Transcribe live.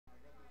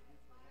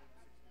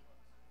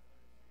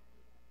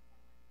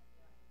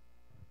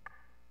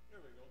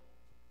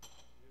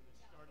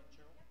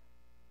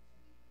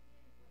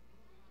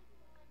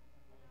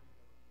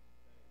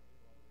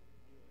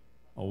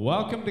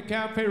Welcome to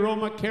Cafe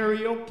Roma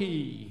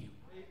Karaoke.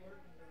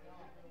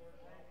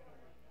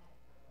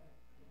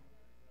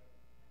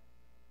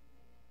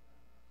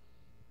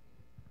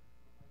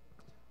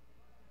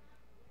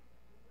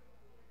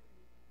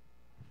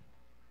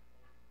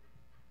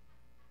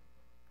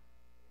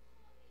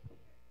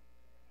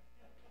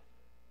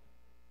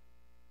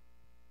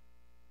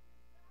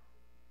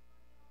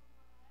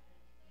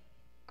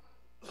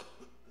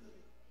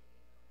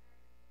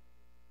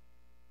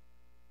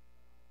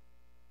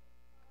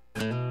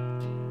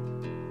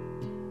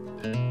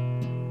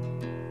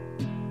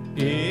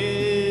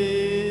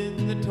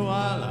 In the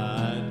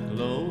twilight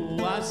glow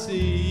I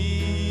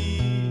see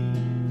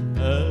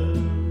a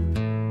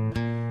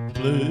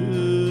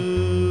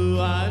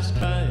blue eyes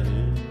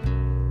crying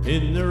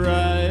in the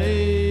rain.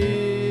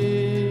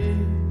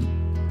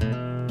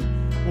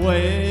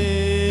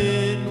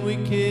 When we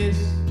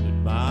kissed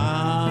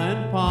goodbye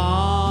and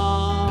parted,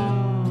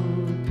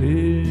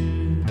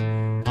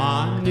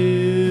 I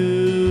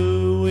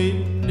knew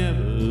we'd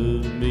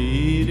never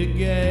meet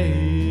again.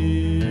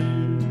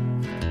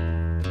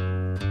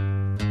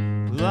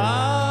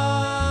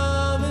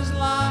 Love is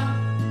like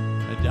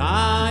a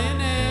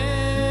dying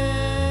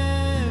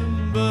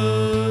ember,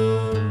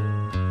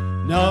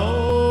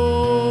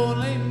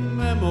 only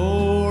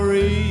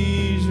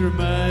memories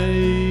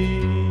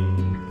remain.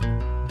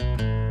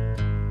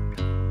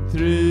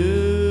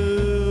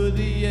 Through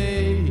the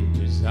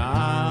ages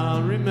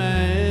I'll remember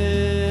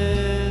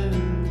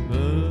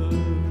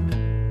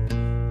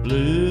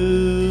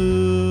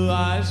blue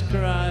eyes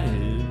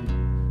crying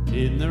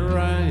in the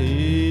rain.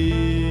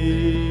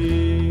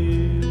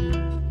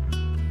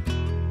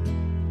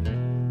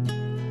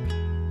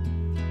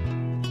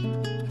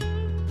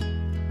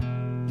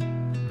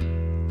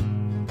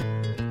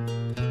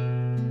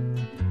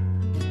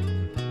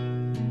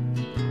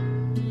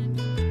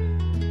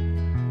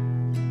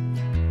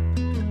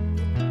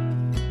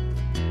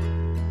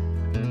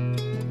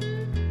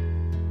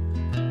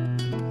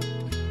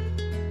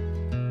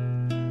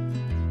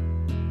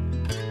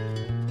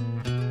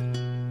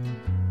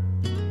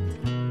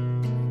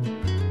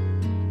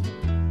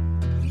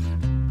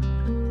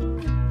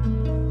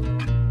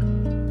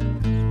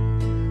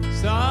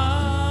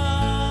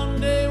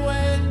 Someday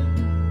when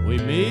we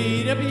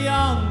meet up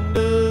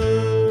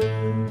yonder,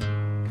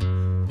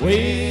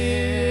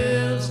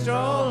 we'll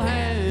stroll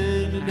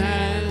hand in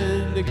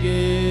hand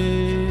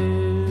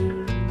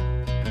again.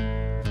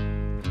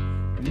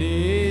 And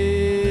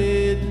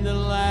in the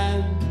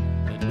land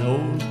that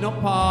knows no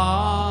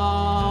parting,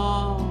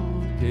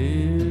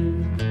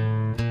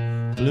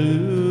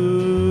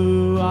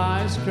 blue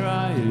eyes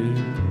crying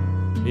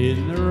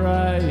in the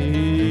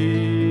rain.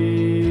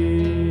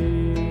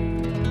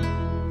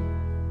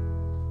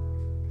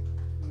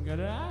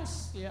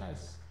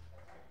 Gracias.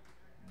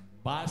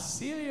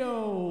 Basilio.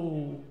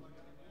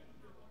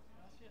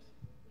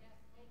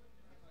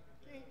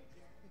 Okay,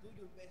 do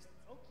your best.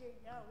 Okay,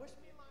 yeah, wish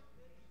me luck.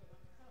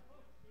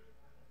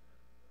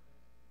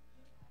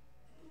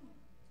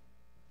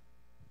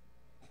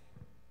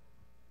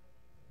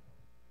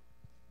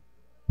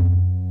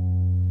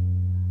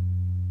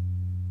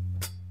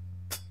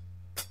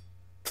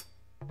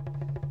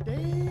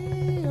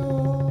 Day-o,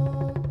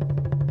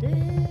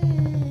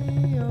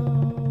 day-o,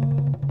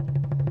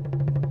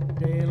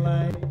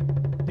 daylight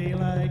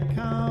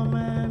come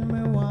and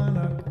me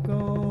wanna go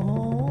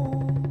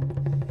home.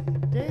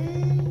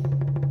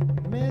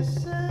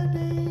 Miss a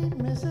day,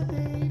 miss a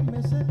day,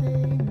 miss a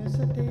day, miss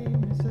a day,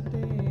 miss a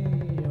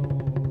day, oh.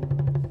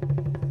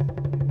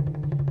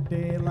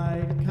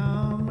 Daylight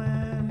come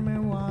and me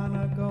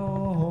wanna go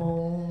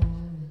home.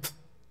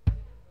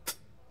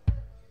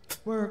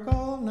 Work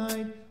all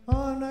night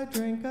on a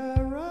drink of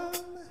rum.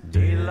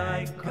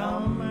 Daylight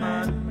come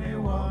and me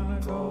wanna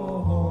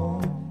go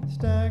home.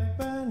 Stack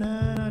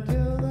banana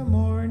till the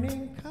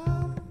morning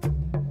come.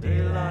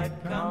 Daylight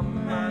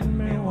come and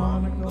me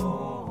wanna go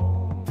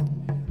home.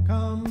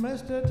 Come,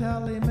 Mr.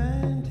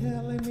 Tallyman,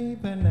 telling me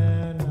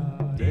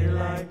banana.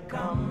 Daylight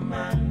come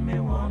and me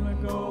wanna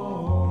go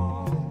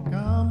home.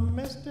 Come,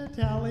 Mr.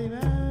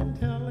 Tallyman,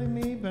 telling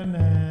me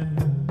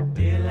banana.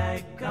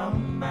 Daylight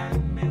come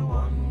and me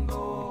wanna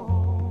go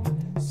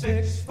home.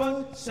 6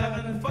 foot,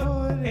 7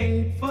 foot,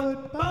 8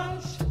 foot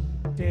bunch.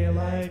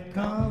 Daylight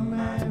come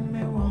and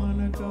me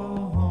wanna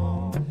go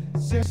home.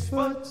 6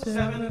 foot,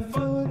 7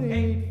 foot,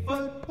 8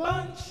 foot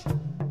bunch.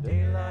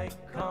 Daylight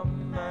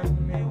come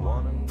and me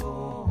wanna go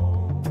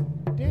home.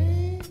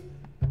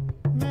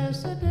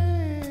 Miss a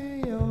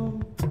day, oh.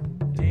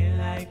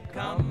 Daylight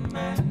come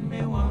and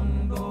me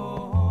wanna go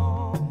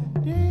home.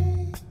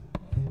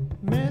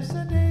 Miss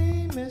a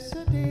day, miss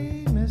a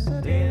day, miss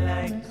a day.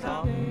 Daylight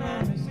come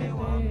and me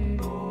wanna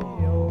go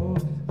home.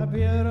 A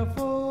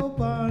beautiful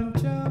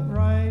bunch of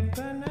ripe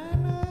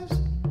bananas.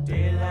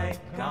 Daylight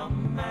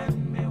come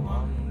and me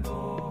wanna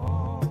go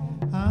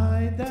home.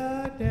 Hide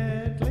the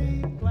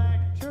deadly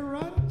black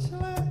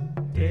tarantula.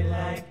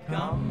 Daylight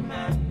come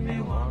and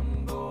me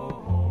wanna go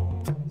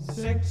home.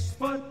 6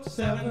 foot,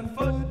 7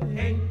 foot,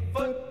 8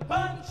 foot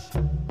bunch.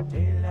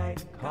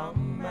 Daylight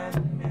come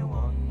and me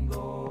wanna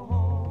go home.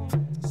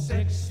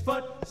 6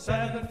 foot,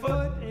 7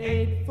 foot,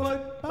 8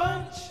 foot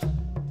bunch.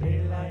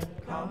 Daylight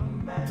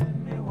come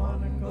and me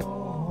wanna go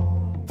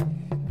home.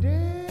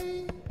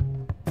 Day,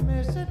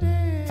 miss a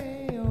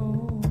day,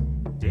 oh.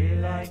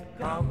 Daylight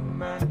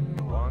come and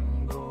me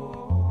wanna go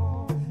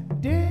home.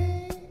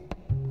 Day,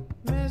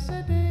 miss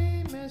a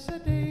day, miss a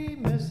day,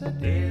 miss a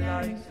day.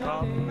 Daylight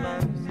come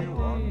and me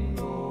wanna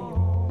go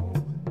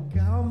home.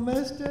 Come,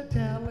 Mr.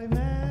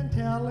 Tallyman,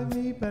 tally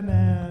me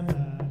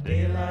banana.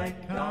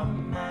 Daylight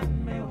come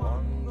and me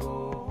wanna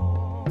go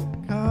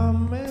home.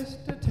 Come,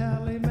 Mr.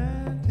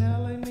 Tallyman,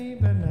 tally me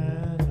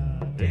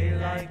banana.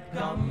 Daylight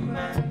come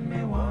and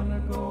me wanna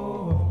go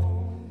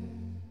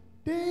home.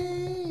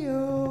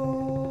 Day-o,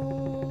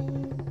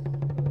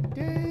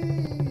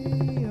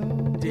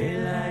 day-o.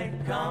 Daylight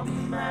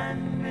come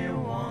and me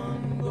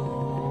wanna go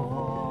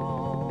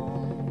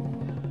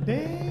home.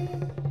 Day,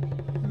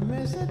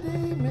 miss a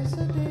day, miss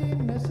a day,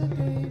 miss a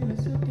day,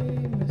 miss a day,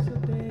 miss a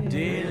day.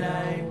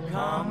 Daylight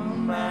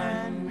come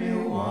and me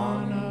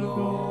wanna go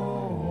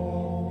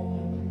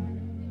home.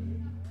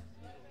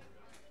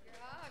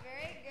 Oh,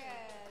 very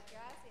good.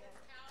 Gracias.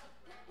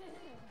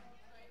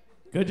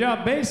 Good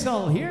job,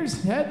 Basil.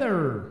 Here's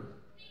Heather.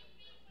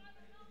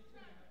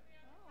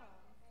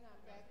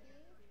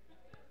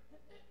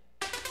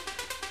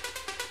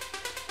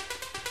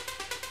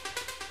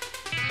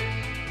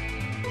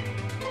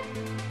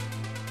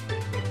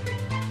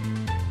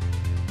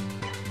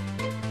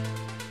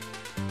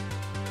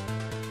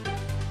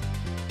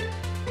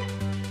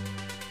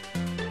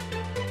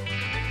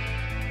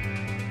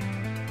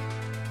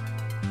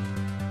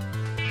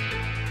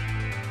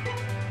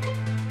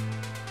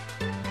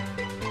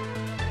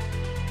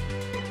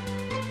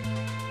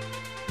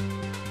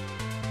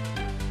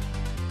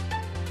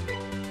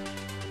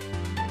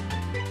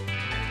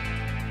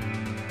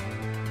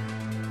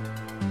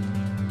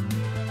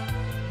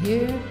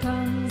 Here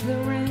comes the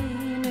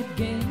rain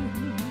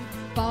again,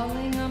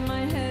 falling on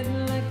my head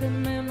like a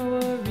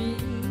memory,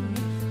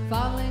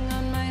 falling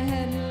on my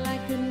head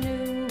like a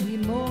new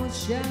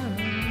emotion.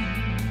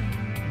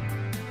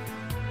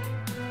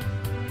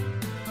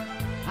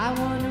 I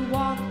wanna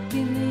walk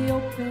in the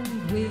open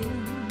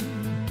wind,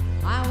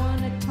 I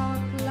wanna talk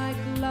like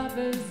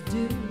lovers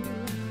do,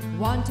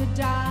 want to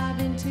dive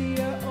into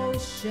your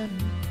ocean.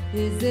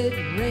 Is it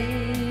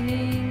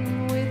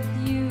raining with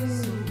you?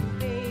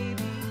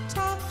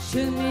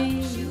 To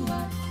me,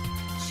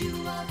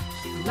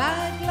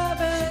 like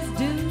lovers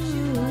do.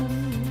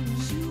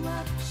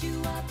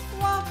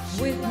 Walk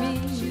with me,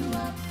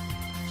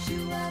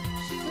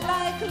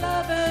 like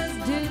lovers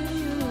do.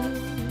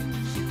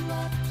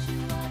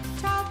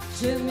 Talk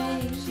to me,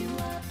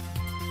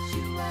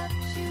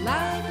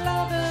 like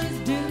lovers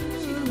do.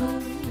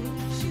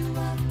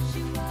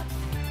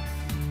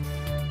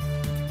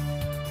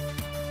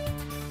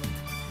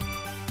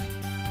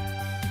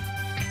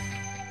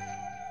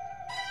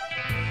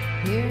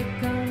 Here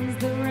comes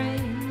the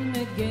rain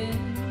again,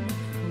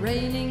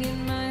 raining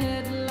in my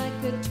head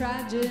like a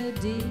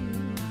tragedy,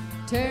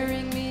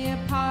 tearing me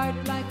apart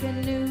like a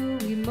new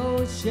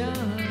emotion.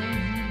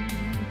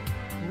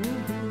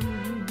 Ooh.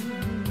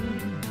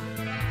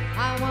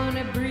 I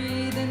wanna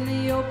breathe in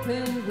the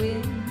open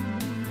wind,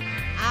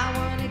 I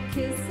wanna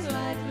kiss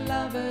like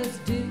lovers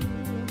do,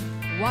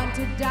 want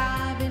to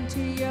dive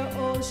into your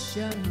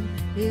ocean.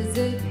 Is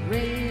it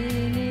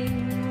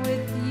raining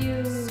with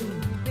you?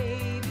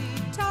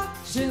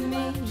 To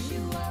me,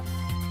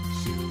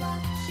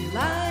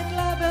 like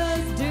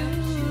lovers do.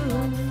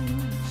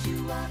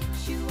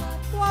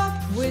 Walk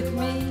with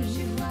me,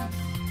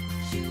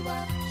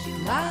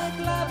 like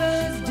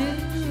lovers do.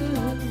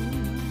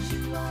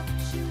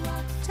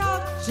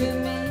 Talk to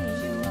me,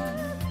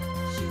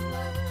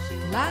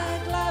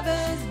 like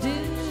lovers do.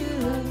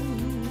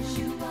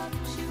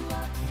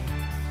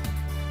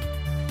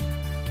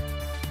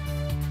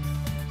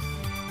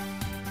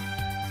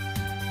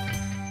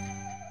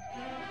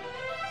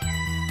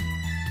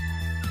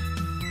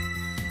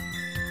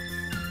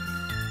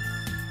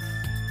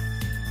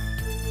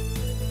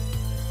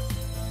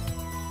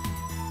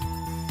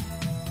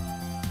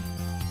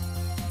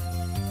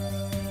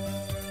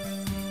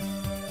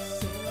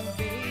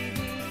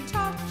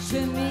 To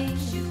me,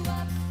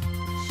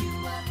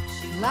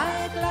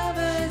 like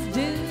lovers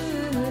do.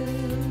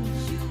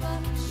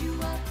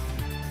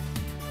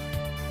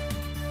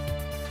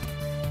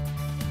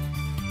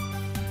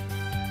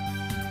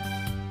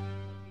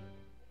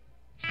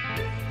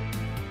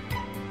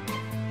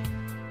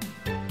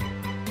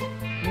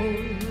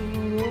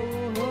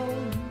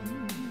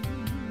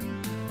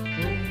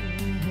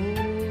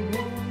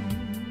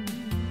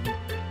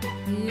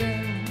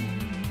 Yeah,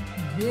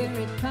 here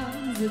it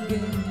comes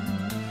again.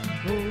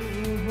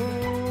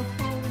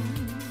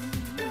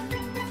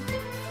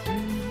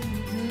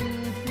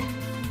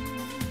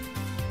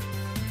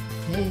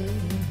 Hey,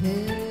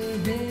 hey,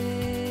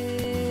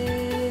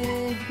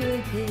 hey,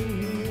 hey,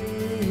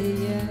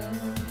 yeah.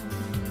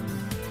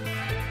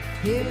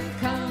 Here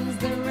comes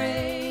the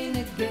rain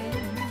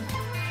again,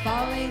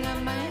 falling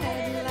on my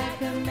head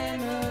like a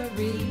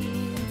memory,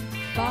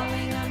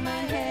 falling on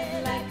my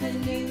head like a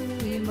new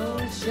emotion.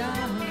 emotion.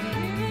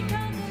 Here it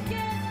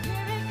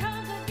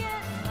comes again,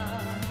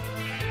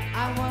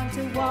 I want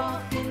to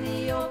walk in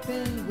the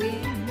open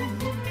wind.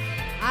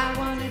 I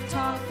want to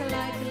talk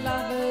like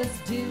lovers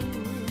do.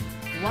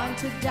 Want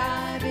to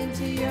dive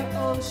into your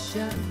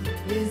ocean.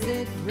 Is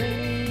it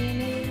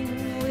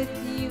raining with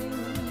you?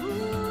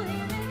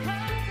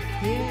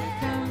 Here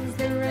comes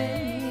the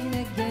rain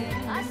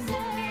again,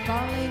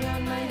 falling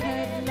on my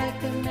head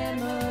like a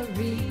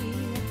memory,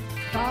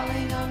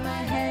 falling on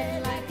my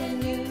head like a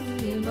new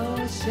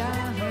emotion.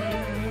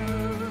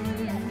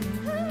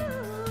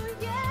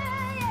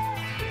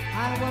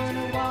 I want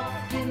to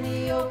walk in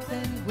the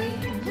open wind.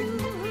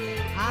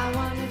 I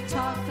want to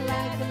talk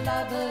like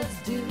lovers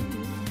do.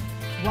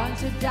 Want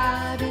to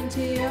dive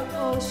into your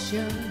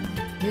ocean.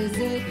 Is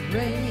it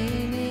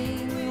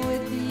raining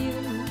with you?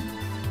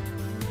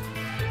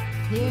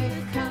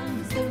 Here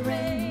comes the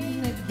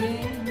rain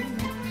again,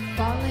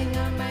 falling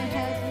on my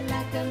head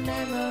like a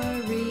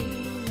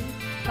memory,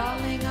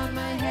 falling on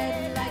my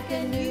head like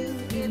a new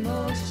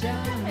emotion.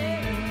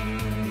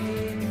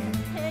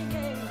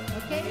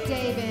 Okay,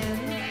 David.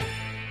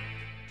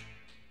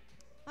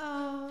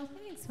 Oh,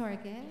 thanks,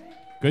 Jorge.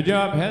 Good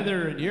job,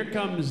 Heather. And here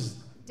comes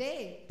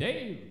Dave.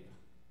 Dave.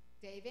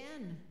 Dave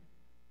in.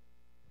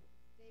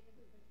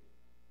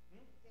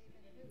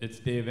 It's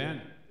Dave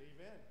N.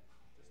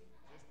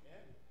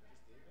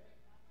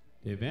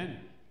 Dave N.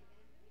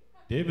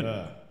 David.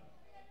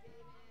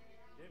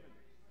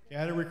 Yeah, I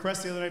had a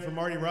request the other night from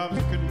Marty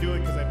Robbins. I couldn't do it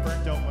because I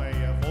burnt out my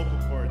vocal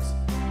cords.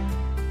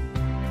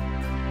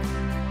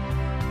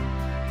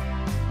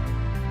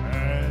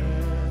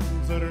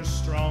 Hands that are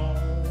strong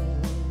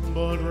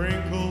but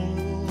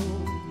wrinkled,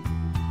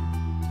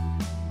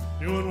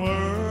 doing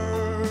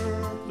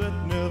work that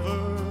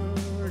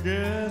never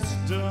gets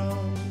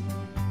done.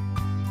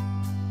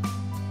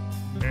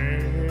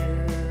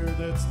 Hair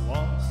that's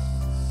lost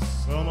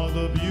some of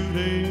the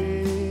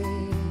beauty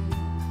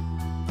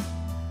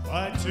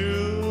by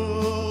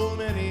too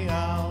many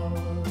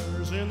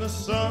hours in the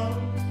sun.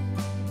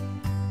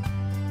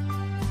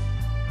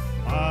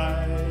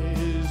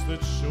 Eyes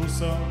that show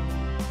some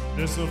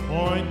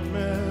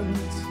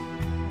disappointment,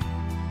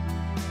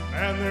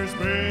 and there's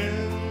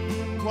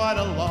been quite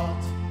a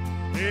lot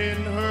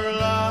in her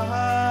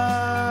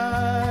life.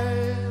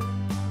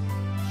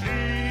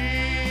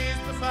 She's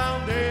the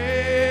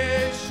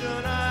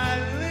foundation I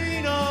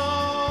lean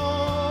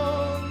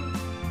on,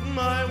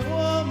 my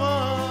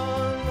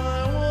woman,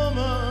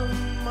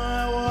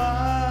 my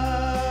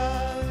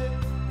wife.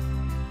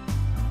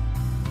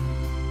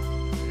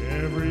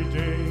 Every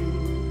day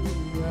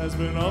has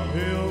been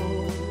uphill.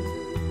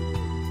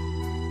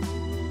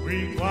 We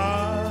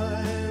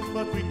climb,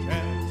 but we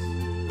can't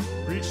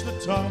reach the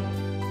top.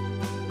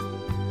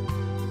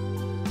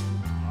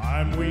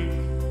 I'm weak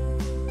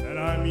and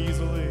I'm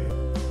easily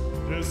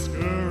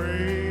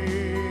discouraged.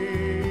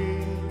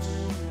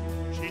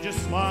 She just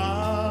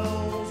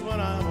smiles when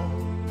I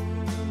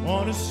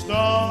want to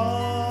stop.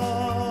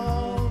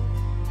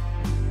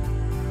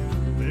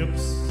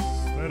 Lips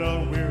that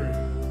are weary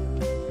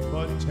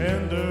but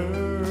tender,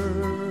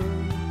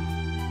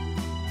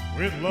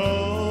 with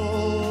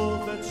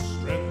love that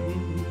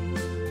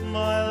strengthens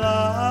my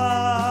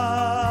life.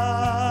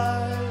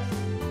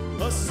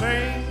 A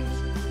saint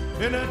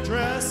in a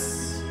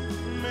dress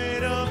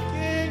made of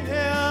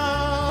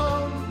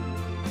gingham,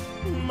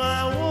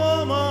 my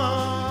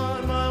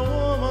woman,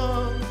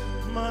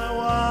 my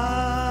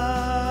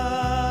wife.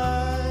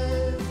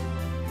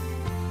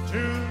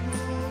 Two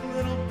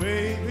little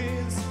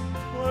babies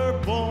were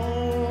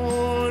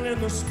born in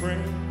the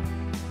spring,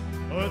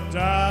 but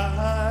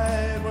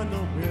died when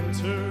the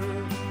winter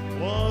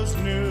was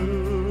new.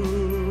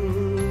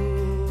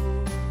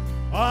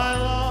 I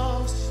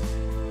lost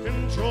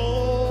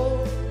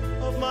control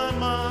of my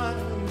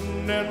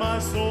mind and my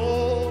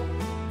soul,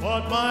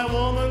 but my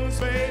woman's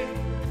faith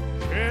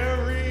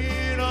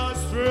carried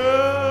us through.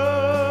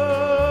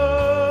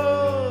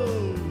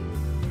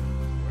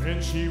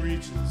 When she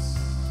reaches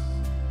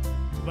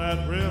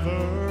that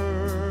river,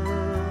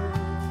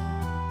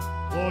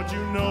 Lord,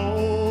 you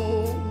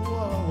know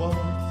what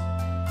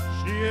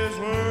she is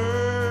worth.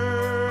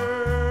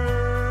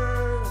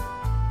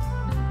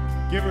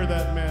 Give her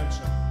that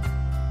mansion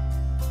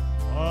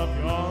up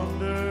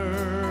yonder,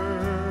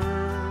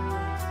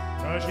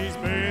 'cause she's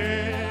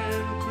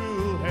been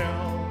through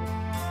hell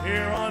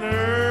here on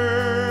earth.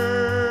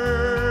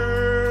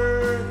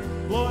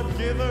 Lord,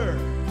 give her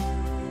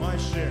my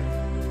share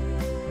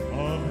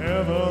of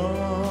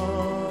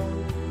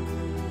heaven,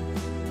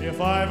 if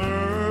I've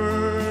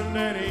earned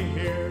any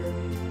here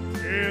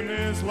in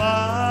this life.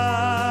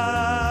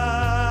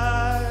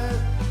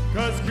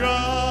 'Cause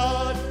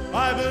God,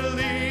 I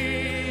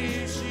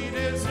believe she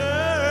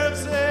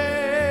deserves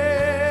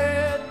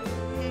it.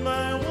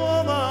 My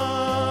woman,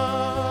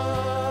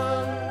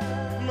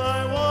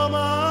 my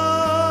wife,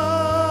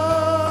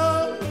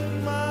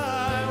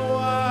 my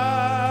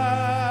wife.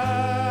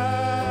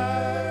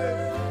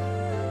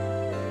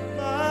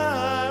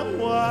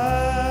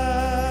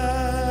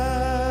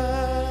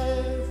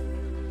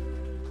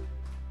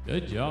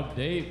 Good job,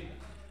 Dave.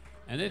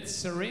 And it's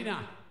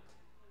Serena.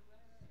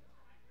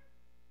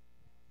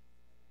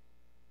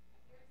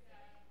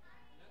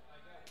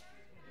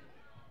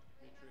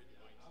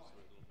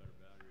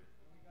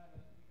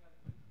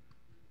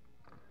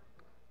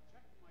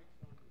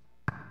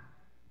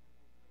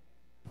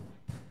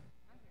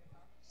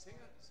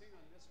 Sing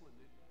on this one.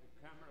 The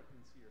camera can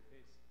see your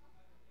face.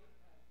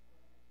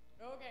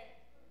 Okay.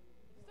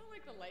 Just don't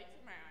like the lights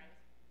in my eyes.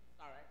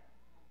 All right.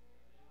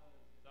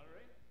 Is that all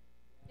right?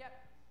 Yep.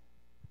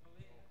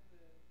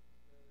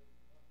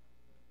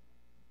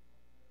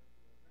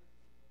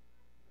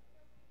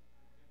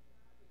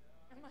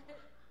 Am I?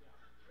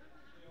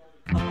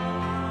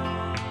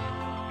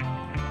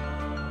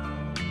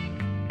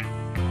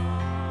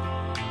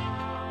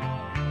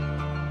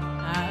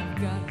 I've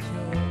got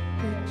your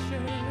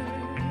picture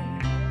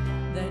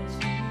that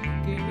you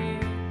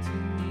gave to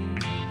me,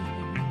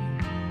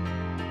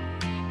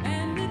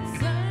 and it's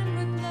signed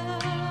with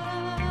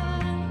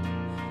love,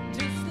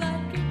 just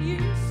like it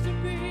used to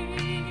be.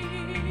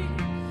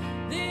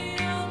 The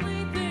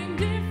only thing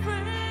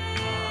different,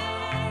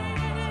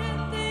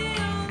 the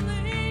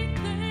only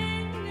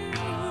thing new.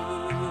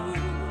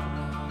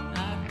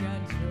 I've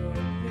got your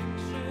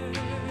picture,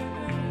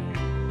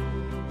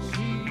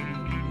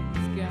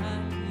 she's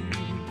got you.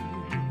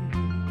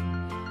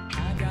 I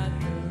got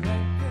the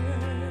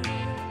records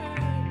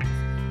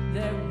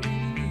that we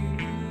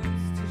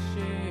used to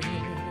share,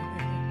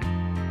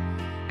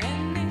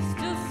 and they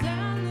still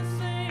sound the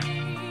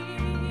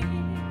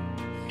same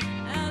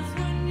as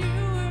when you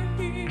were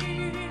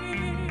here.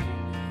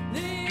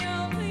 The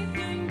only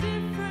thing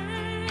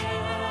different,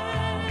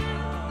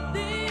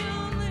 the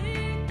only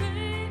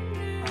thing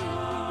new.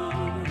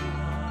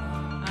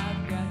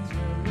 I've got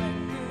your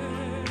records,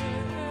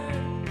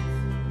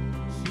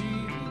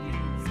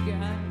 she's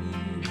got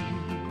you.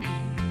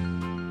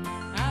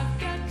 I've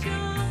got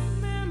your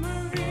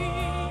memory,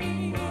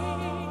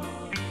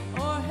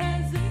 or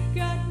has it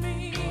got me?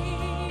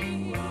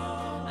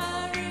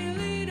 I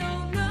really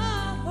don't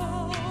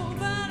know,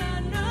 but I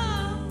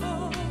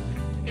know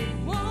it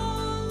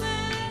won't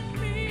let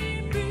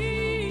me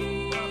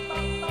be.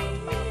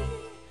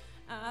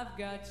 I've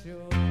got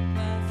your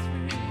class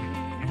ring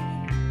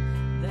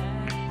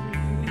that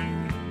proved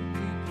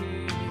you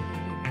care,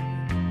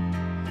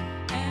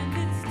 and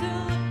it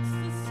still looks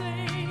the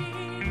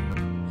same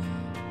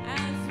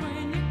as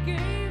when you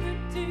gave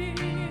it, dear.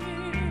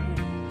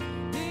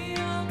 The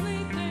only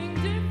thing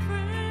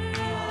different,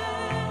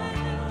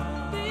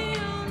 the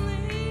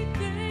only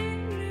thing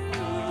new.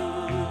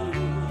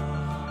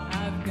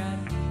 I've got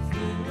these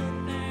little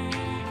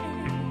things,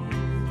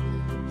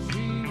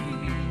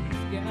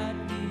 she's got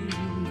you.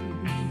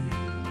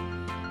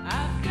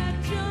 I've got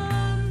your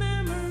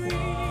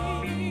memory,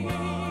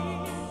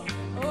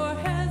 or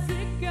has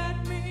it got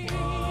me?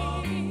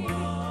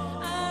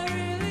 I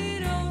really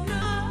don't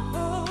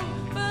know,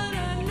 but I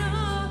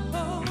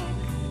know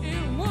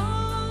it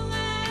won't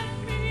let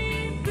me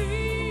be.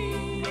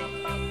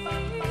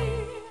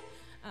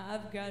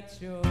 I've got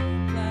your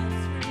glass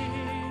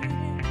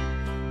ring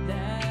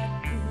that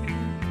proved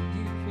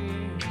you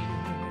care,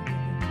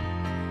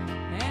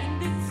 and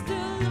it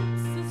still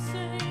looks the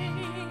same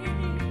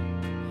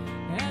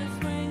as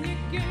when you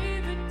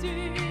gave it,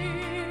 dear.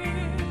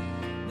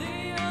 The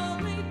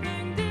only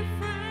thing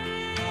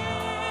different,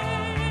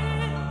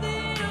 the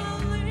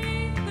only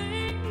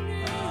thing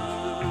new.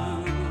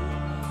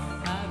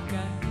 I've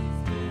got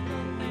these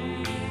little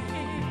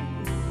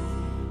things,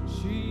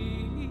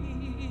 she's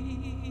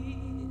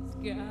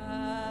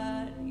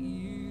got you.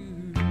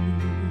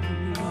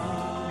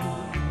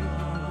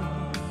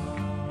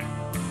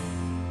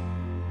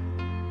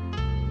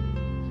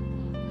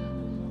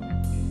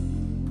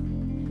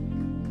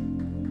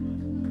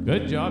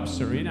 Good job,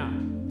 Serena.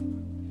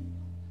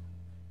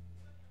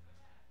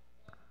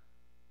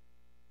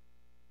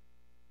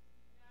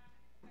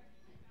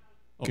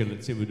 Okay,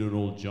 let's say we do an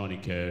old Johnny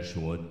Cash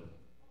one.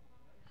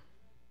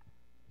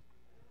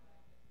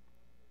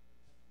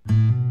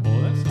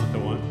 Oh, that's not the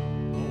one.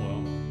 Oh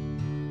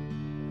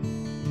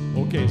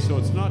well. Okay, so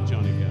it's not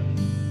Johnny Cash.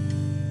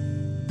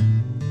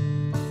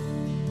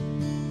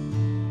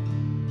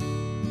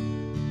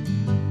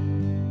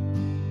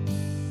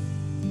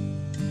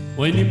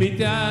 When you meet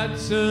that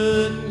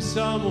certain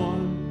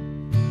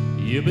someone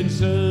you've been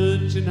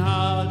searching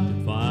hard to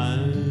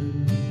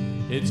find,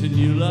 it's a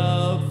new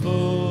love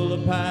full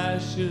of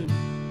passion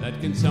that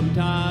can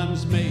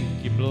sometimes make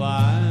you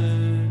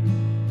blind.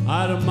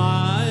 I don't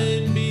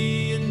mind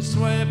being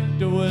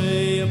swept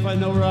away if I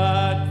know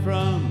right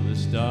from the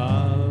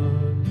start.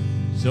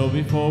 So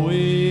before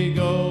we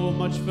go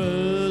much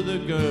further,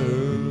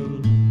 girl,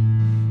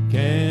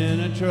 can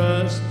I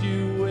trust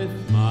you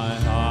with my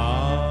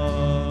heart?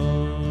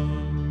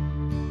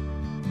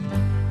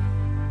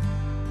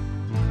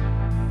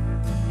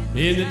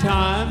 In the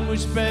time we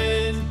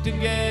spent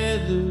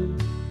together,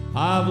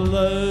 I've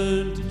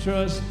learned to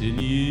trust in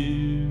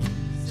you.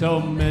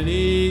 So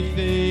many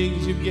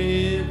things you've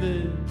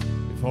given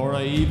before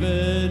I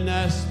even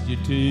asked you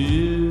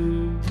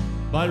to.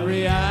 But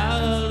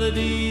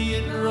reality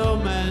and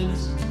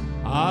romance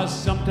are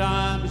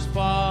sometimes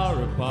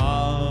far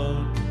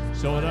apart.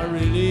 So what I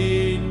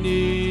really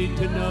need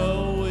to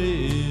know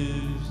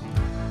is,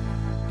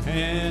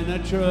 can I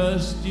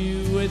trust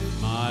you with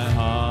my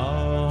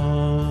heart?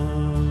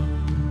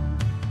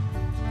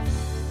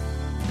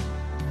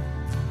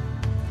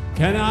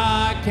 Can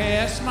I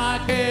cast my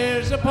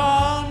cares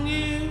upon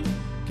you?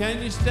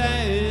 Can you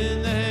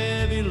stand the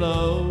heavy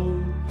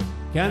load?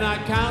 Can I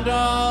count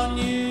on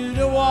you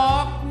to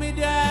walk me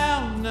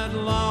down that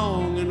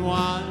long and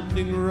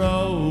winding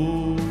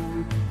road?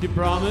 You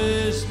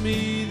promise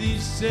me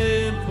these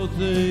simple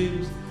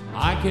things,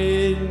 I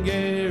can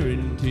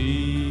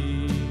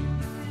guarantee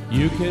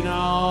you can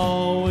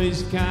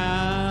always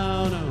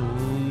count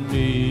on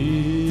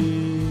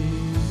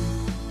me.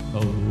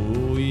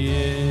 Oh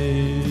yeah.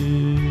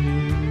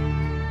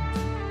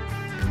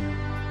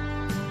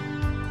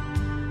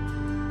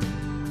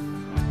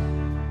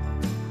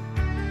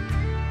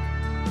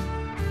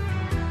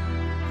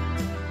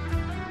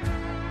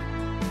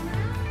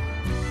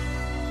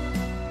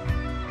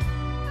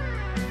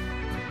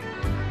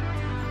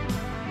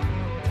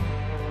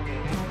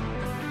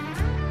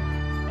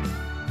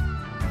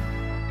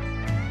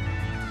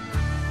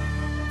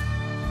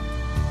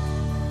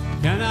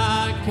 Can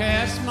I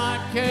cast my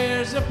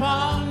cares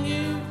upon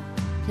you?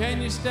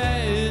 Can you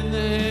stand the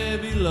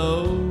heavy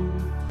load?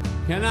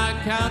 Can I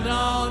count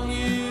on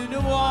you to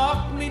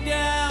walk me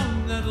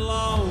down that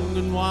long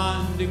and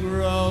winding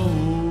road?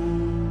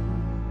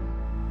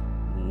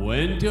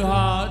 When two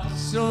hearts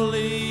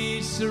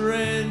slowly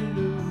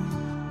surrender,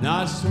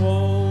 not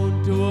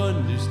sworn to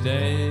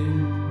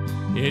understand,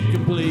 it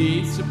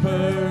completes a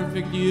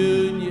perfect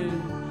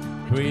union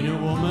between a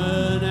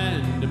woman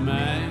and a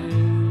man.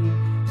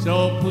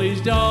 So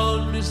please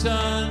don't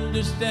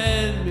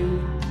misunderstand me,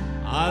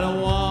 I don't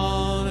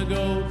want to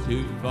go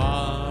too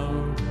far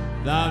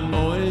without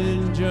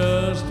knowing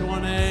just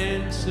one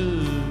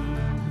answer.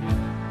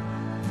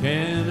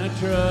 Can I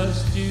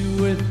trust you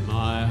with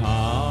my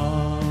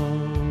heart?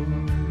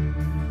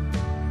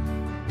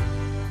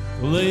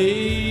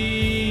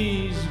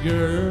 Please,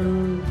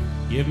 girl,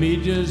 give me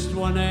just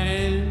one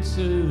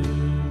answer.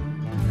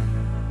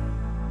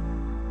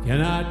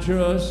 Can I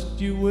trust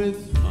you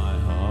with my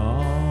heart?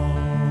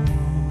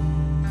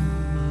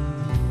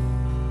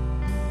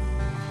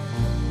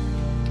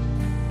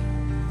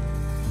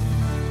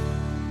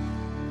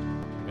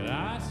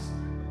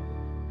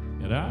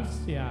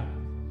 Gracias.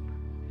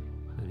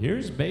 And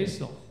here's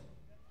Basil.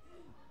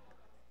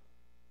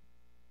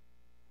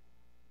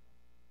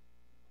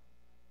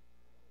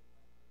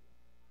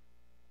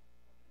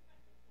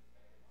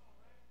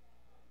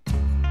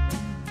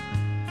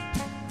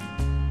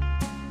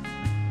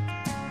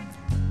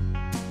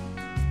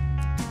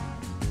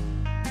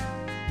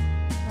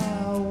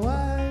 A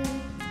white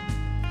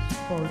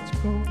sports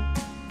coat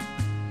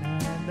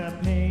and a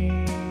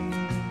pink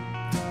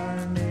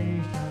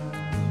carnation.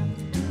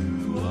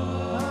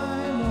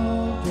 I'm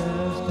all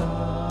dressed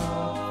up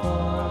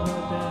for the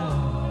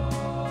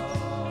dance.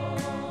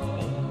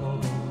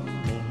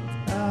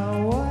 A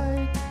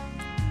white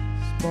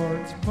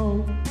sports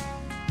coat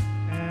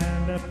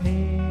and a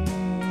pink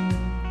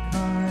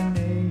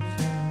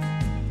carnation.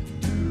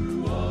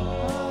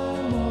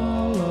 I'm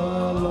all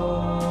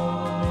alone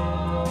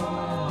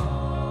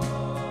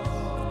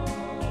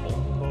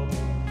in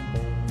romance.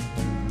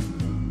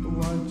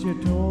 Once you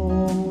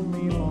told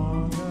me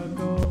long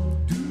ago,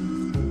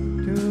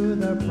 to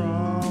the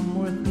prom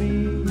with me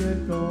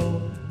you'd go.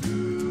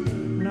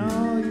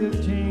 Now you've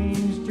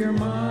changed your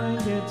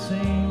mind, it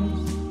seems.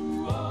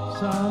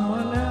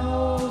 Someone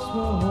else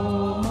will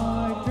hold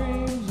my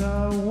dreams.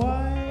 A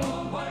white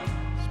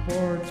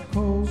sports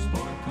coat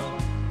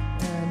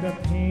and a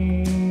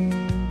pink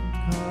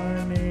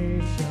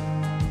carnation.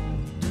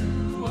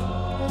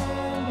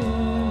 And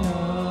in a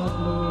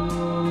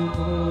blue,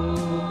 blue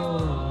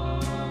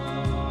world.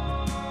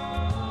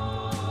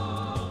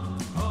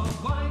 A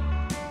white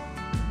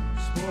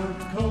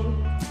sports coat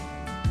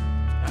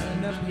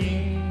and a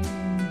pink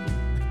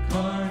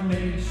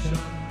carnation.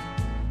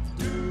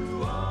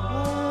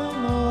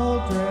 I'm all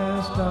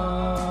dressed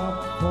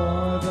up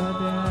for the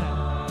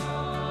dance.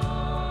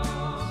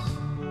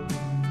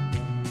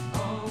 A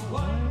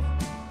white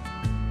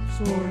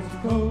sports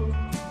coat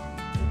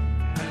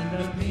and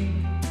a pink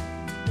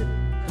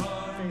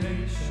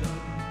carnation.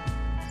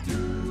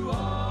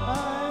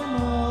 I'm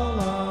all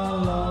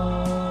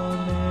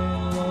alone in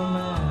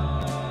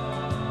romance.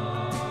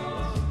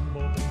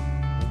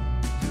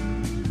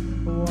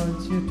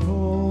 Once you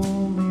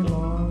told me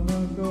long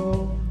ago,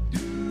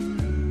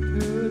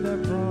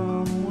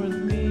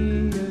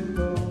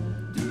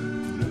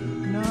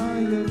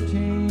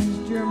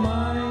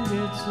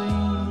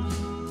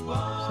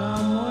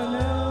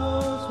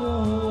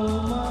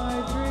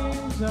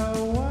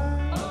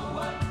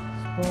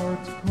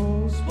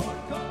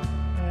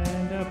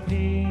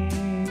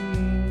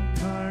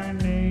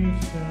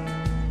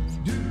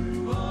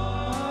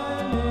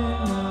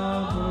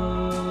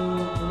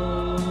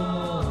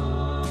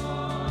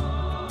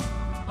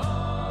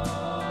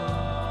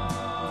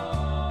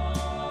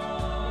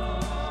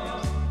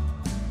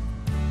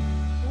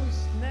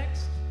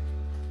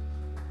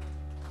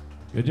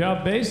 Good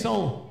job,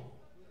 Basil.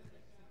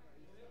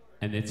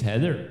 And it's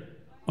Heather.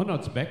 Oh, no,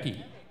 it's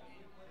Becky.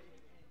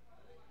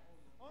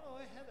 Oh, no,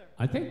 Heather.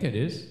 I think it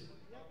is.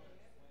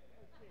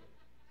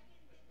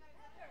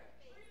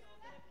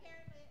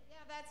 Yeah,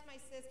 that's my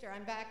sister.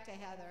 I'm back to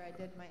Heather. I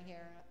did my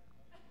hair up.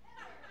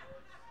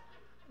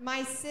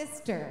 My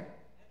sister.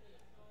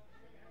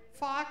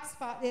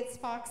 It's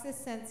Fox's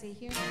sense of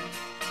humor.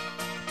 I'll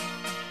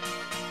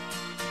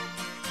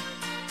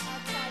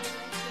tell you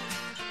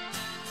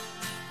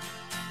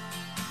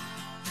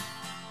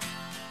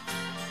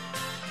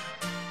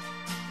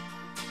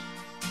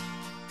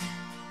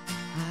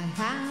I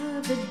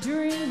have a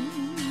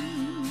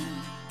dream,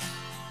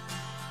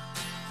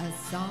 a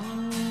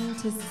song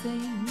to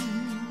sing,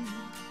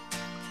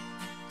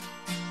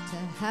 to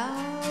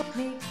help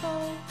me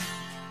cope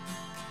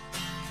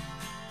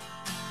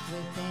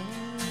with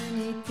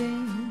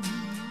anything.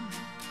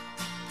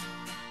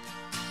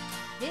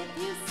 If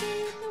you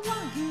see the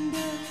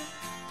wonder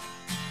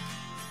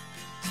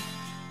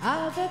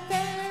of a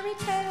fairy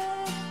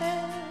tale,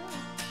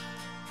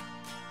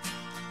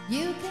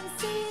 you can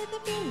see the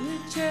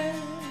future,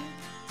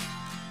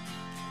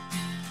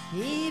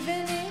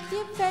 even if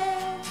you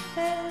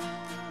fail.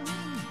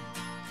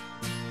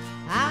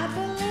 I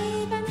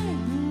believe in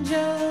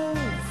angels,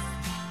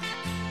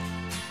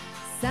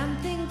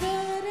 something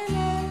good in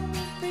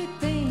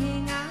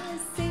everything I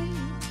see.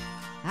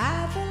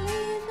 I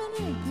believe in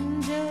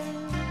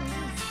angels,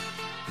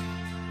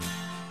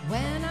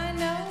 when I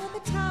know the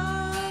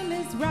time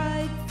is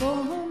right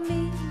for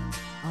me,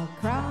 I'll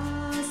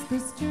cross the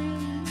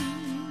stream.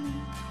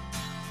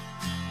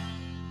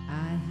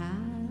 I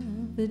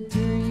have a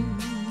dream,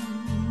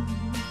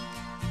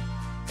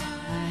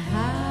 I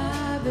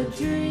have a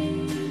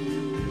dream,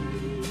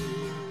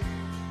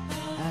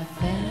 a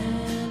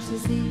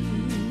fantasy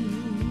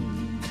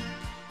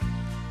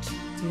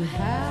to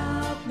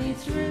help me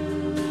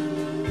through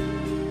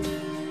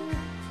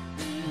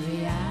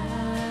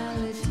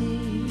reality.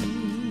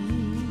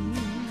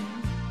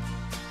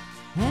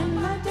 And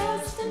my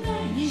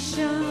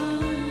destination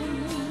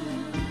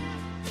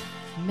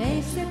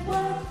makes it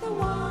worth the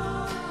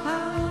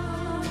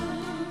while,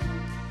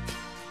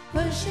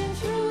 pushing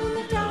through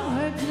the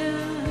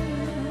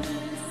darkness,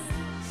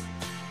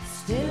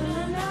 still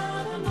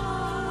another mile.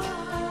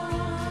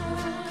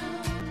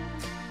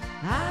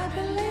 I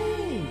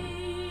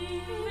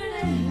believe in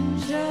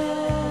angels,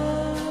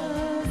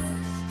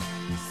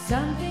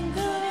 something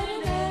good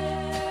in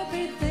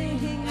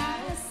everything I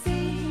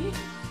see.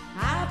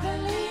 I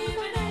believe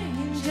in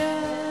angels,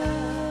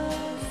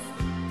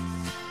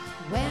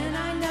 when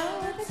I know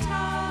the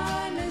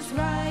time is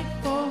right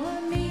for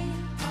me,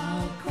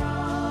 I'll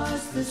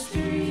cross the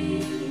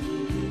street.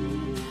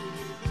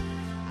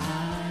 I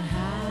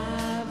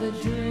have a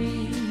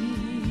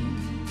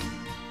dream,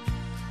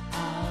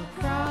 I'll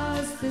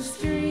cross the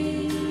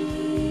street.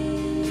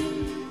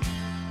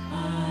 I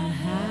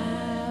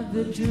have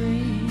a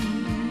dream.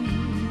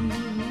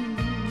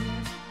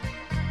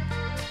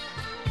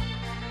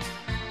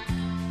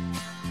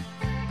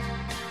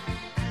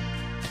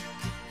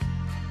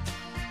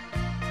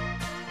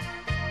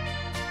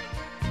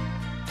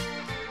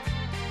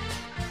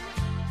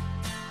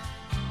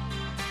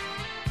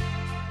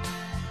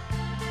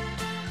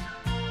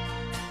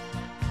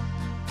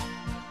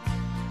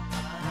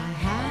 I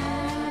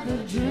have a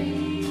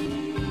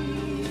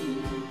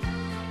dream,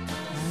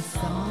 a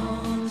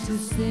song to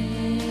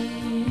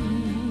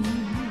sing,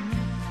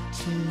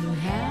 to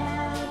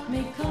help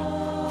me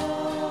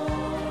cope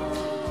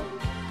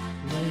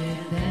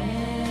with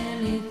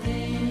anything.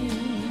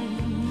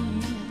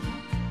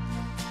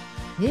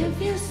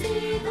 If you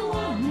see the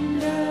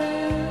wonder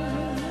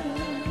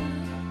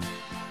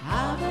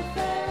of a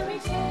fairy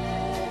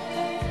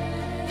tale,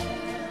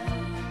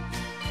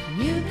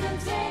 you can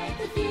take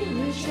the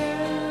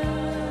future,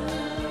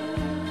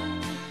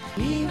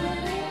 even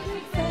if we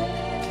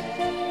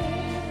fail.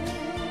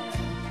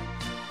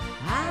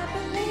 I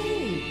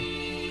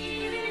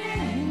believe in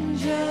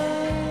angels,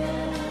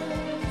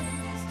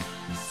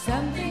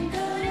 something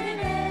good in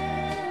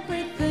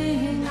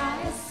everything I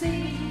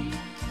see.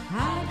 I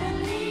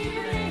believe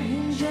in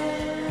angels,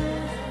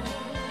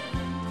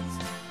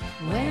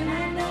 when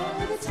I know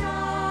the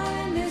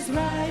time is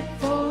right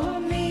for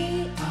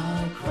me,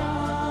 I'll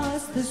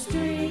cross the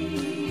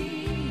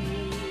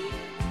street.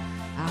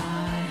 I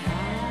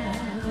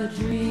have a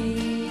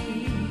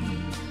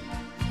dream,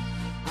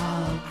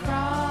 I'll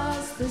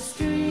cross the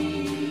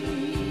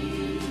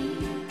street.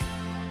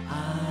 I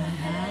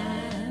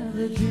have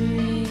a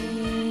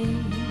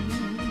dream.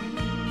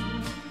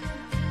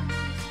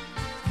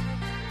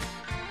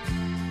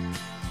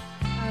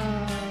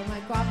 Oh, my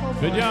guapo boy.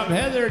 Good job,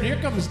 Heather. And here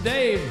comes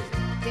Dave.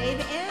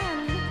 Dave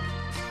N.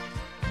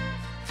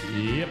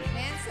 Yep.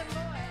 Handsome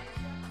boy.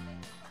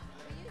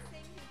 Will you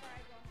sing before I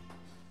go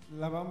home?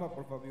 La bamba,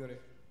 por favor. Very good.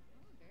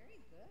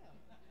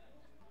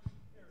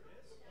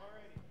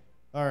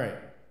 All right.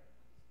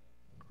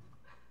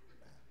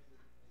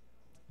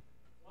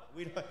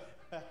 We don't,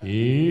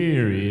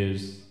 Here he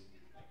is.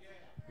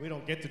 we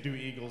don't get to do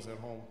Eagles at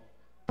home.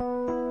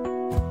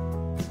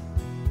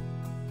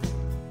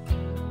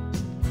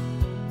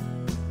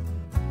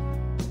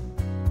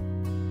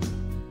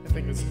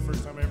 this is the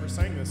first time I ever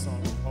sang this song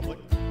in public.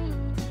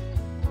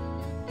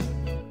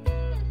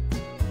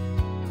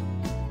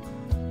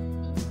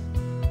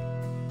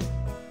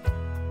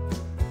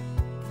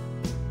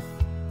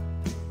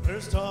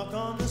 There's talk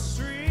on the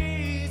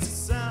streets, it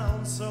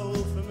sounds so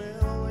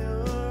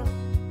familiar.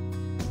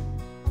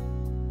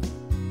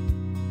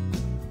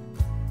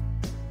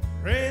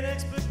 Great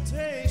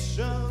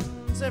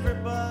expectations,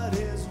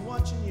 everybody's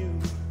watching you.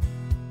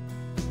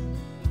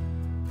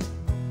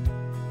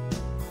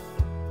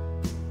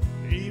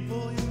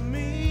 People you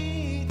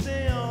meet,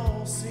 they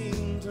all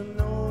seem to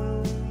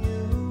know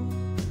you.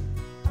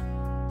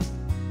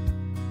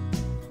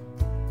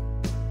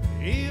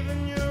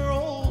 Even your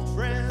old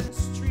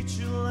friends treat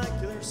you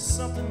like there's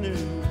something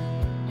new.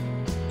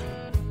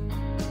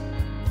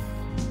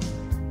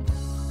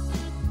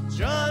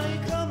 Johnny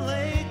come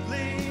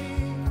lately,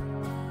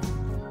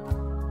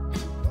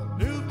 a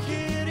new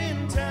kid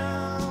in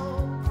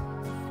town.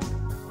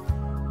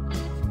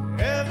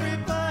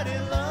 Everybody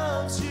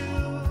loves you,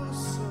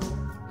 so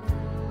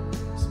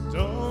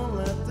don't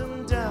let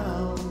them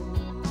down.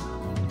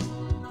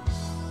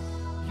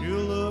 You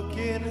look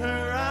in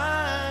her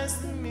eyes,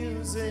 the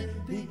music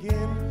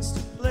begins to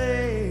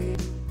play.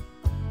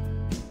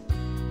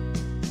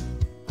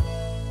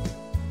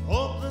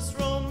 Hopeless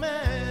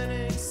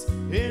romantics,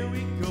 here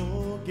we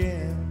go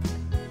again.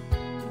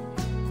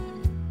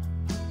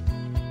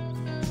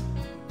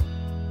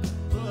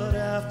 But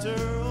after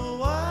a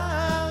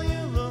while,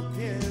 you look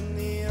in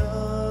the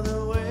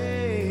other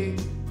way.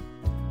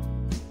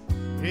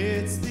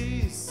 It's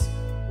these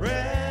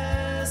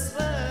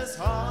restless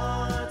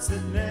hearts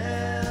that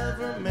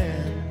never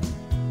mend.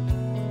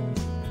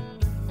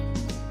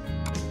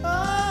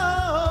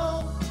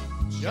 Oh,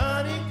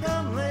 Johnny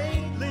come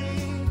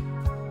lately,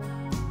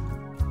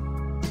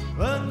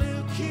 a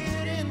new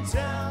kid in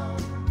town.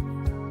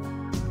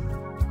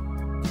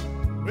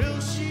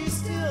 Will she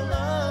still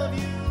love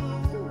you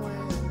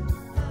when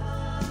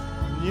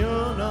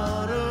you're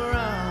not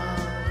around?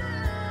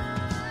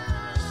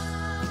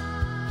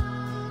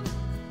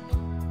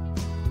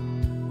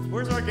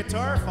 Where's our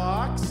guitar,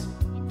 Fox?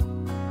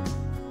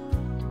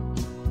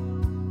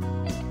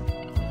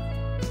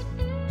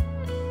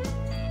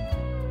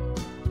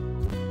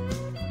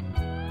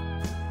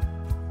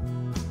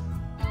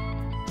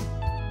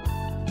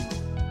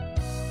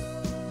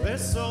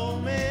 There's so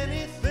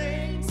many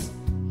things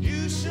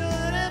you should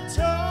have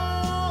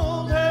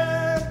told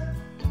her,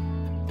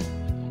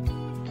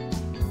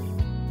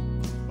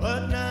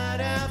 but night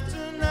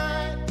after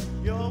night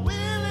you're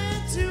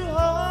willing to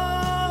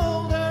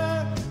hold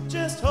her.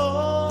 Just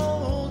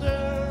hold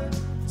her,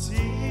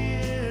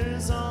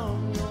 tears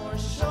on your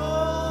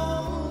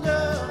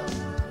shoulder.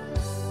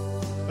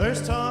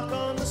 There's talk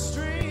on the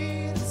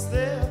streets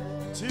there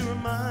to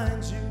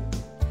remind you.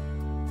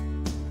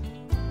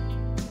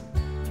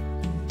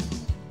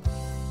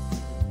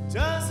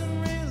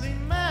 Doesn't really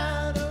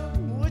matter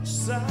which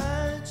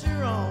side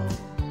you're on.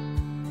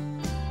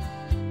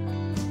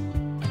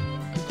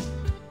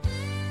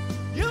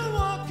 You're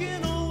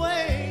walking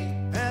away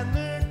and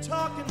they're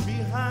talking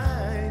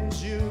behind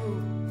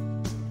you.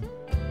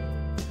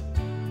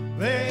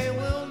 They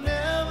will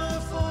never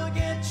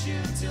forget you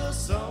till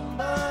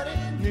somebody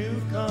new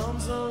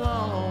comes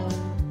along.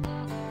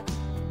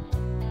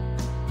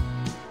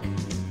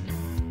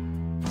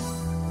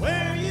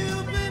 Where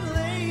you been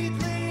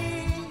lately?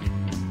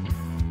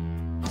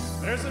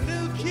 There's a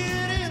new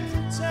kid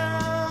in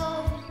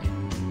town.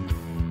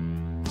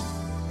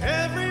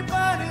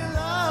 Everybody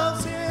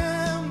loves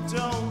him,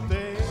 don't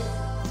they?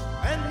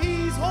 And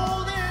he's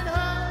holding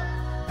her,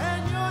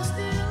 and you're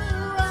still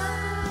around.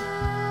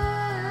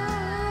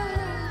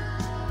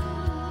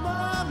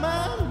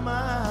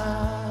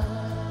 My.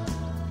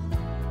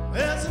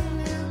 There's a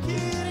new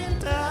kid in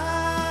town.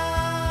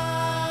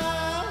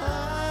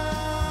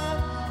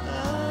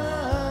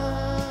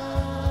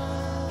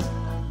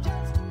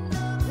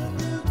 A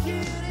new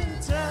kid in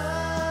town.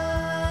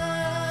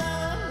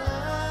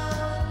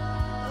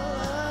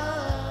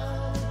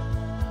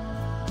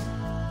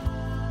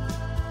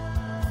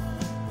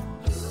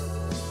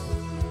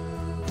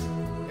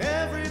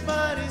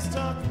 Everybody's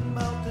talking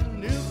about the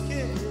new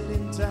kid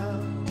in town.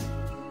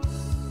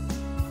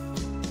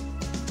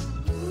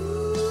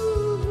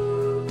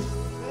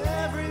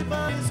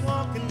 Everybody's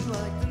walking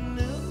like the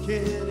new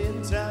kid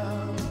in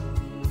town.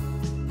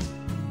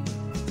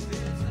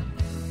 There's a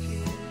new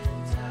kid in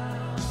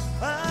town.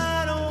 I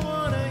don't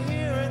wanna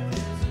hear it.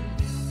 There's a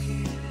new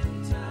kid in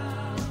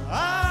town.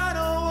 I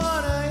don't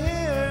wanna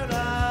hear it.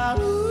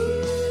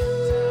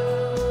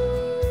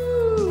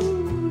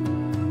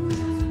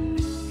 There's a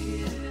new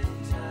kid in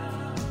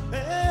town.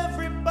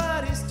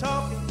 Everybody's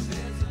talking.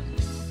 There's a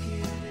new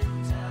kid in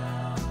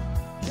town.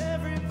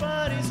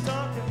 Everybody's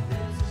talking.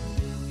 There's a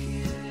new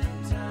kid in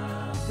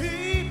town.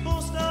 People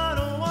start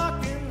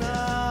walking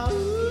now.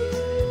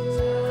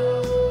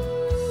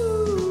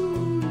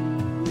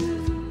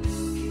 There's a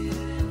new kid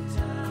in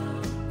town.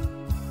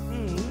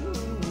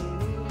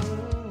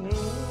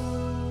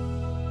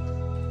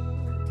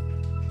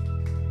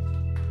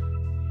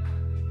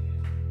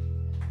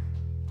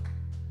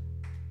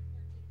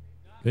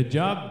 Good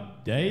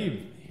job,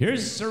 Dave.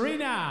 Here's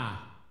Serena.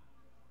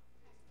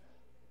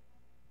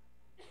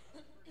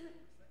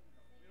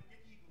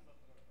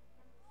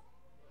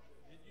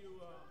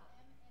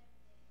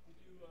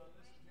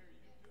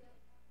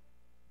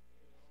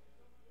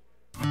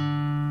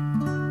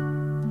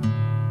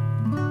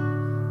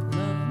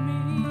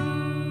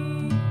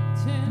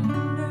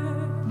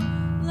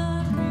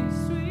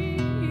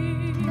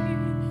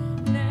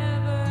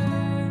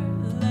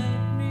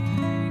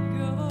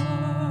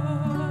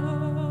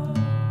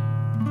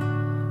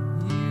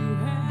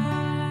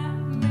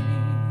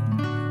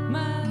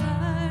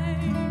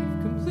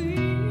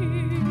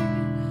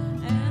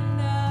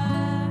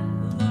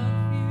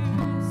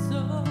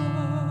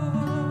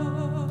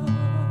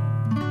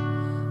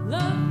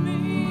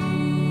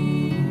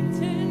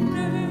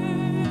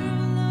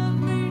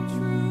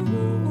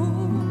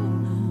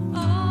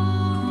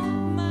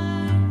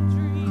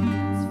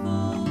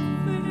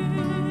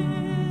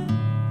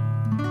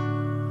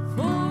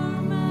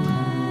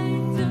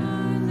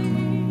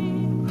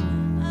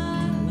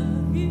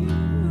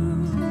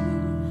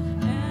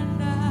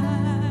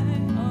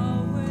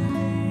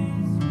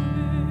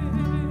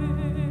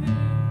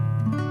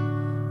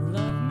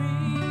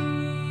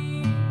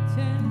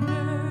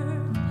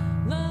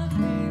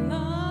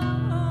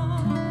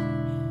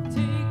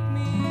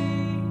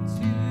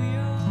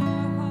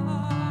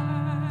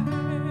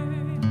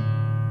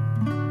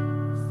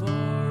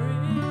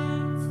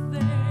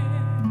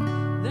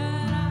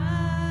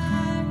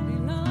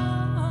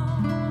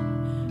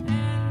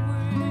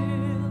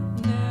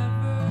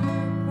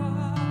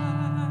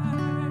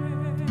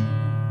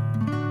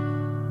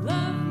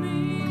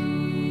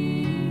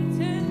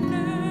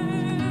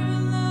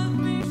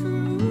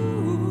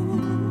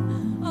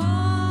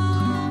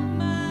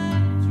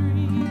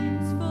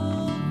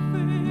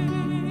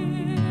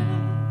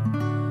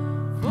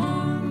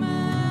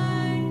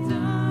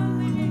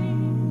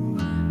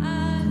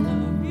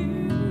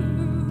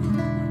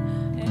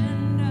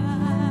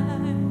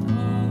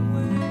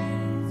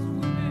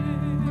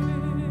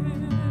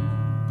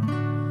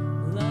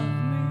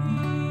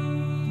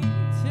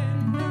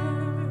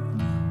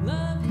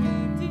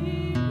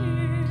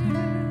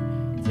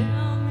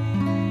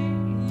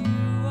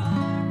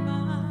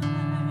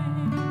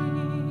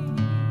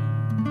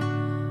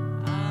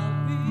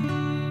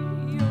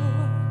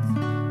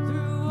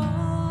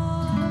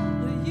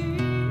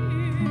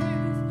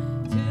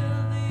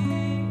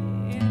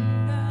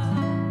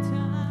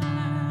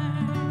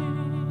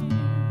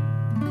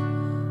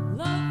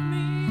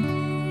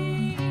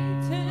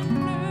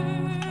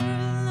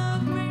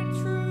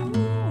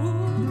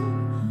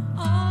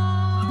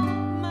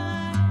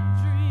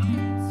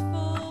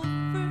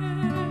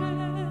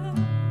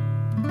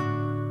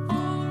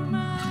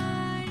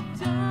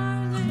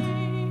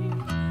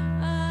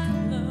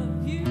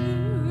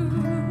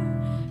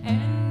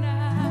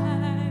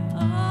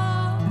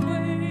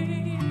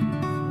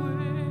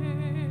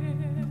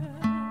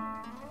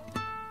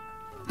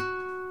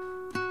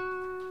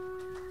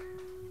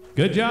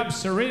 Good job,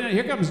 Serena.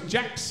 Here comes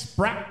Jack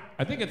Spratt.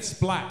 I think it's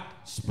Splat.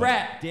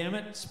 Sprat, damn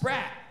it,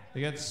 Sprat.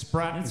 They got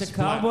Sprat. It's and a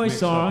Splat cowboy mixed up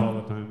song. all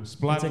the time.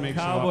 Splat It's a makes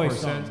cowboy a lot more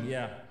song, sense.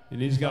 yeah.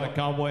 And he's got a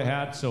cowboy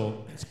hat,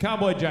 so it's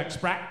Cowboy Jack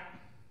Spratt.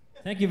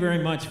 Thank you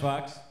very much,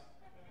 Fox.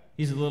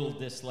 He's a little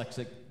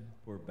dyslexic,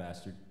 poor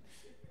bastard.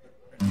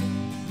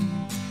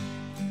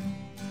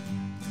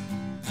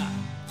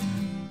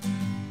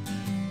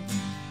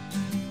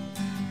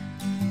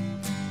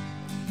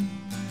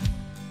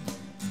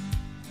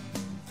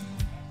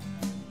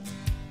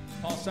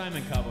 Paul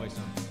Simon cowboy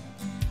song.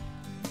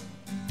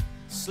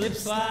 Slip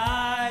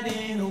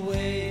sliding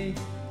away,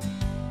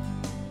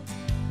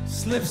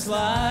 slip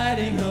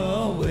sliding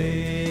away.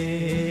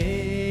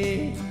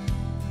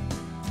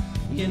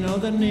 You know,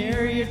 the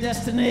nearer your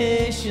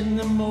destination,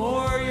 the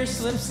more you're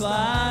slip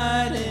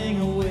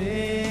sliding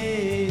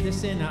away.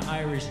 This ain't an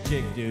Irish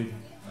chick, dude.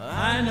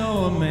 I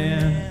know a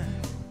man.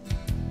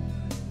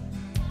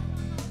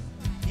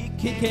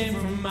 He came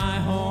from my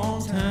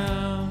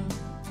hometown.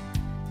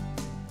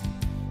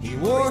 He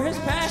wore his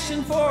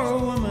passion for a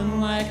woman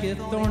like a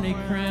thorny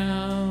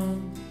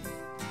crown.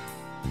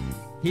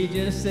 He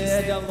just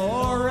said,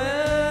 Dolores,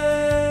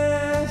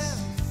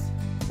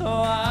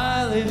 oh,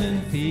 I live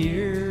in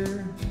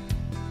fear.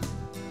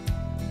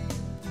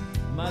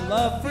 My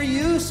love for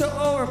you so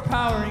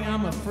overpowering,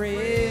 I'm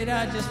afraid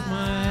I just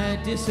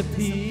might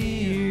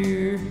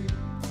disappear.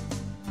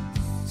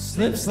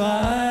 Slip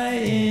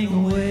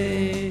sliding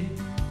away,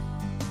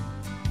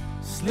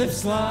 slip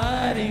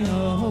sliding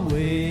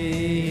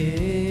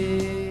away.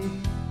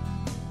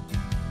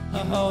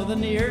 Oh, the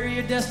nearer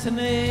your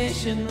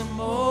destination, the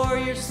more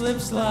you're slip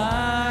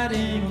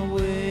sliding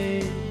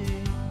away.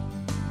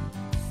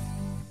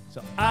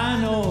 So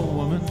I know a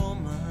woman,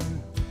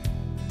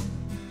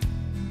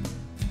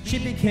 she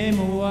became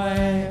a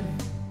wife.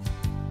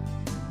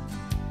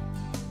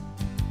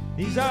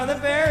 These are the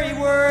very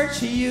words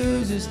she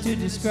uses to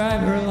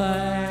describe her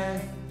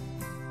life.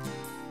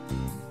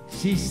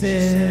 She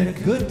said, a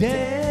good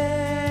day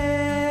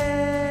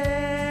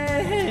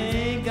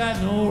ain't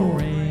got no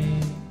rain.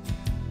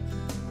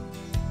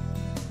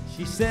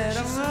 She said,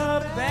 on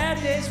the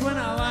bad days when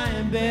I lie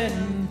in bed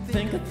and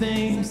think of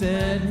things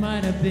that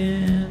might have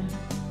been,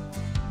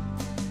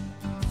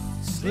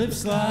 slip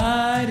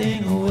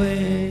sliding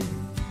away.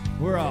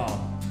 We're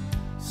all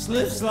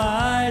slip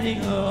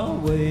sliding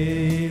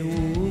away.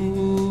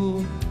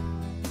 Ooh.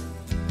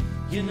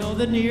 You know,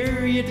 the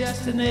nearer your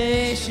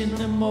destination,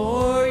 the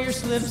more you're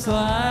slip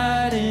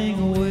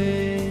sliding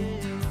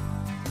away.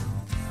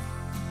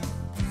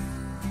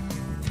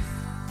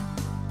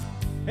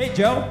 Hey,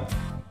 Joe.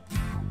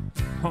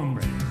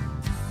 Hombre.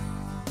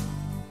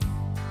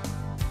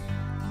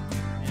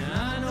 And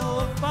I know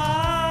a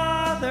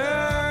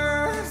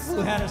father who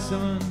had a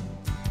son.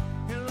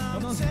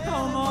 I'm gonna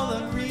tell him all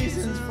the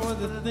reasons for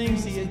the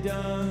things he had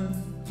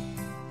done.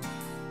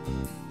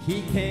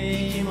 He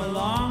came a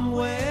long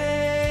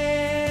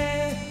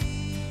way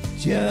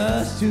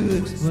just to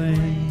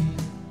explain.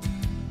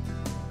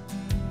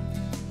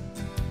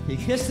 He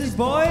kissed his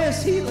boy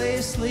as he lay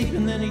asleep,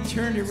 and then he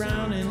turned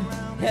around and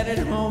headed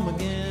home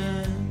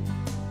again.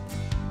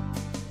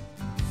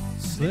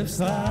 Slip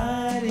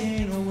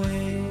sliding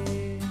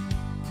away,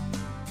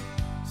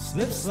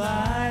 slip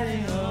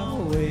sliding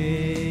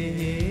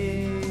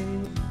away.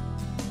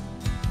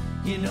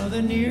 You know, the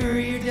nearer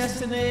your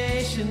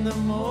destination, the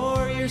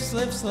more you're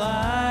slip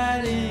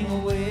sliding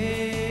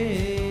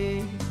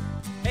away.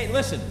 Hey,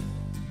 listen,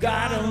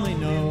 God only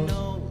knows.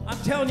 I'm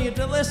telling you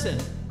to listen.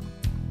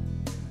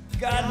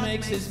 God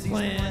makes his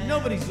plan.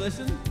 Nobody's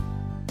listening.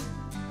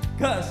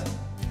 'Cause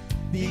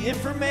the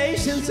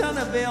information's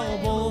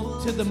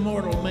unavailable to the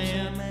mortal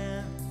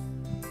man.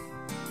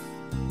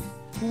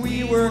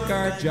 We work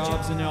our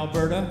jobs in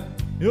Alberta.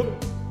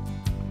 Yep.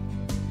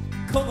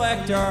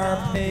 Collect our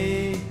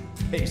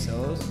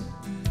pesos.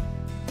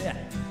 Yeah.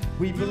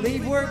 We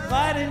believe we're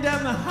gliding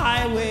down the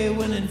highway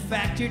when in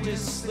fact you're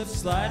just slip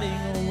sliding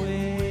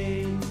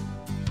away.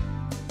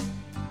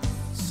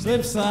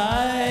 Slip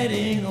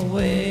sliding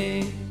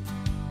away.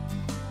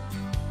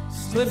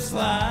 Slip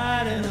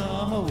sliding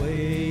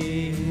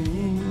away.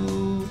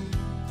 Ooh.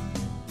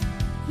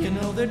 You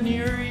know, the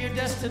nearer your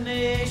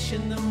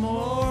destination, the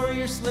more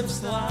you're slip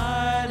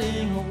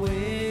sliding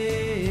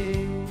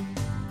away.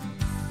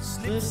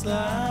 Slip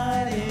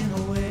sliding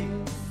away.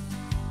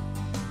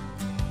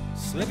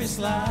 Slippy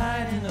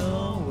sliding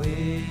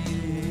away.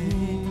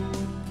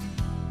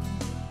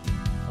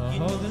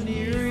 Oh, the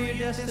nearer your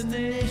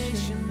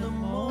destination, the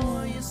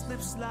more you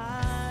slip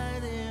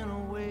sliding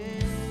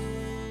away.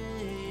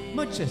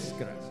 Muchas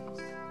gracias.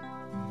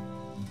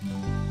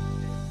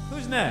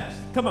 Who's next?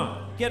 Come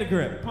on, get a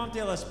grip.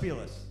 Ponte las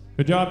pilas.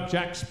 Good job,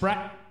 Jack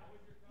Spratt.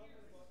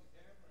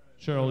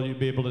 Cheryl, you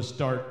be able to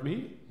start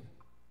me?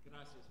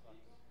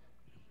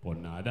 Por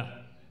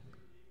nada.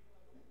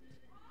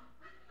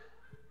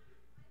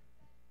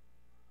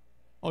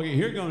 Okay,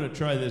 here, going to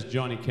try this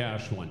Johnny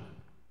Cash one.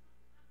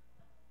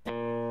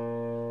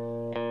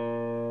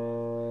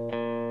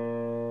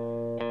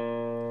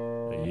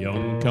 A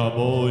young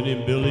cowboy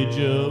named Billy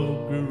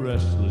Joe grew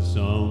restless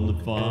on the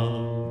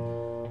farm.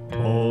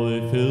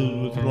 Boy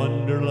filled with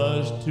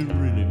wanderlust who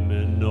really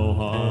meant no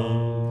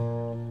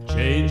harm.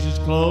 Changed his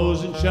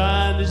clothes and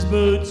shined his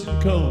boots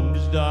and combed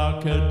his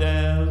dark hair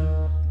down.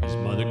 His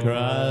mother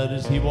cried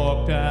as he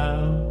walked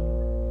out,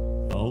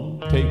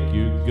 "Don't take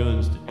your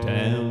guns to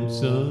town,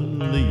 son.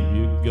 Leave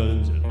your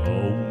guns at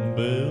home,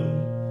 Bill.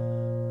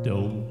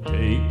 Don't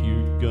take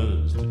your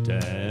guns to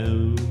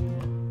town."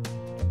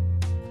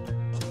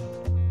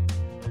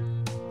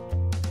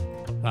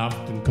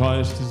 Often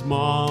cursed his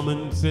mom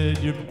and said,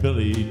 "Your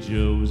Billy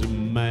Joe's a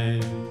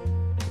man.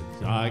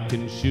 I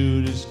can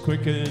shoot as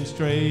quick and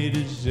straight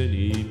as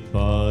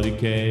anybody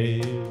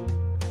can.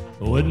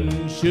 I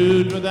wouldn't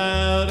shoot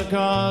without a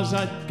cause,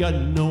 I'd got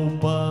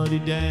nobody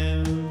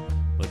down."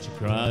 But she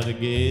cried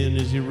again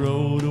as he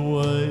rode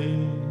away,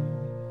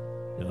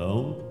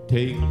 "Don't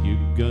take your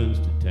guns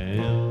to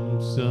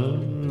town,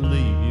 son.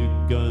 Leave your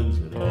guns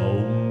at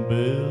home,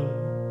 Bill.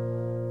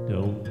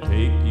 Don't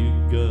take your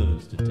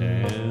guns to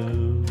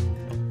town."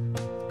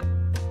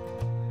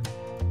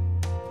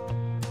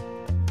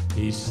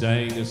 He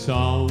sang a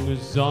song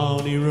as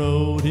on he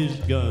rode, his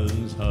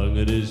guns hung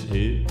at his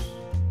hips.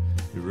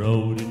 He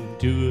rode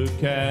into a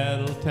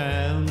cattle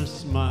town, a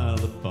smile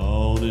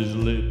upon his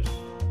lips.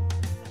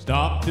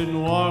 Stopped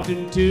and walked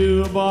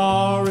into a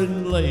bar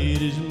and laid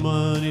his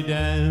money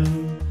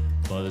down,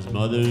 but his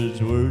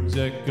mother's words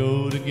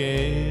echoed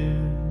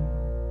again,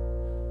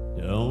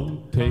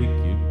 "Don't take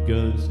your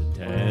guns to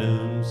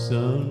town,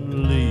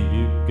 son. Leave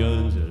your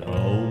guns at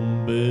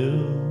home,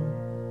 Bill.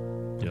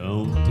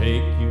 Don't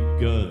take your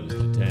guns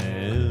to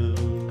town."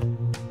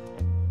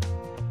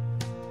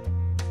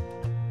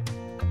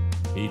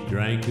 He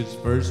drank his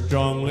first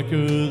strong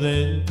liquor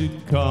then to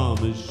calm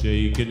his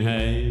shaking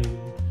hand,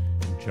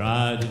 and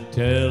tried to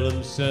tell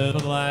himself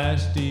at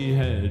last he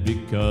had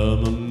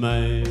become a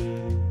man.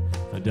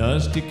 A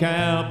dusty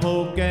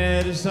cowpoke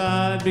at his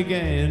side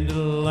began to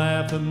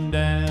laugh him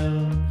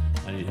down,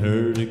 and he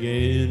heard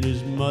again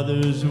his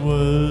mother's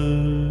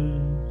words,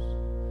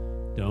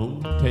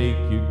 Don't take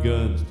your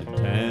guns to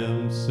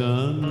town,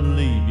 son.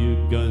 Leave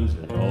your guns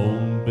at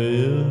home,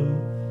 Bill.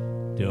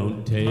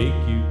 Don't take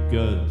your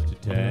guns to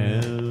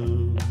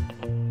town.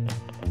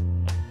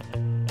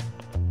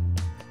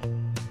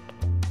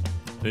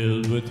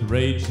 Filled with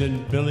rage,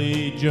 then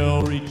Billy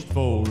Joe reached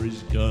for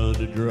his gun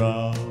to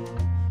draw.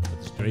 But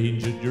the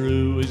stranger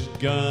drew his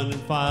gun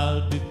and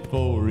fired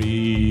before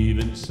he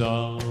even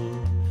saw.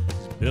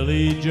 As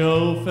Billy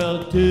Joe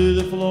fell to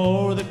the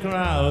floor, the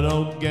crowd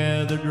all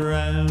gathered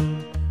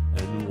round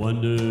and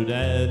wondered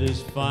at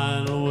his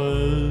final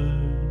words.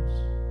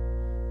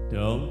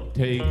 Don't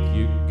take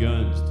your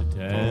guns to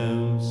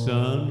town,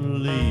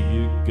 son. Leave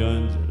your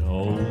guns at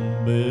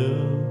home,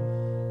 Bill.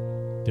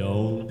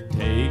 Don't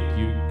take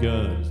your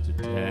guns to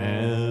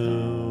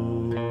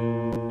town.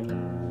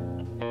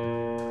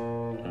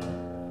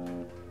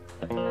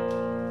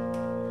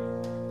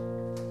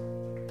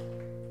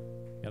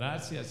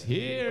 Gracias.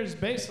 Here's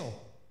Basil.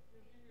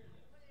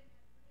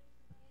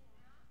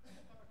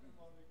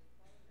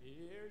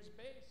 Here's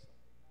Basil.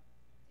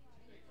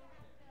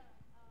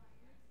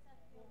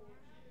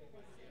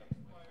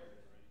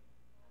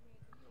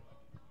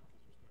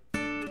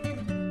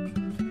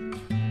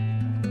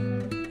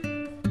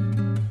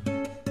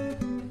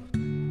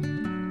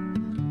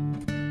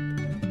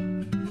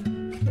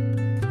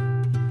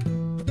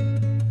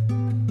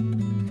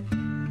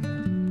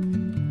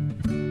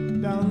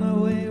 Down the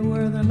way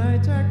where the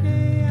nights are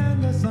gay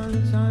and the sun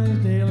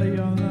shines daily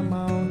on the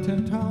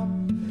mountain top,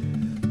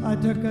 I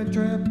took a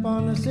trip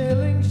on a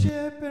sailing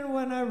ship, and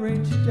when I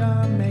reached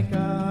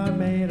Jamaica, I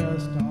made a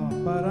stop.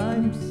 But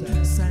I'm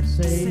sad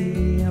to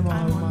say I'm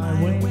on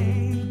my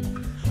way.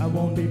 I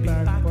won't be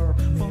back for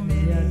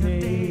many a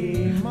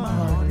day. My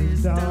heart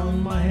is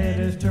down, my head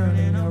is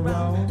turning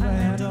around. I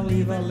had to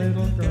leave a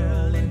little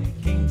girl in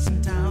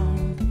Kingston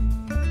Town.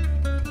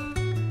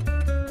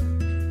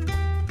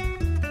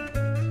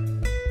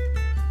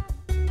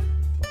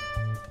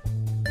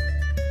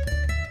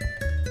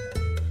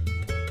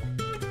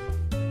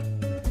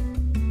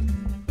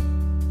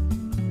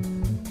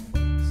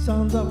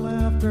 Sounds of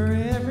laughter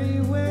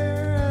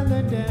everywhere, and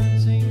the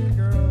dancing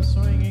girls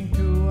swinging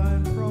to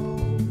and fro.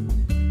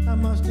 I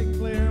must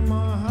declare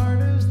my heart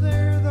is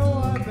there,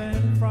 though I've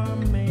been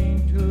from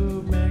Maine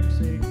to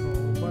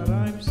Mexico. But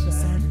I'm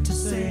sad to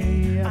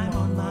say I'm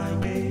on my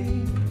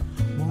way.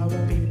 I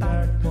won't be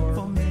back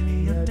for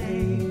many a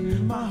day.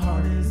 My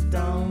heart is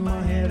down,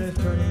 my head is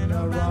turning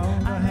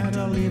around. I had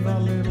to leave a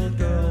little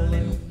girl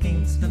in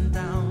Kingston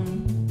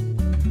Town.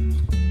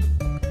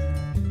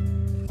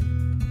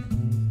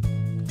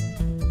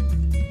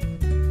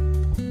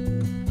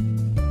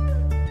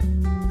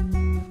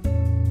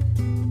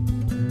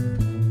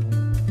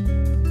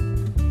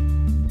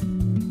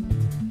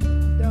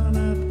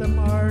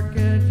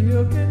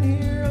 You can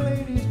hear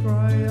ladies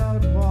cry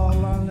out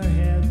while on their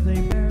heads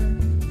they bear.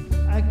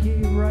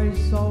 Ackee,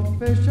 rice, salt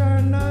fish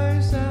are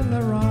nice, and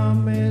the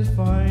rum is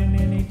fine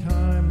any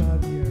time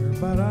of year.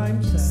 But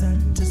I'm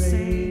sad to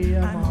say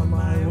I'm on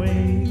my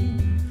way.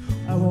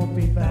 I won't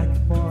be back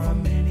for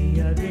many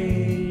a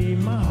day.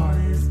 My heart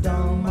is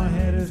down, my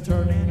head is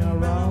turning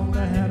around.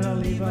 I had to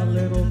leave a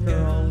little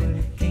girl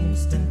in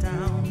Kingston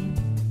Town.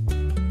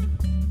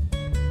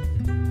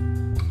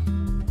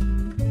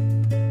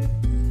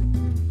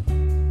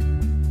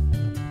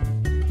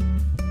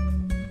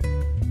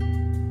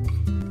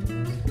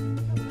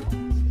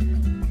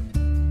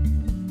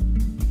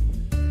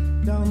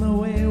 Down the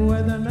way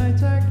where the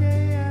nights are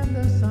gay and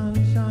the sun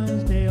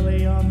shines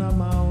daily on the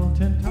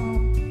mountain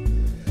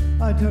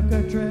top, I took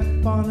a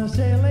trip on a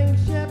sailing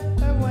ship,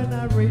 and when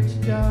I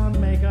reached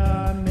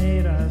Jamaica, I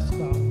made a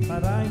stop.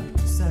 But I'm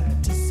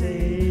sad to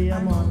say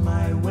I'm on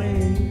my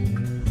way.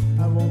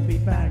 I won't be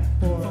back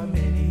for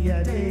many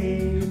a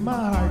day.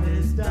 My heart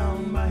is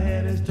down, my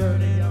head is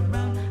turning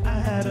around. I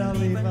had to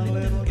leave a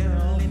little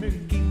girl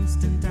in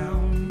Kingston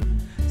Town.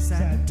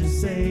 Sad to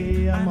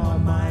say I'm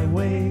on my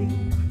way.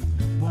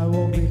 I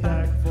won't be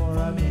back for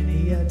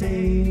many a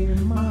day.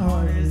 My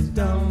heart is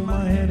down,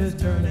 my head is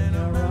turning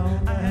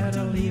around. I had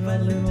to leave a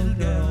little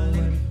girl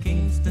in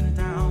Kingston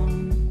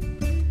Town.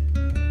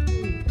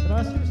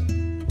 Gracias.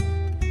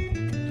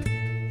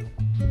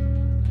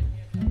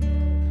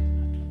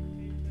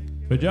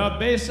 Good job,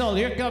 Basil.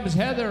 Here comes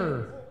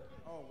Heather.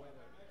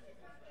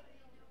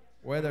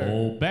 Weather.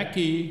 Oh,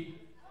 Becky.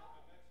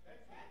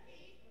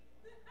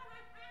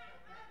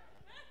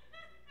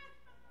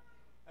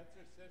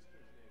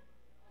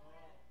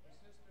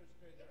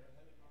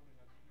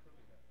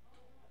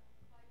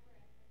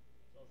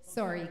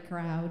 Sorry,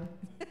 crowd.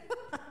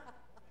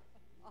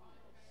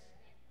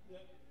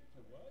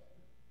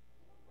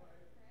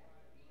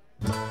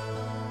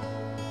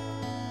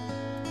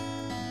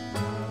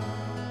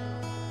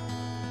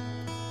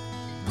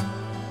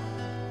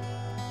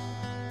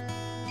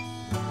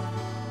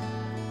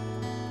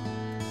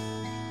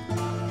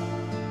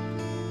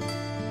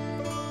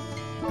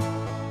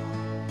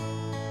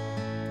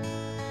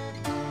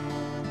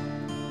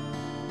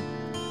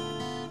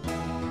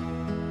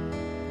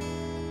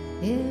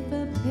 If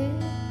a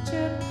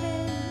picture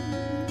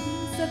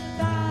paints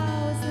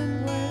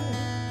 1,000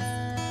 words,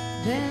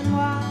 then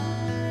why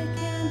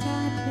can't I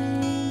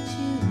paint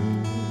you?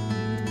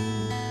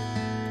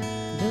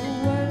 The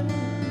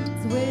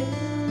words will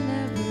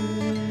never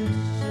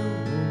show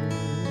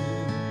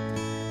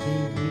the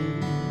you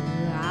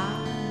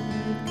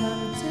I've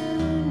come to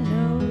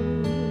know.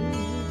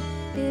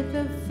 If a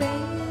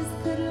face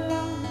could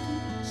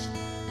launch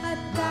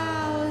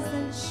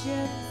 1,000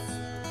 ships,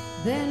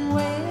 then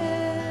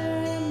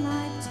where am I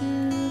to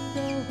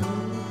go?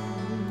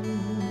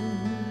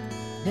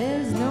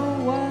 There's no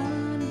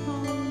one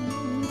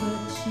home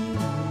but you.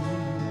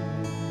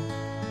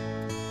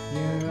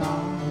 You're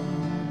all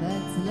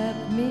that's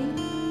left me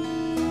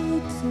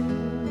to.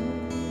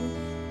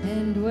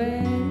 And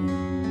when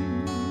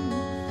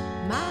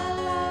my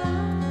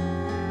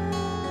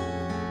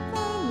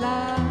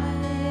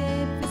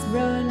life is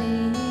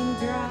running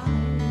dry,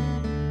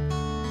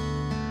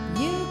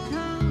 you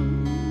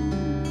come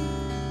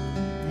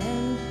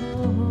and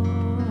pour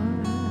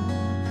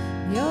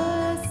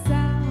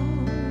yourself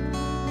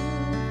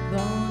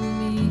on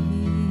me.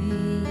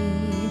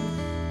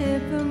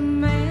 If a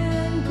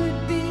man could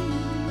be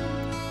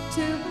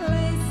 2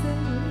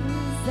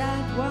 places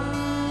at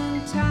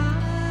one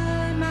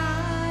time,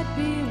 I'd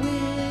be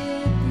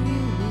with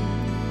you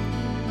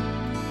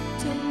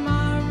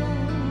tomorrow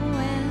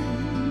and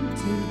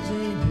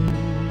today,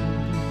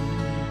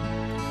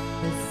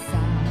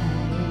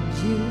 beside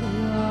you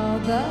all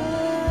the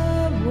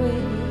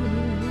way.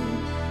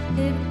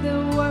 If the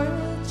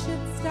world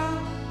should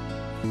stop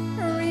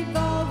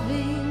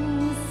revolving,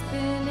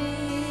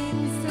 spinning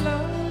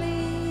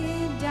slowly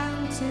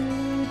down to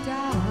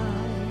die,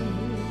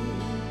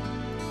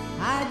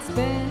 I'd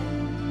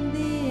spend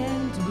the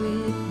end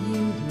with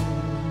you.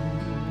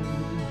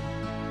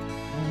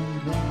 And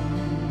when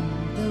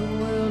the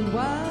world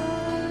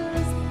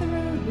was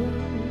through,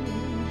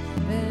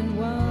 then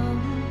one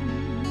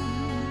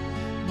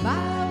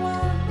by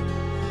one,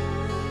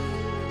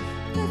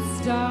 the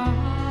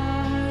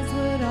stars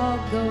would all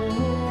go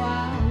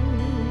out.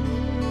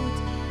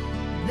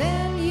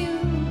 Then you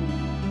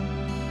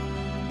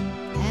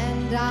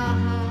and I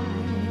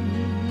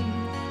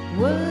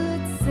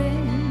would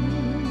sing,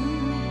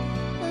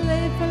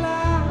 they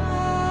fly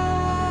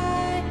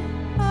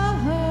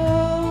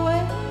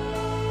away.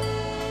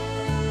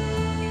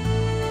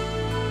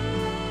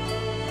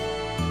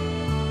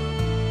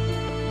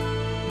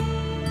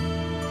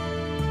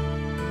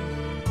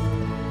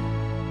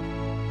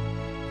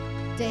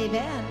 Dave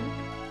N.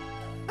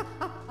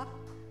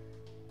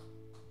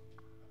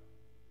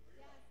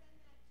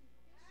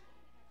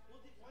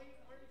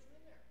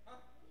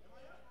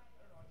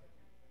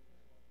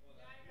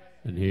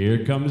 And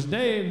here comes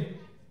Dave.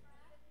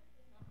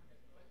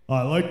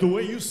 I like the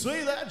way you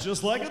say that,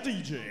 just like a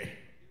DJ.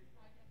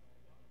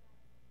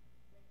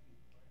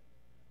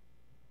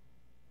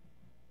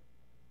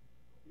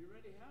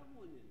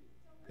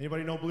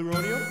 Anybody know Blue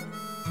Rodeo?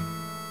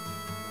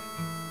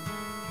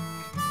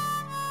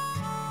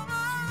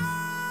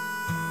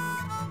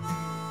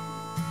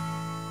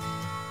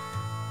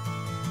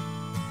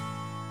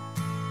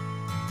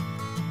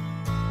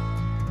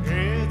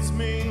 It's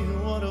me,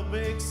 what a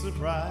big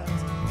surprise,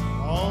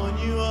 calling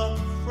you up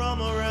from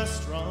a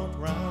restaurant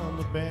round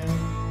the bend.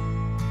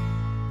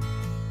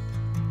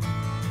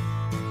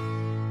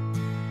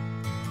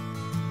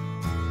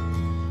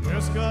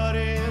 Just got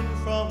in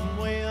from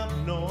way up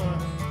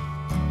north,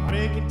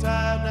 making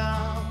time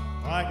now,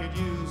 I could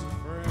use a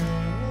friend.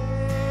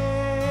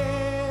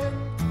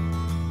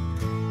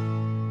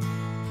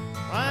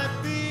 Might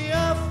be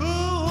a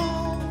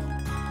fool,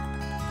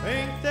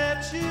 think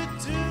that you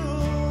do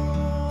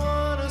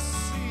wanna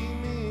see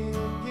me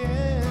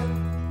again.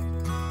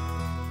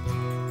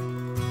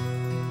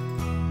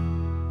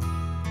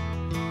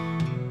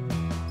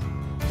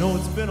 No,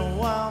 it's been a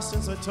while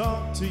since I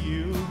talked to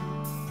you.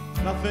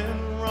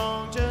 Nothing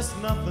wrong, just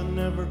nothing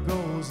ever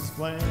goes as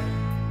planned.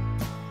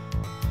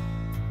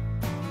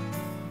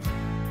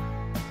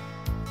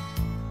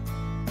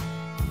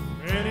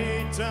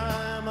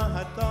 Anytime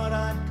I thought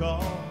I'd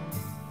call,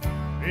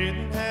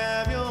 didn't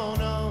have your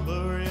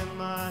number in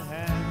my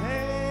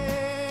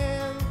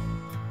hand.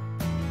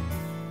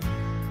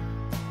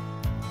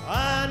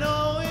 I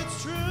know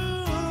it's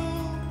true,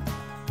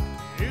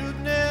 you'd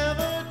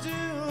never do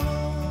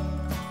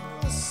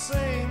the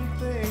same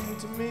thing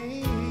to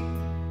me.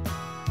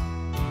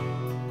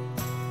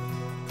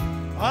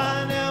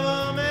 I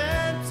never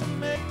meant to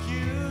make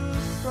you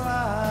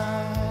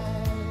cry,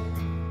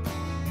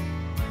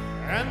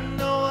 and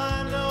though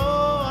I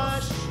know I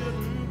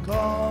shouldn't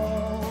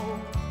call,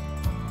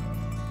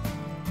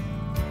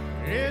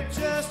 it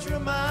just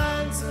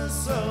reminds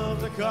us of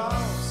the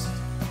cost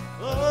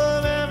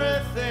of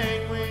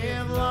everything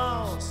we've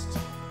lost.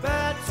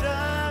 Bad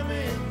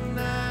timing,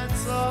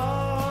 that's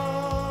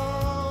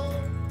all.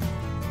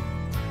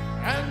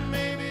 And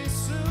maybe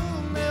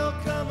soon there'll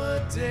come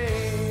a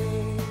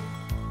day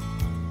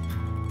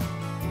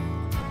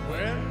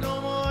when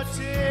no more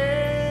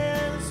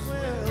tears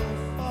will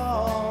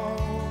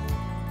fall.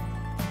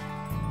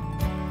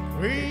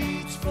 We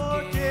each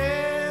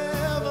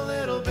forgive a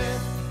little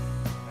bit,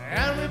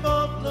 and we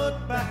both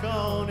look back on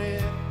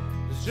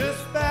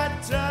just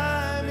bad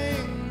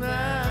timing,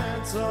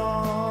 that's all.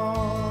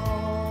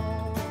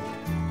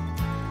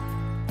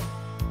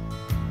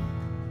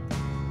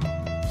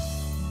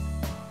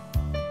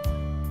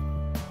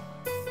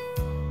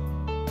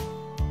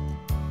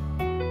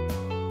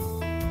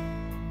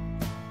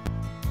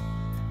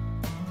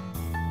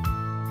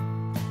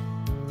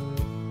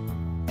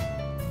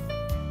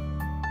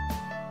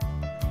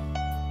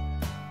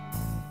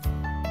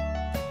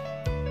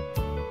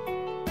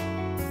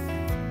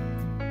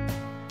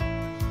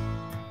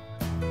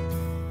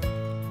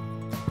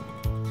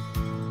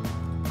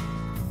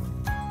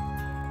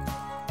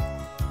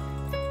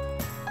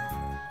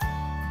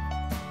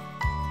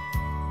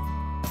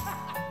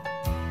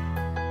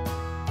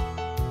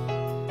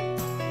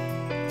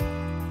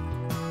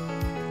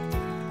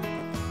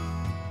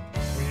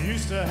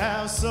 Used to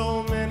have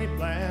so many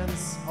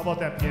plans. How about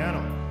that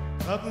piano?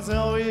 Nothing's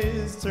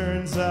always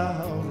turns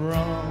out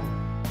wrong.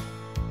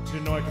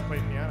 Didn't know I could play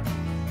piano.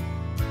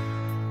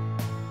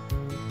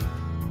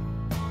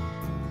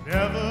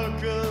 Never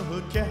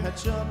could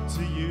catch up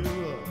to you.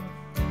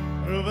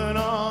 Moving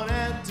on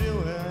and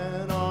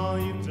doing all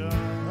you've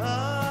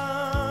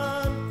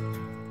done.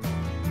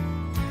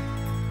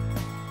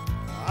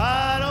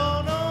 I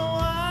don't know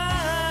why.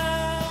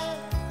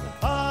 The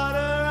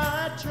harder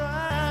I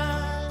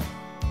try,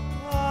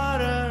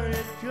 harder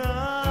it comes.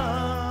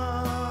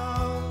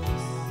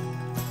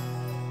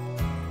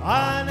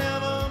 I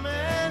never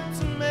meant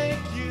to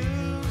make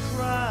you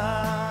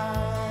cry.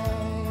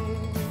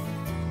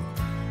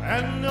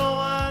 And no,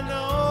 I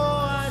know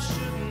I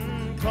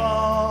shouldn't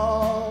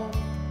call.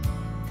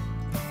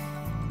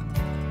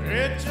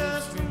 It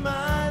just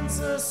reminds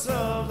us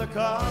of the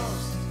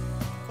cost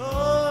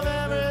of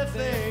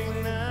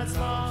everything that's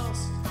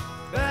lost.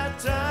 That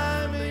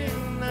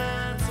timing,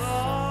 that's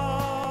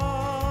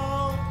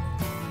all.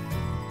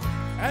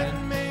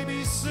 And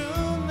maybe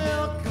soon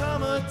there'll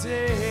come a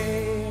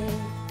day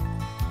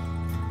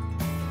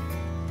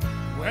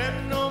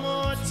when no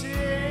more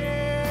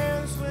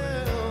tears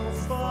will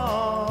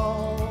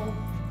fall.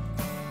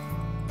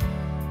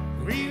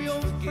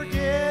 We'll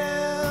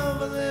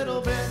forgive a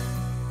little bit,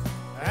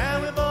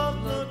 and we both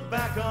look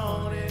back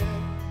on it.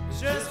 It's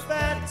just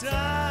bad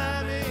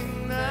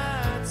timing,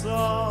 that's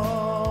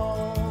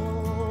all.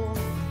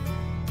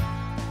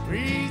 We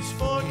each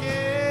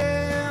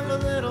forgive a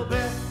little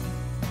bit,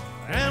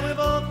 and we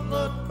both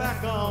look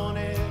back on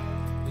it.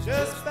 It's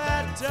just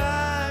bad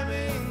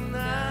timing,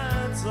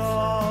 that's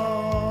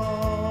all.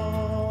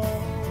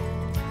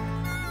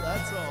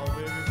 That's all,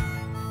 baby.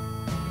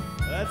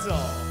 That's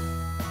all.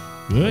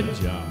 Good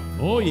job.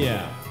 Oh,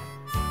 yeah.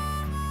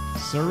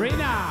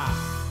 Serena.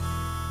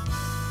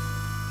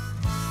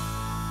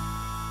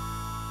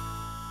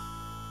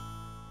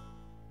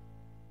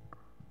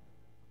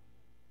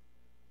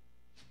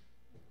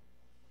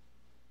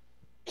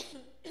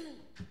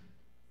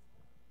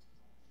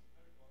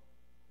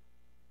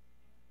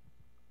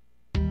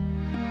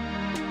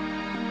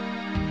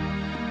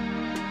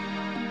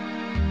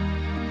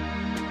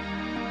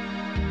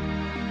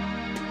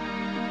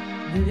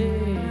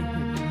 They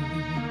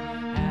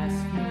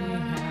asked me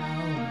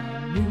how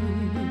I knew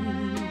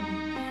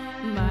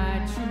my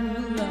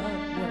true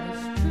love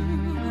was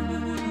true.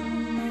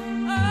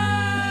 Oh,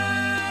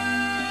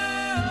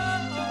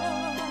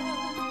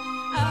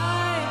 I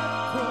of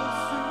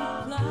course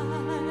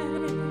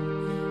replied,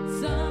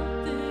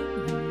 something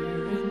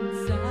here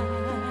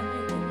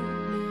inside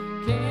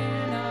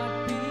cannot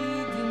be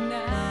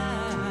denied.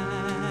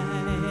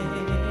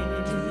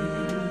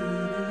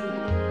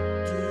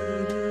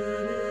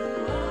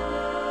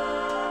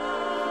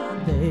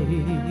 They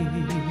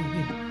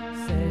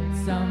said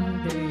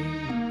someday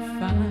you'd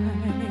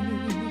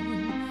find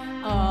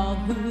all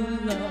who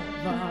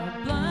love are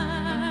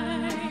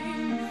blind.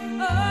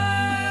 Oh,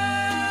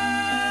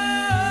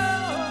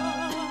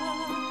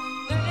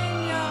 when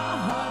your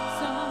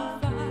heart's on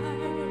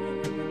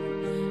fire,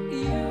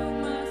 you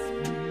must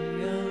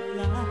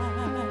realize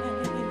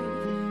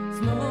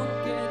smoke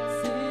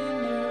gets in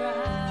your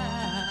eyes.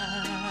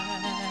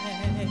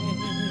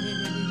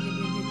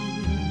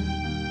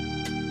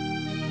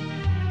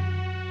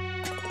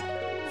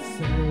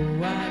 So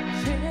I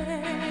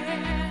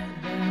chaired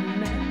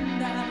them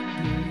and I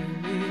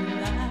gave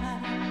lie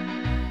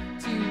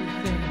to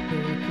think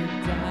they could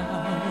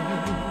drown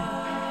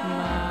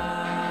my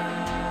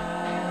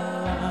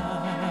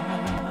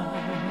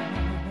love.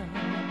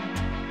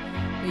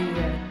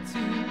 Yet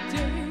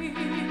today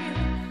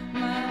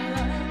my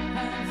love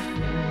has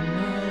flown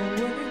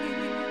away.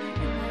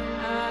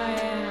 I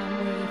am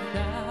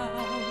without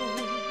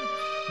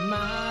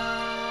my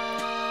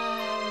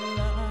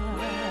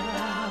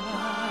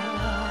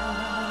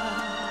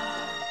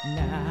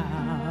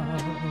now,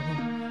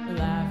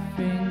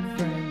 laughing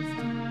friends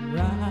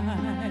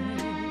deride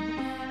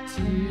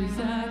tears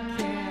I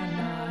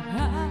cannot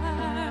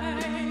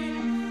hide.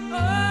 Oh,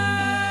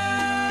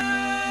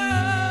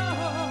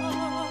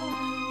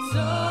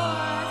 so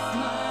I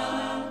smile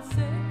and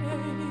say,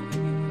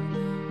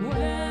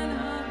 when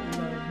our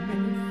love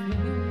may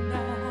flame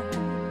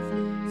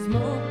dies,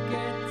 smoke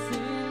gets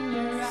in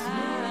your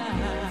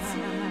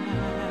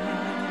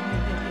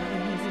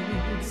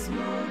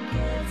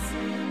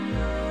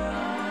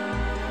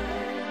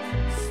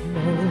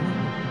smoke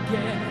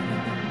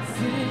gets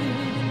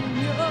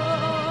in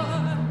your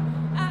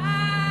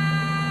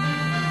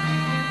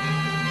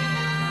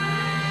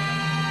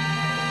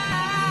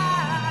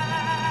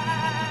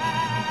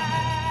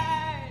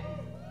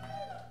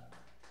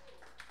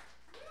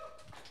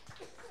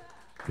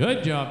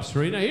Good job,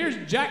 Serena. Here's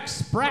Jack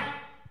Spratt.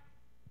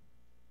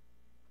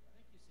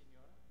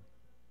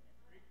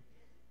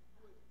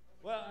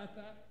 Well, I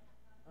thought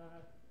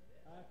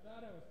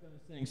I was going to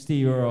sing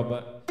Steve Earle,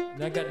 but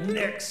I got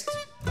next.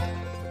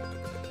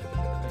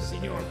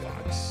 Senor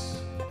Fox.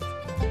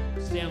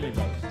 Stanley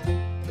Brothers.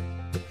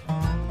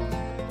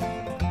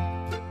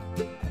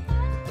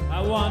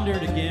 I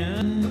wandered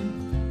again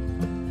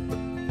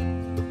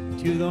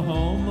to the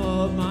home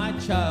of my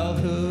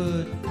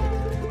childhood,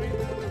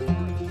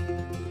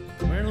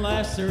 where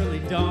last early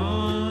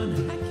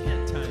dawn, I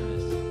can't time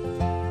this,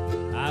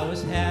 I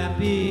was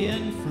happy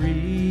and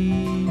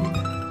free.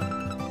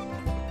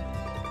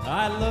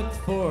 I looked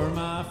for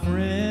my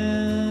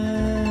friend,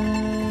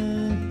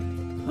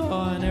 oh,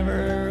 I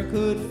never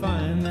could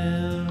find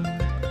them.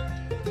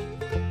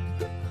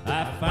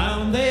 I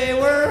found they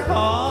were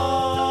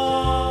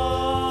all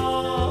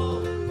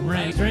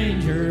rank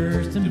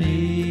strangers to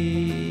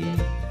me.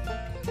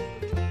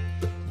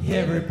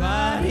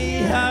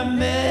 Everybody I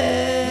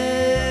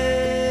met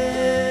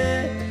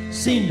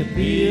seemed to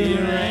be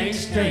a rank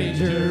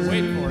stranger.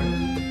 Wait for it.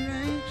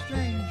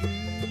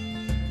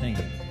 Thank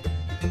you.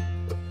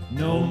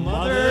 No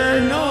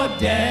mother, no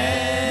dad,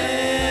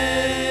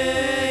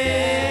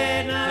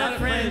 not a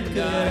friend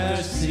could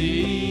I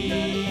see.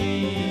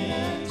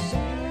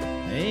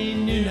 They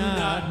knew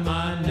not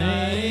my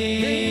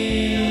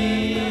name,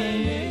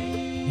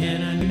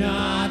 and I knew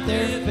not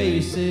their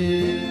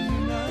faces.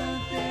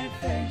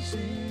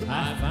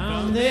 I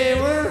found they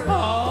were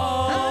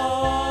all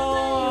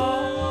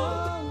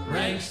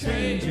rank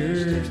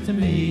strangers to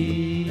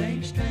me.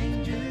 Rank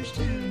strangers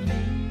to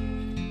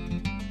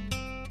me.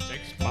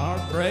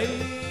 Six-part break.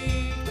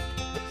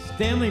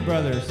 Stanley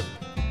Brothers,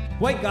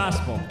 White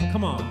Gospel,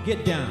 come on,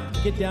 get down,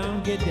 get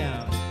down, get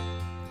down.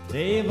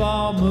 They've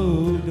all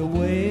moved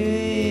away,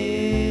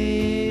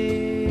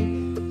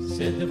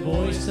 said the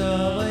voice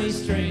of a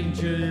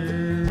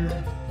stranger,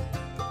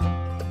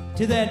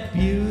 to that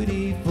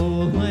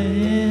beautiful land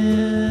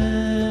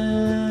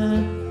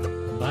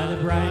by the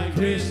bright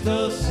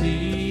crystal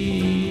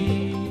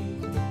sea.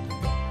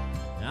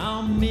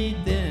 I'll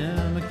meet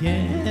them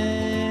again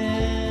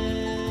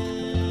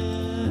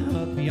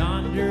up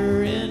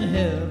yonder in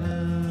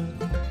heaven,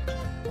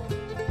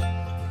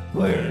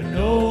 where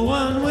no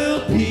one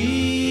will be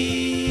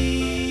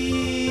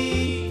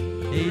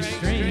a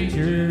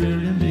stranger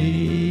to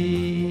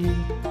me.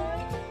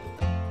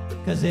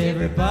 'Cause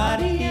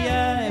everybody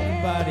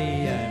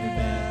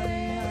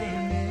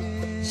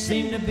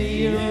seem to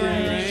be a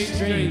rank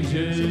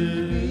stranger.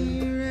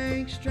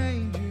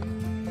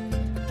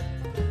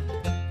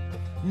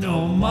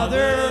 No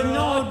mother,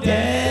 no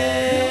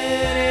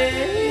daddy,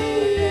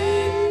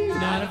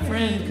 not a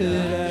friend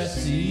could I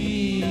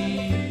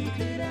see.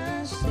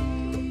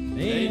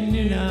 They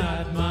knew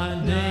not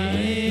my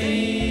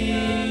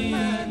name,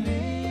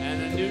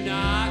 And I knew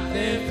not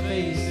their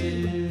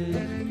faces.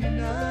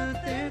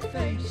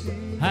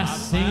 I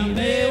seen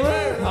they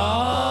were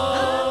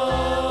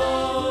all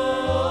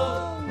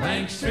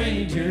rank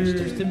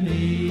strangers to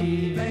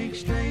me. Rank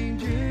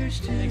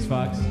strangers to me. Thanks,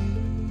 Fox.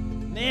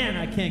 Man,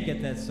 I can't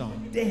get that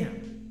song.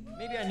 Damn.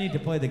 Maybe I need to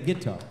play the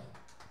guitar.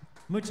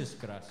 Muchas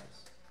gracias.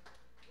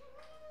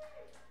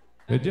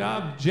 Good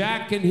job,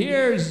 Jack. And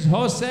here's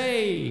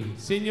Jose,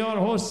 Senor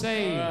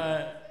Jose. All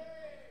right.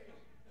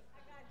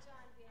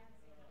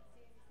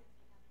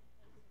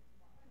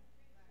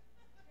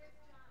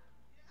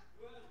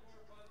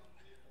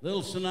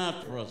 Little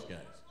Sinatra for us guys.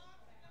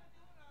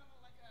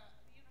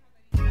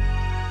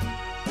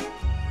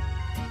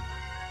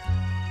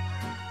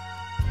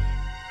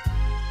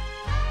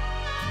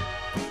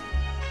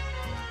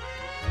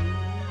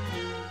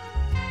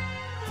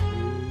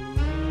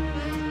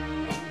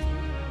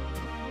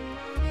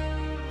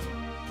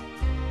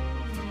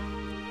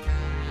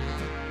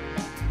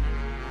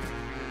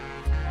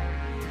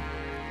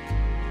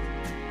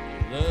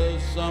 The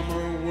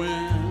summer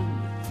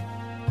wind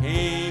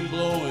came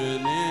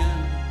blowing in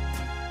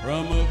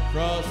from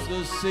across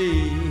the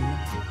sea.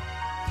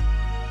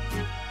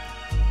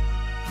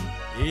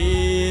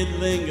 It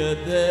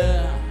lingered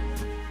there,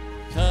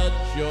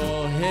 touch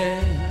your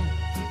head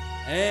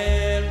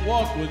and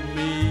walk with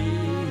me.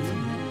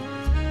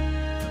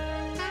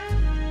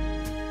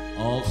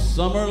 All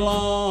summer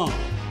long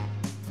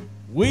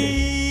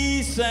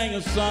we sang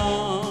a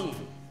song,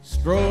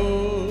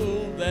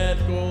 strolled that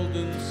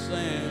golden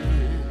sand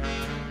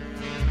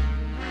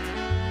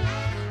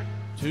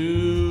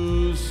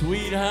to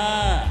sweet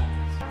highs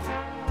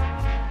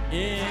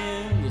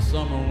in the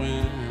summer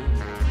wind.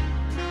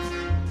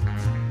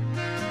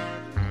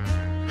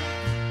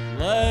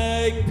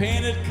 Like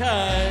painted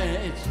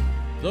kites,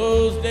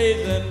 those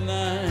days and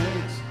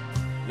nights,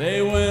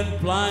 they went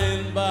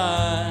flying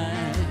by.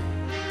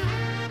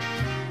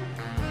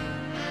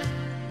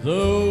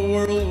 The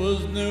world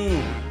was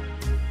new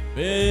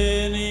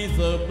beneath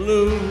a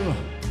blue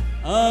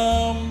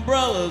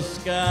umbrella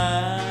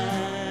sky.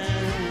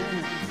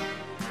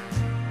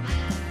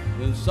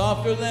 Then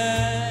softer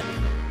than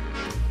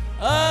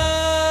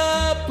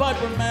a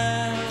piper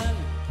man,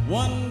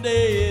 one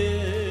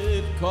day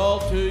it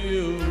called to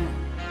you.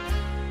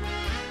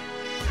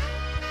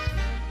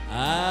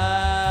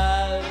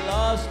 I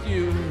lost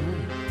you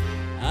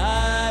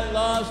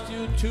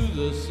to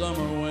the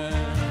summer wind.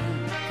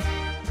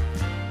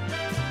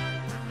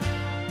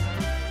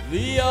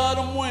 The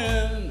autumn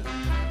wind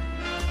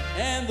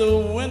and the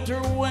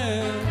winter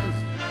winds,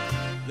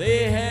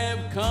 they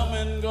have come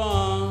and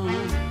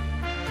gone.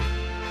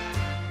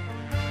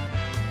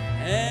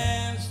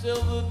 And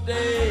still the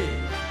days,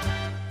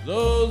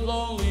 those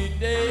lonely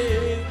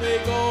days,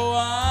 they go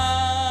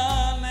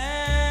on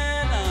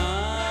and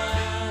on.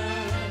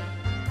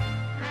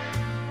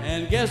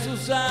 And guess who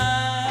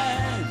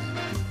sighs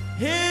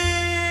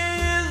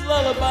his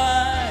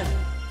lullaby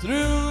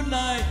through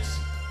nights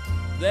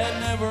that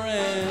never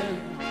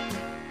end?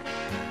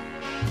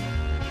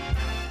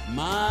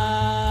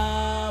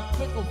 My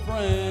fickle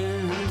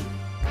friend,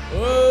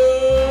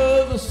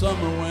 oh, the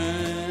summer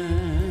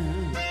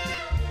wind.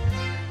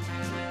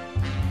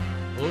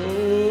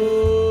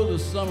 Oh, the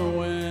summer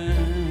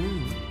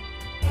wind.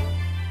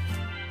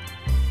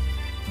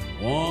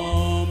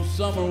 Warm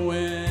summer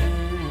wind.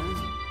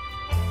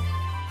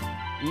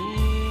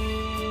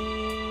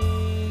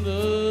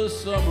 The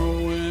summer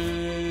wind.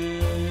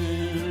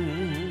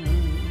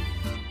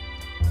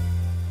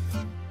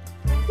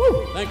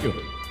 Woo, thank you.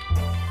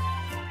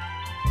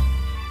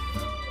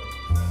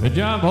 Good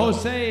job,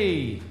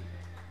 Jose.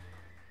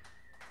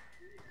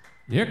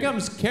 Here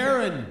comes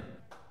Karen.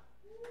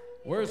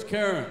 Where's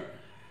Karen?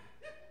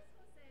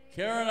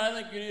 Karen, I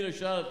think you need a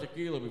shot of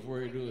tequila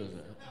before you do this.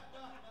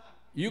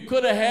 You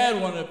could have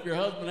had one if your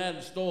husband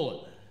hadn't stole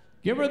it.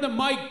 Give her the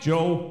mic,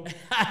 Joe.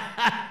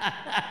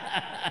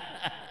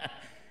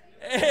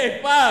 Hey,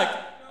 Fox,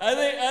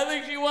 I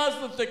think she wants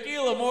the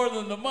tequila more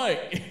than the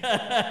mic.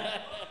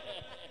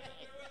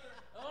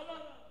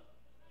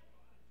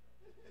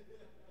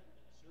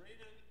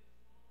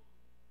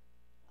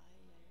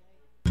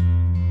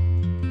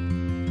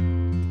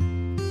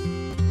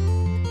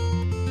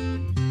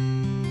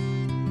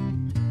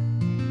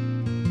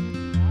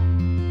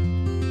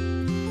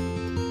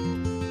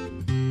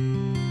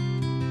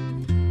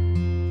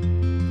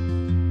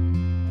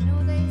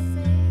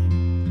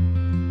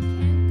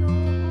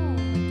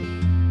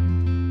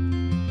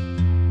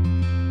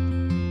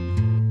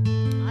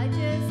 I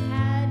just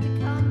had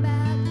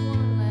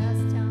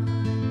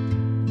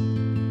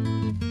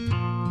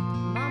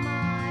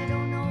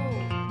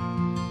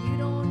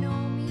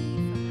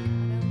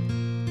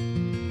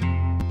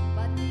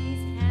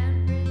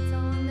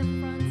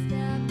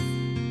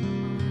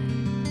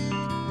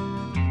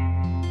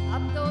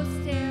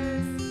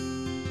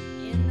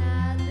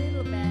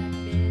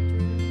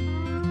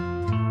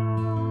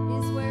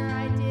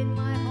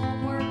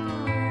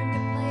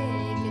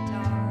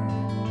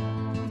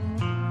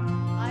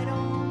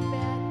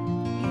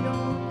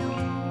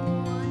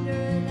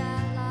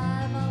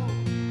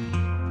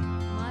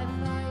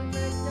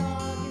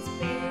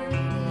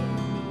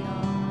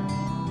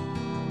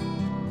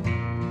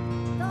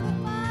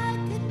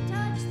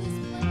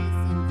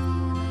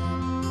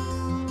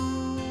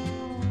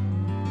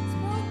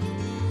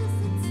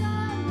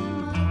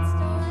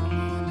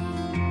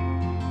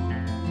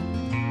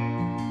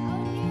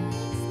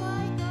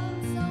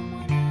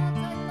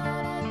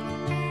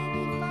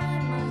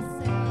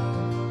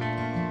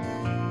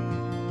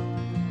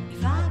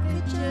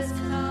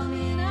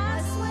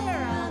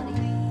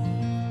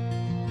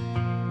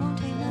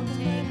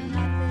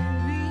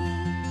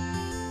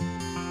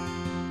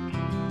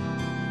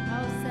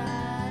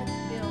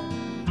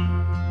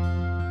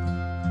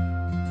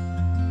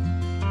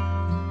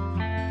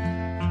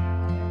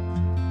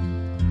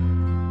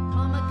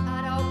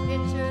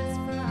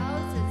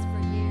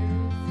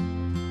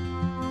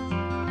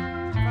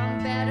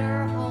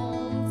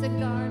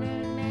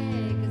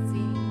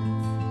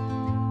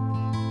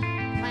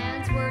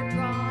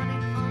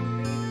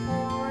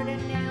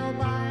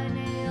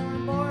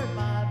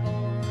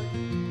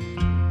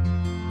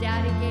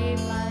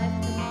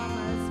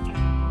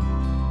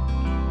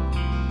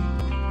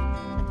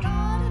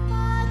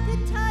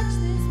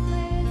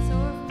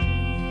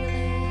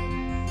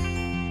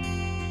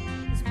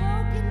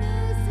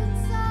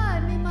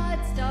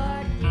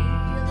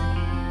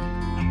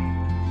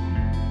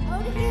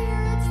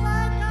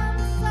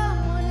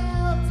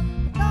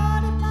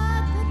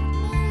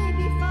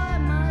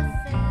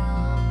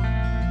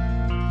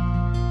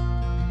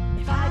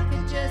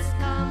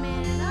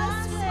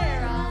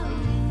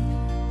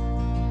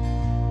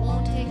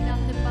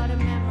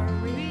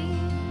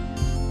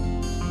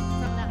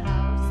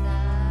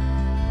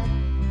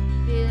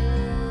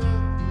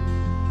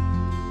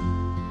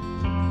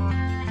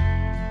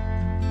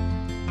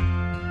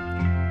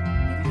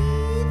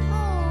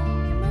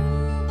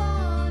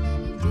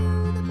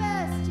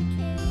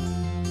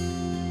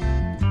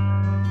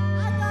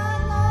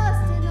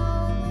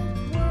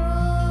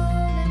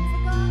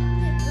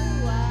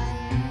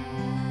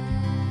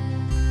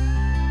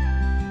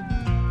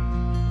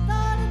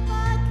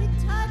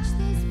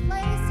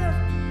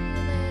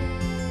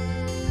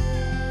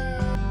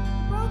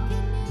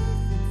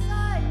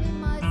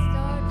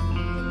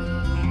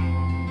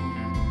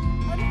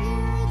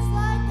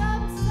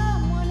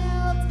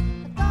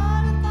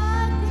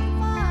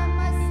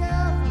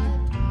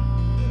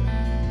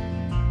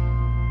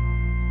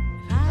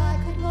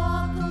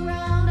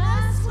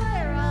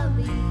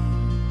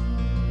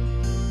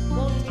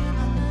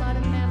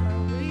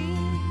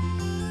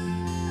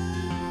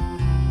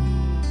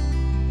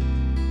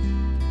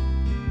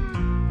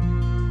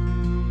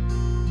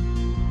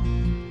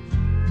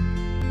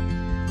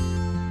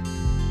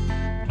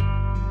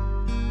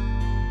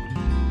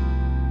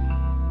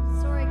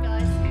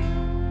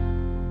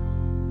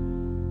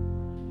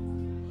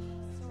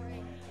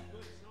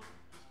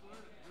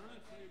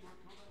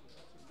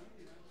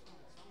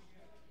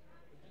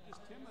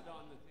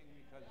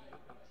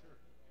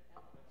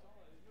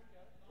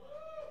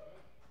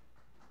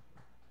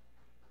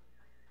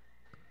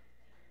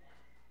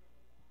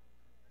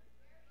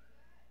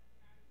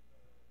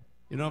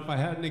You know, if I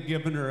hadn't have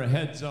given her a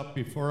heads up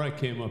before I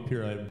came up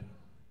here,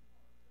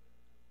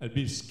 I'd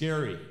be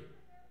scary.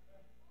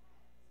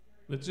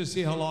 Let's just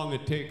see how long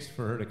it takes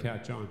for her to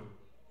catch on.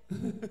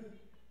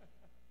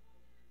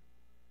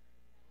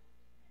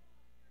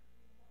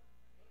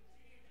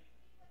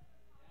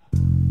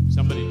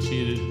 Somebody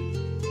cheated.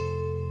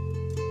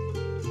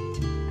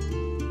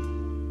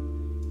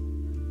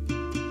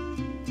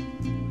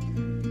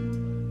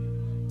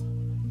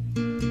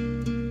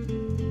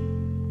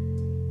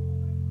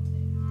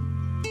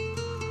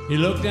 He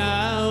looked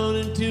down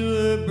into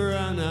her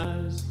brown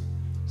eyes,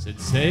 said,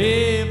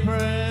 say a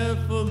prayer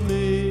for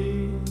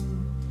me.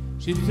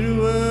 She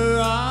threw her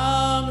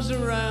arms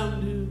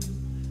around him,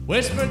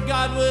 whispered,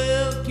 God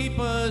will keep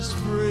us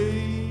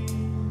free.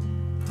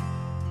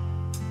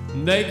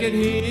 They could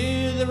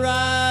hear the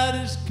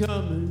riders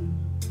coming.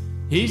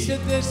 He said,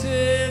 this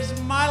is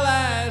my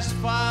last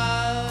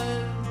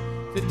fight.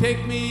 To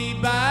take me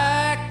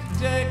back to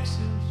Texas,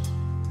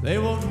 they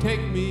won't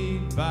take me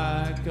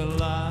back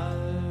alive.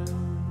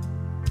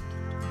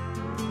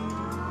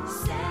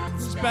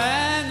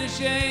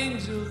 Spanish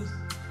angels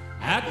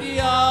at the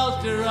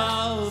altar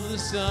of the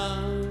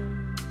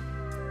sun.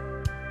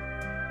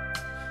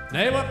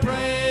 They were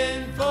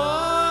praying for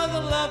the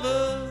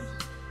lovers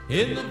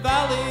in the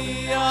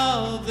valley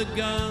of the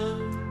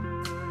gun.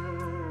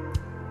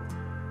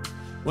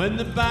 When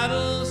the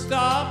battle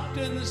stopped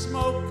and the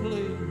smoke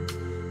cleared,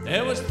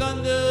 there was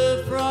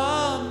thunder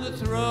from the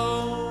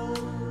throne.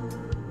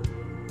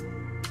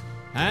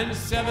 And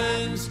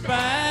 7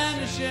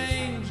 Spanish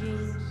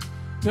angels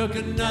took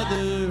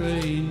another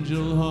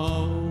angel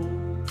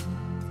home.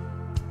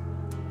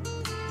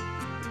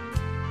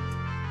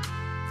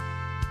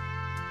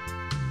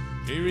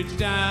 He reached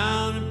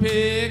down and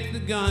picked the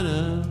gun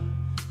up,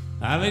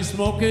 highly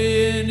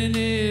smoking in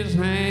his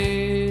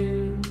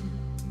hand.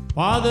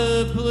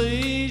 Father,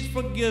 please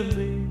forgive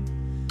me,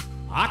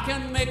 I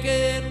can't make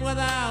it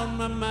without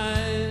my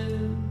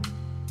man.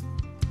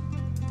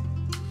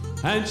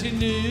 And she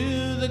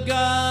knew the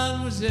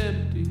gun was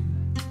empty,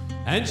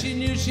 and she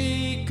knew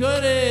she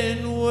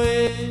couldn't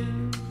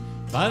win.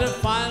 But her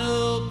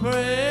final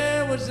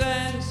prayer was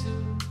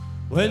answered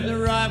when the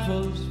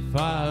rifle's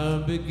fire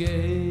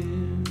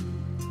began.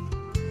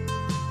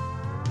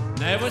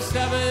 There were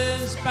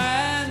 7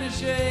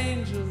 Spanish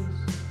angels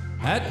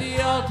at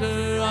the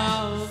altar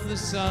of the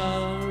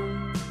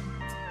sun.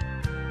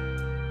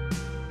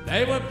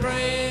 They were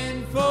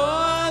praying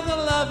for the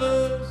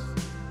lovers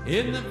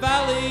in the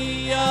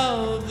valley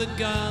of the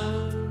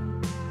gun.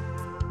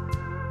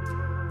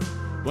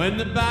 When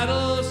the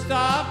battle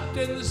stopped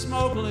and the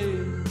smoke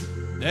cleared,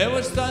 there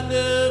was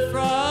thunder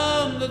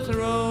from the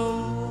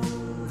throne.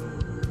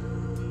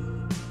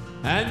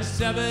 And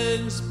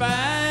 7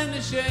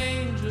 Spanish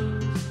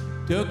angels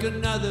took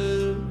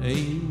another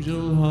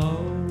angel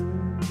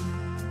home.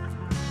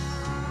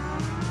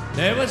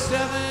 There were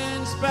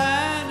 7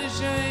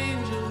 Spanish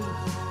angels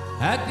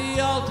at the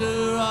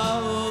altar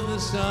of the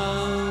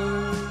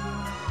sun.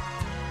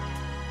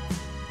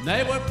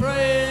 They were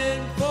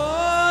praying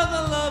for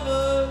the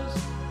lovers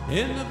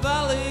in the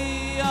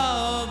valley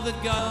of the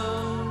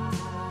gun.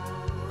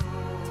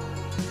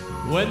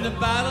 When the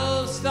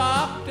battle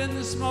stopped and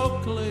the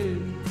smoke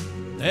cleared,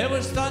 there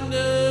was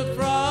thunder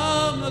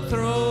from the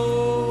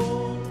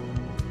throne.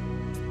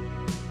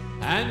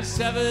 And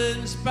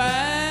 7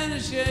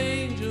 Spanish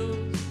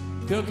angels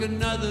took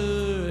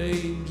another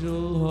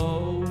angel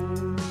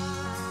home.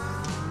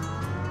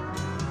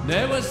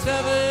 There were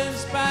 7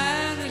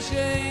 Spanish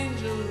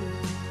angels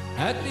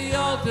at the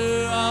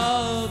altar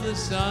of the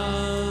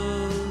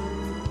sun.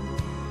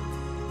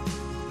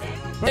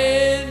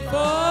 Praying for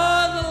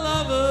the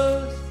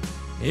lovers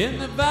in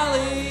the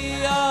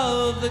valley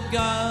of the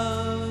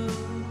gun.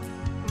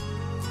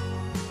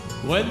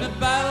 When the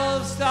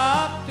battle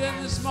stopped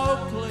and the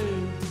smoke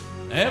cleared,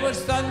 there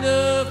was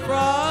thunder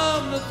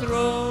from the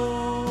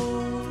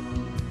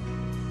throne.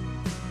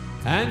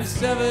 And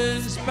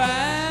 7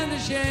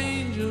 Spanish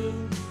angels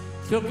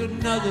took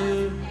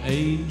another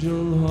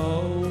angel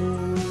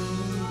home.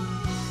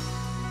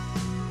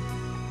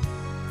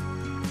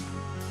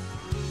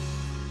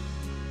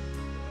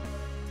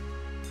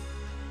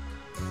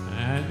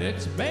 And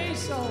it's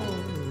Basil,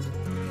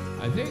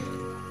 I think.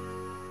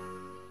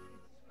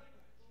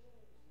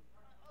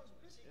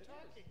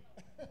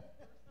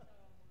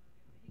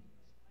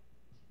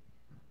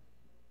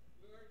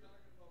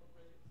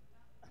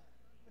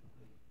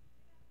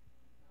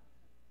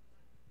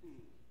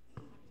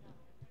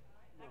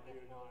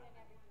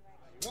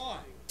 One,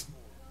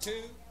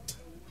 two.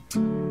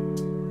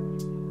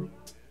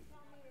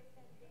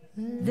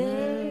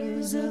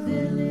 There's a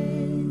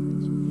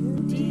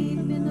village deep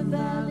in the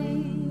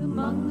valley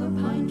among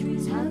the pine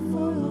trees half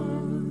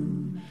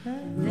forlorn.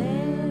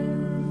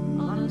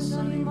 There on a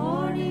sunny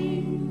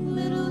morning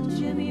little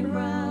Jimmy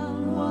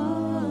Brown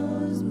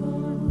was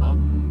born.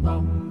 Bum,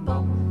 bum,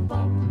 bum,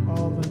 bum.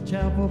 All the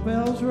chapel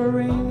bells were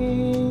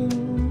ringing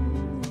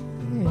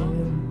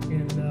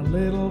in the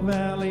little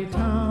valley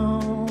town.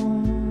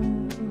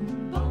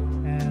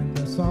 And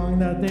the song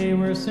that they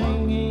were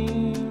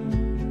singing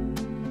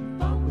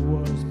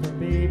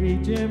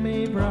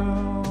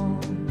Brown.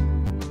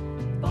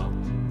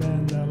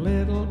 Then the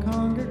little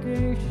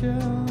congregation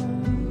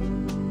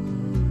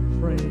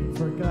prayed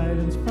for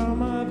guidance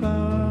from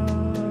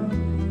above.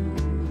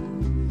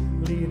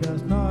 Lead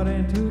us not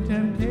into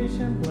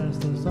temptation, bless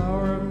this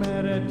hour of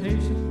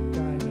meditation,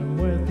 guide them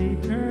with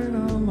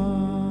eternal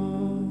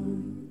love.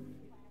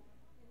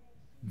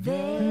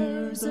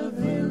 There's a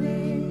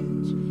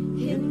village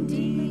hidden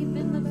deep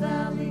in the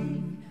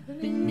valley,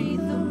 beneath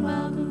the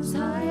mountains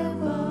high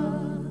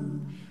above.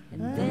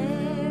 And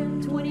there,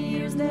 20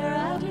 years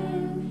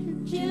thereafter,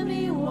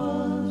 Jimmy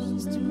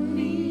was to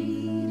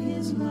meet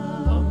his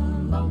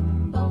love.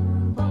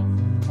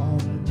 All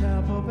the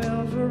chapel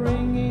bells were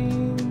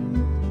ringing.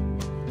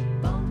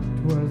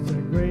 'Twas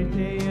a great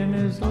day in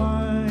his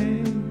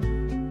life,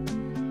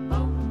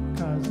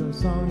 'cause the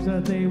songs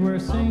that they were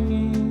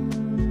singing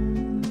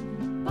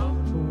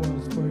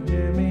was for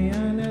Jimmy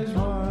and his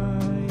wife.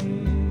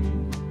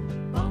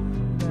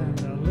 Then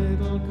the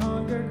little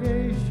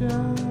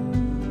congregation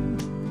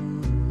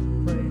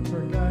prayed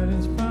for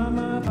guidance from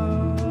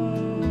above.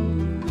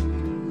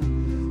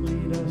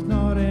 Lead us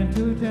not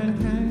into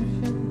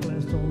temptation,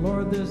 bless, O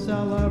Lord, this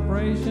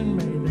celebration,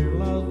 may their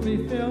loves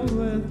be filled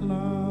with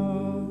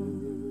love.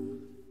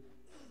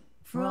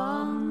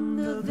 From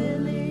the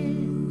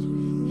village,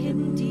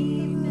 hidden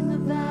deep in the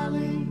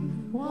valley,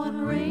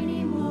 one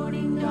rainy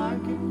morning,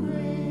 dark and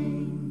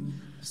gray,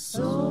 a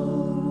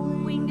soul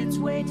winged its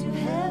way to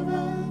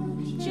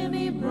heaven.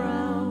 Jimmy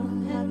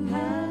Brown had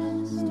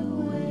passed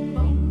away.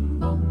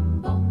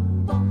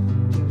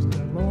 Just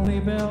a lonely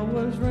bell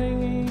was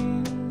ringing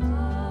in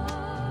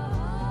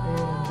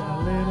the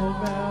little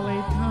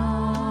valley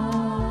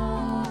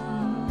town.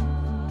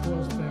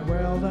 'Twas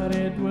farewell that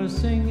it was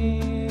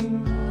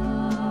singing to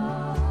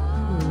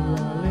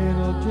a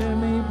little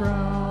Jimmy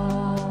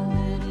Brown.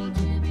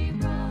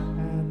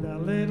 And the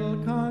little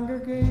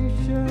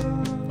congregation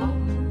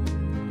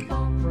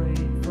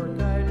prayed for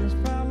guidance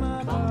from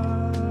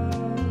above.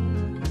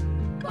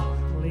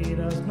 Lead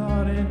us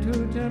not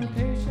into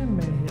temptation,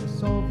 may his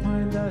soul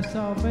find the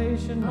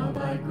salvation of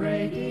thy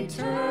great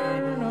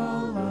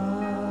eternal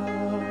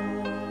love.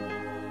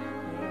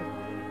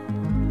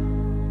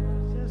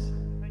 Yes,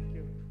 thank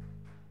you.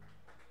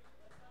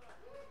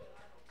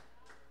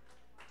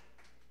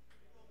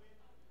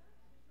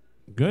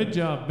 Good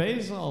job,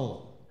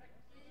 Basil.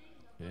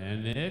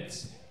 And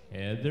it's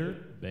Heather,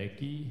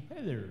 Becky,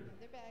 Heather. Heather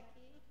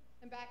Becky.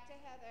 And back to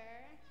Heather.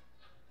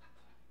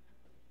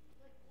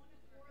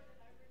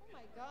 Oh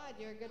my God,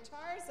 your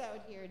guitar's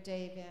out here,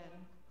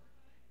 Davian.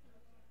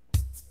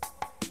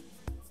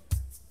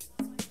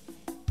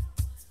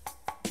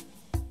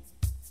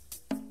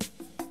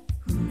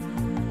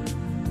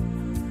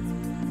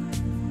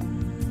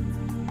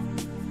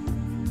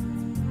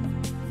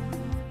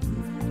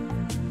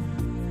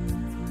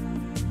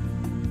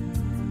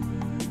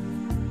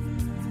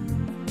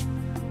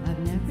 I've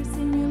never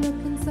seen you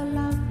looking so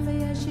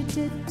lovely as you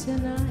did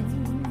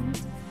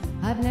tonight.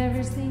 I've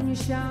never seen you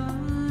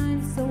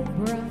shine so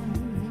bright.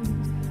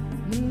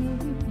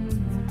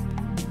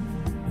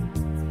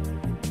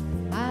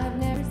 I've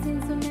never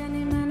seen so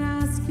many men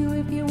ask you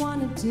if you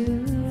wanted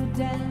to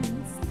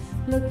dance,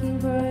 looking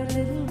for a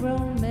little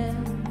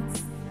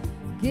romance,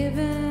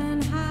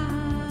 given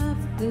half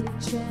the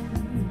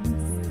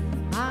chance.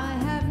 I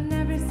have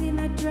never seen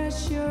that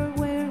dress you're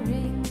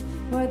wearing,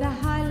 or the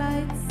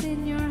highlights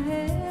in your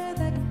hair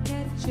that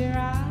catch your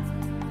eye.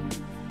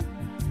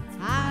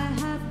 I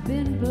have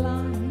been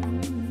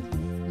blind,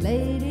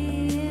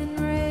 lady in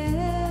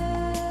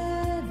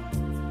red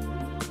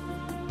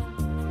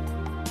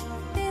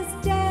is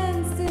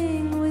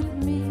dancing with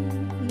me,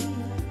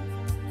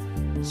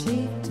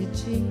 cheek to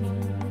cheek.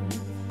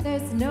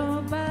 There's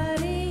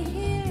nobody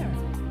here,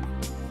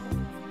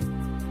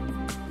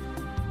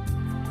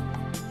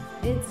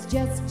 it's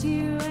just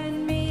you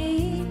and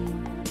me.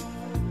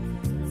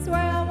 It's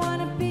where I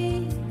wanna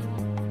be,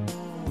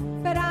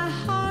 but I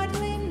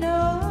hardly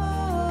know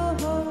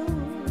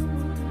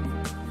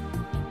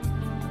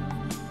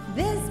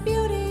this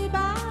beauty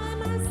by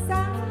my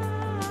side.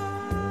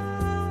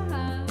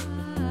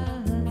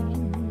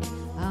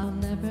 I'll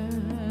never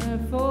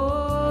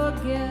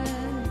forget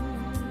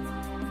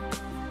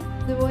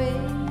the way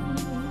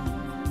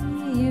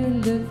you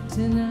look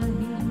tonight.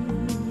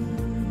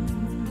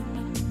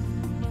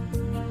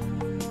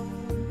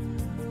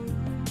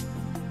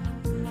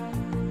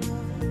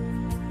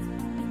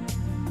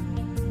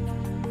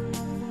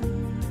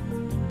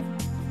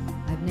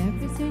 I've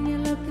never seen you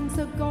looking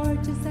so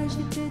gorgeous as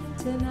you did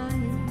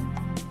tonight.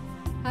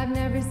 I've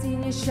never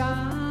seen you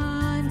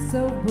shine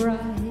so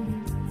bright.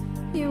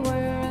 You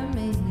were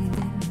amazing.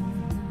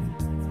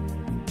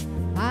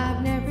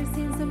 I've never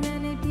seen so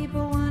many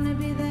people want to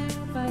be there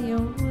by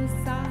your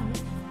side.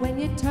 When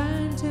you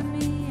turned to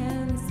me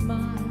and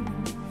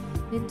smiled,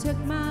 it took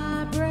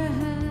my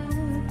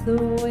breath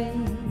away.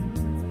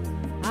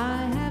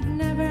 I have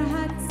never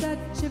had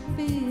such a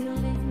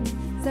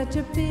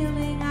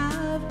feeling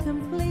of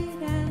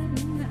complete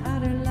and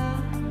utter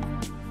love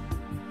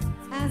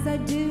as I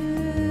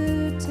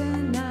do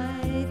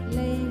tonight,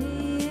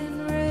 lady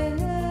in red.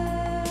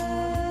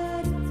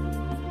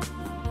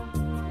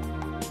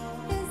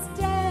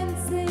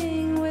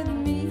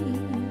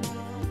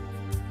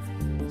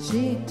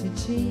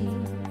 empty.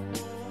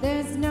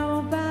 There's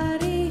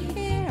nobody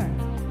here.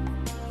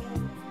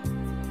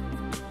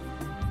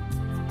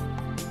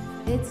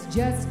 It's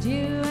just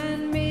you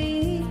and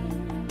me.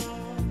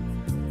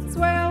 It's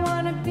where I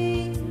wanna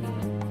be.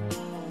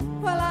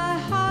 Well, I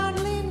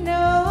hardly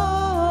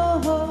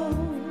know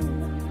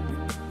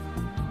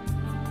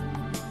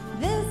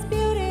this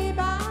beauty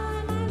by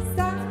my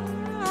side.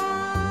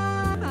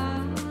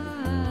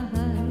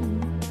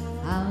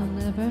 I'll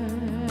never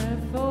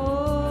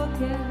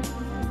forget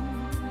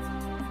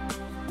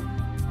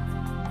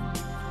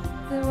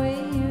the way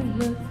you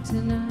look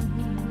tonight.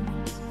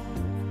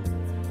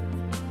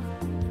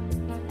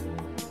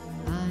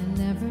 I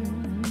never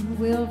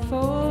will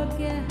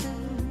forget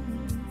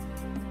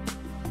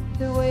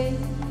the way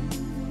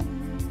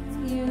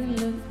you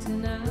look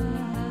tonight.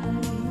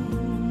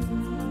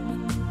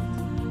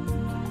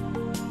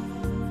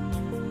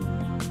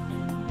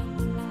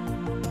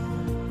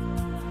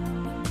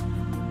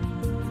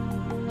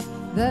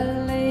 The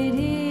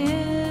lady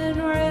in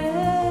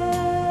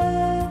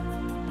red,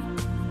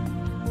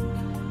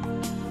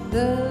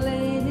 the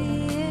lady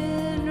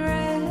in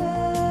red,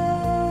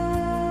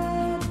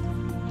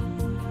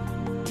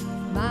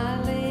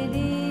 my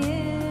lady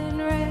in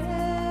red.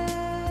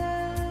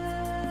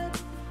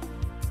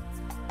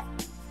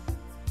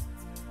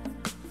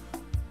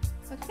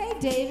 Okay,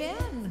 Dave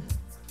in,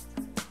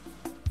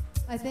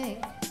 I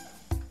think.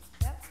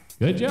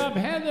 Good job,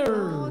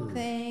 Heather. Oh,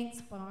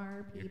 thanks,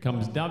 Barb. Here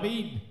comes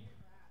David.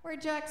 Where'd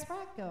Jack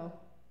Spratt go?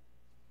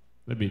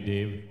 That'd be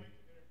Dave.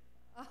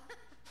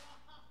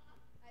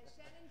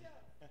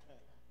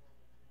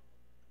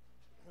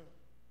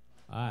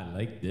 I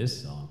like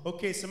this song.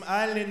 Okay, some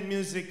island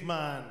music,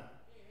 man.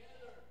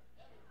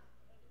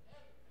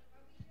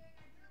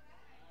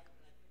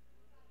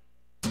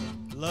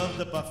 Love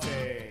the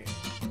buffet.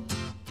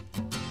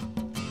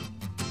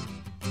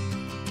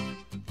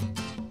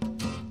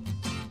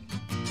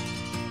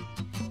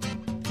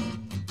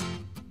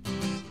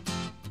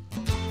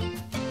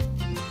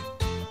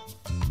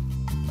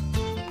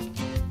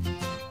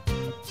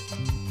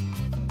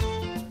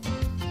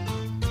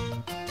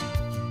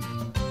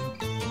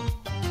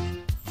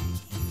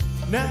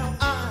 Now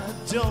I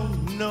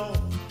don't know,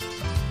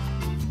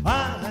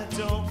 I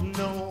don't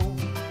know,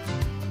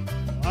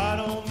 I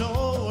don't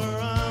know where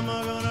I'm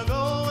gonna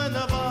go when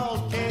the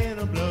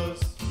volcano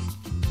blows.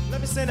 Let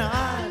me say now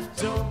I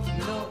don't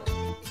know,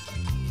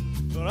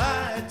 but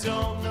I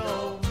don't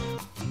know,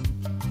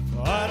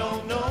 I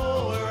don't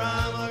know where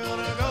I'm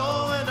gonna go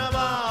when the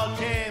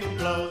volcano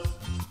blows.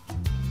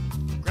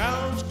 The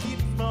ground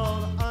keeps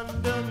falling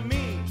under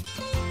me.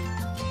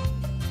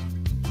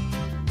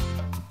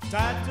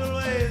 Tidal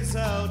waves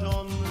out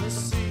on the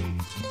sea.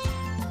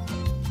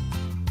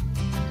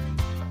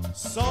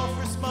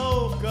 Sulfur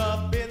smoke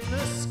up in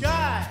the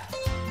sky.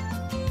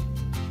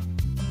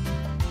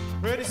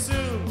 Pretty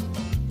soon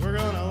we're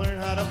gonna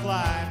learn how to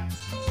fly.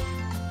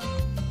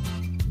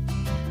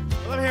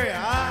 Let me hear you.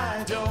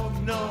 I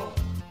don't know.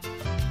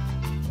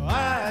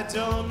 I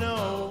don't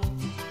know.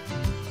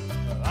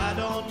 I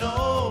don't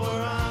know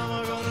where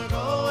I'm gonna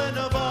go when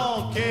the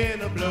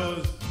volcano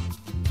blows.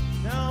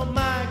 Now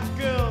my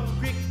girl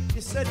quick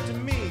said to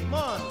me,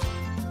 Mon,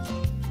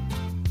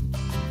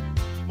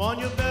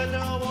 you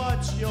better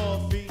watch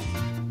your feet.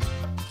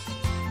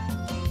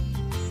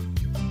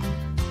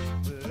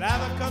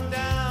 Lava come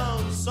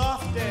down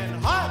soft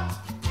and hot.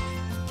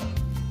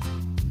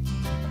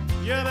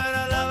 You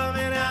better love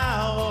me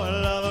now or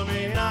love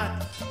me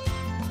not.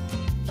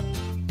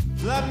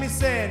 Let me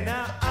say it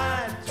now,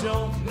 I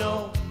don't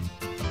know.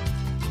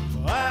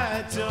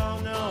 I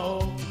don't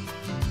know.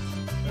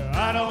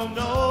 I don't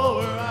know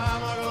where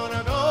I'm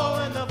gonna go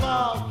when the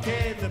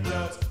volcano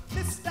blows.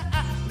 Mr.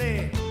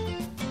 Atlee.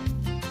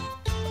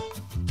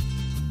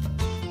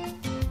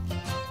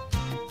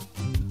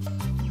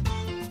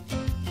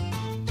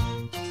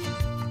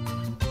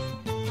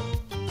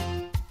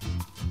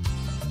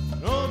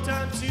 No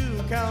time to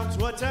count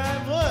what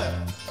I'm worth,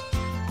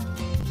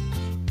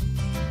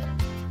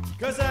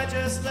 'cause I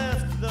just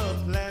left the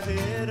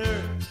planet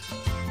Earth.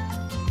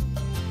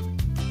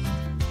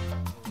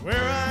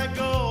 Where I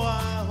go,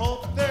 I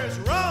hope there's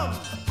rum.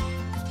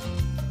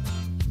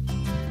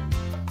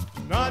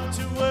 Not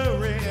to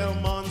worry, a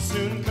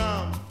monsoon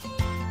come.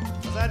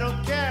 'Cause I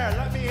don't care,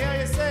 let me hear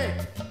you say,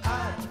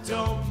 I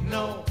don't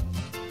know.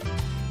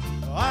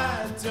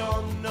 I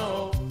don't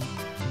know.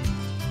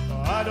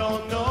 I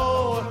don't know.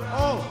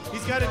 Oh,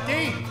 he's got a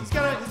date. He's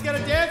got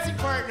a dancing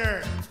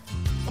partner.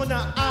 Oh,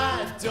 now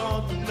I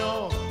don't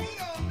know.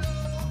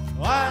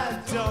 I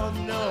don't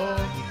know.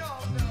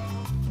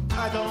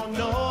 I don't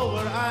know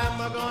where I'm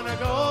gonna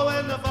go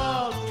when the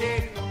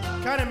volcano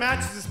kinda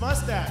matches his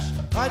mustache.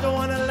 I don't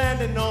wanna land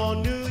in no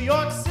New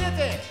York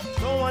City.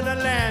 Don't wanna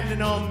land in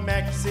no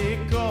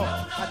Mexico.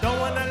 I don't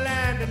wanna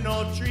land in no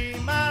 3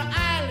 Mile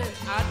Island.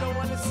 I don't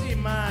wanna see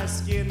my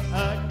skin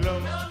aglow.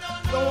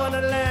 Don't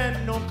wanna land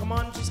in no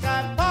Comanche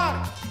Sky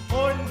Park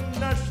or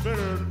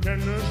Nashville,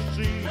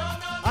 Tennessee.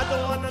 I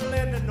don't wanna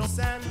land in no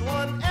San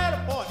Juan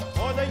Airport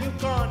or the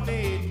Yukon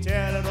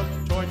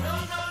Territory.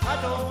 I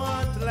don't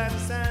want to land in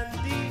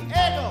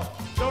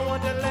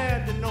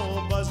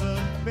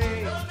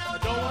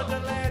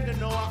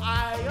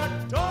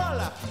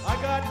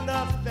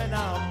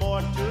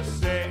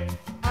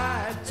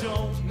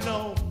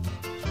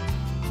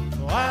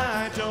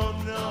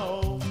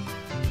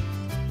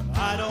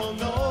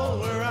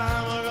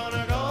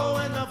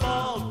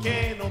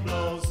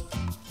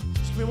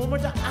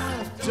words,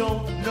 I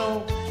don't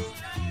know.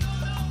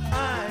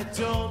 I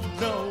don't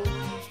know.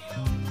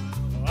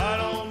 I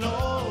don't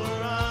know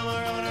where I'm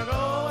gonna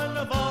go when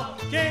the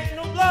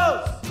volcano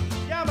blows.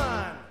 Yeah,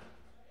 man.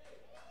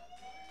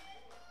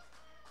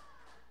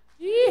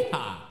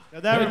 Yeehaw! Now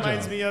that Good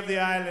reminds job. me of the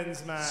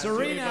islands, man.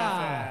 Serena. Jimmy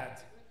Buffett.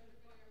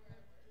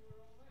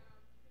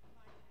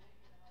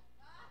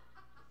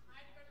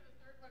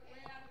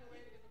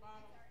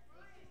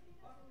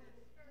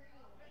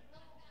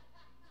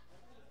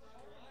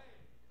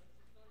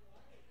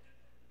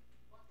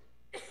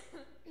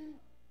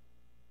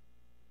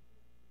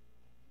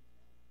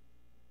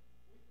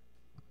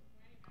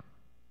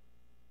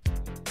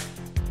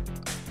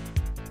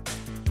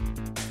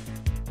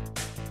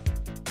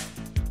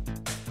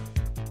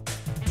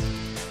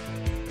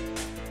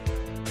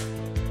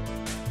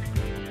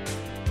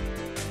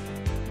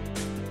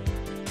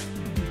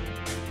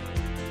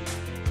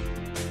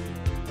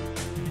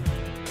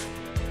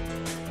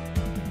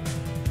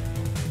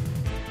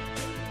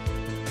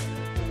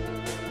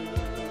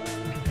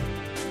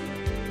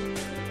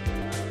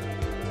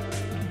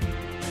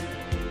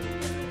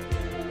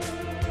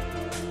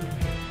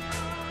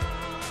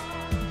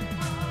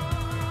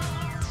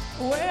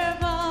 Where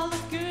have all the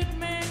good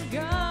men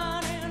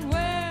gone and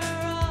where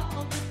are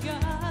all the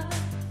gods?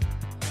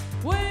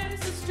 Where's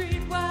the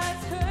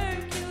streetwise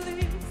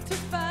Hercules to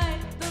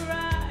fight the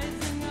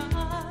rising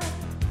odds?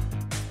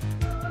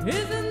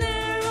 Isn't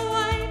there a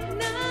white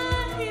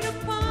knight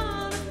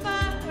upon a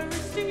fiery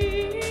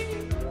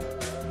steed?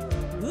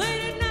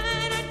 Late at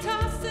night I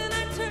toss and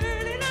I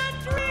turn and I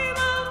dream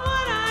of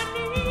what I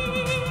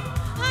need.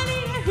 I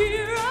need a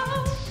hero.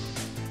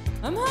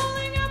 I'm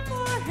holding up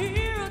for a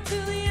hero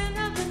till the end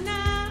of the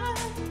night.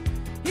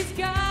 He's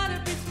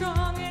gotta be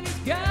strong and he's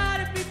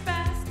gotta be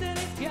fast and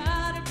he's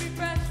gotta be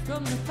fresh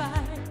from the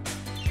fight.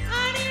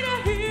 I need a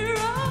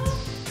hero.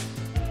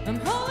 I'm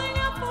holding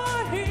up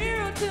for a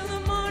hero till the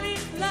morning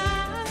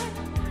light.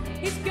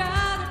 He's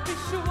gotta be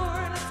sure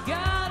and it's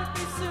gotta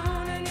be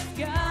soon and it's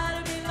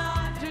gotta be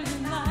larger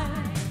than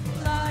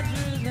life,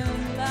 larger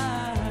than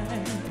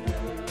life.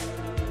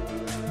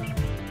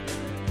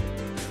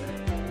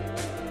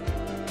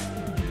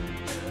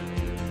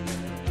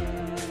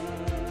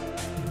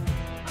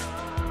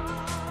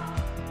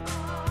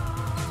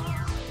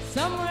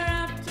 Somewhere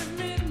after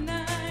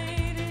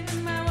midnight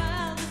in my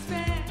wildest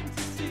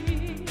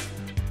fantasy,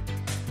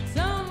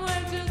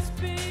 somewhere just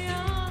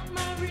beyond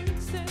my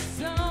reach, there's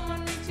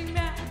someone reaching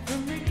back for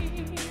me,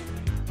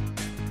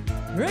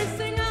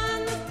 racing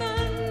on the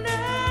thunder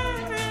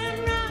and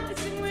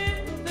rising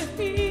with the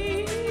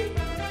heat.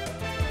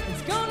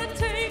 It's gonna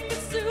take a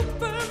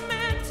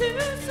Superman to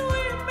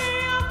sweep me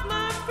off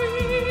my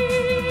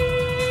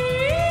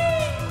feet.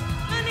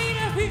 I need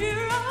a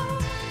hero.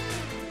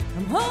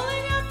 I'm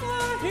holding up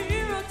for a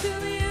hero till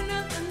the end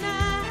of the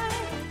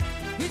night.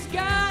 He's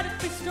gotta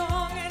be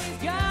strong and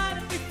he's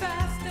gotta be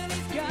fast and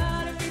he's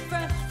gotta be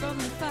fresh from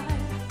the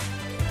fight.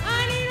 I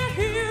need a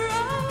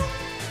hero.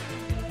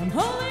 I'm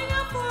holding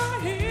up for a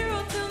hero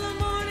till the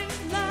morning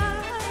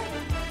light.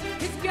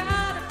 He's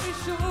gotta be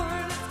sure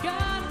and it's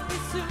gotta be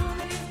soon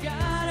and he's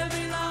gotta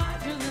be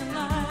larger than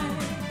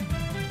life.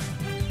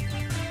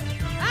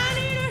 I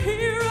need a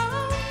hero.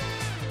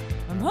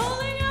 I'm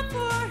holding up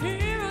for a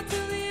hero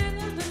till the end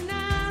of the night.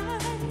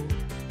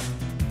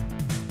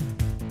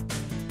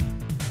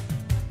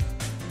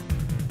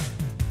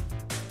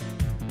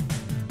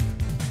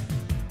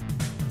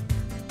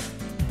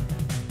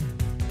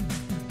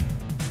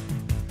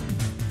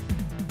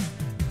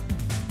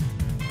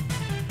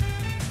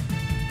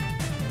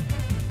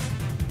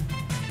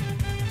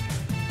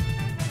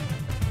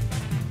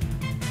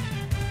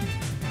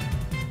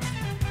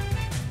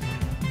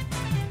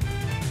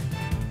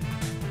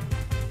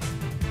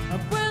 Up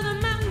where the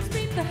mountains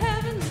meet the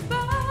heavens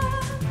above,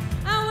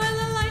 out where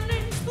the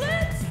lightning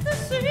splits the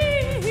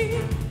sea,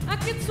 I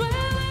could swear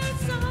there's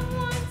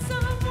someone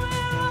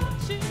somewhere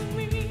watching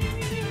me.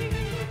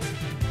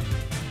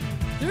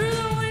 Through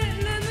the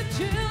wind and the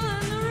chill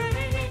and the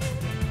rain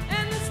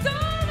and the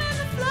storm and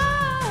the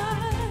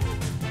flood,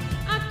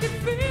 I could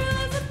feel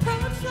his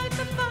approach like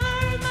the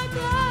fire in my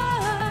blood.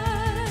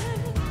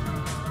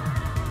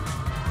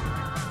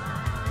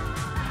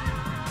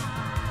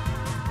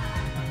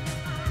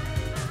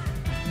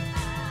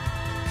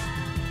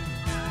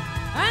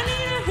 I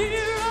need a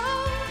hero.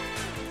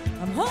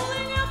 I'm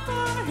holding up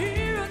for a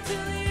hero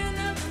till the end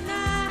of the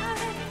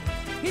night.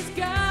 He's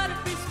gotta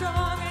be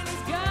strong and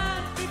he's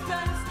gotta be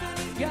fast and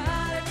he's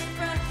gotta be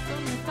fresh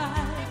from the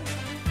fight.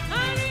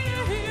 I need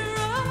a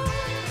hero.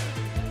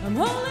 I'm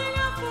holding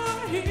up for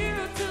a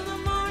hero till the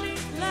morning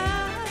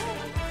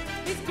light.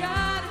 He's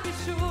gotta be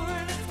sure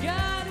and it's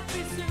gotta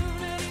be soon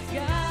and he's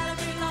gotta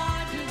be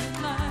larger than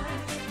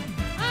life.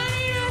 I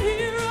need a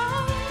hero.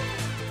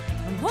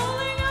 I'm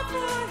holding up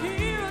for a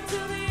hero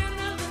till the end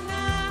of the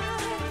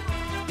night.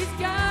 He's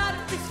gotta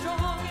be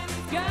strong and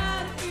he's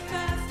gotta be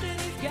fast and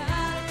he's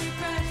gotta be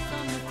fresh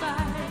from the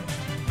fight.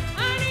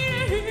 I need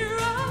a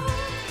hero.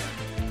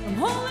 I'm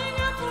holding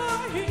up for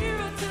a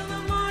hero till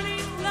the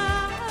morning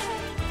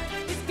light.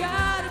 He's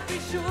gotta be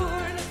sure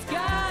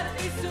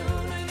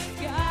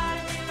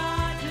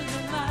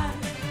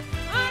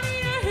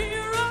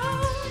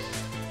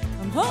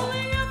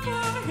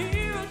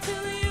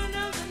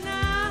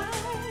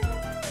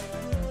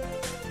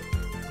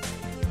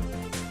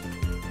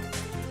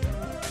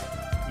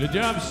Good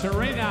job,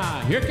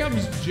 Serena. Here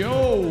comes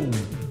Joe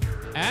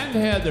and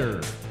Heather.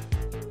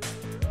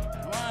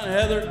 Come on,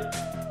 Heather.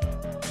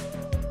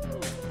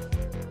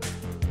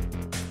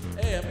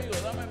 Hey, amigo,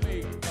 dame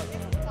mi.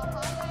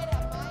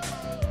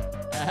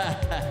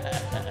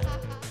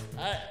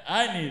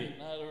 I need it,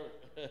 not her.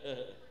 The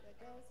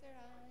closer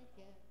I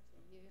get to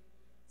you.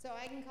 So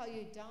I can call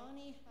you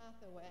Donny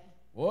Hathaway.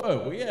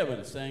 Boy, we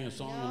haven't sang a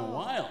song in a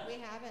while. We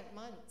haven't,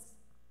 months.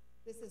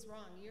 This is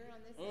wrong. You're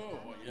on this Oh,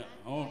 side. yeah,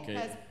 okay.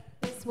 Because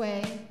this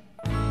way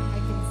I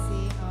can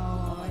see.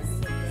 Oh, it's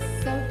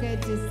so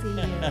good to see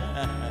you.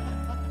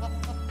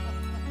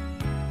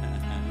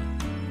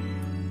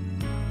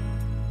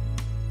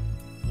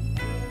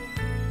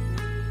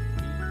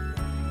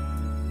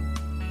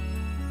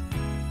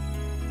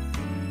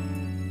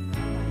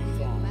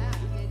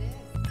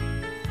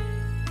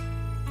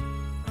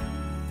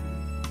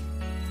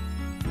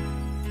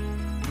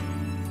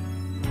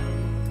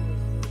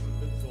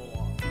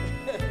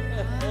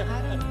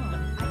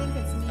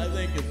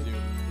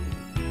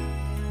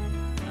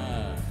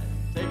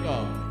 Take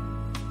off.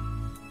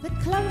 The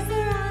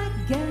closer I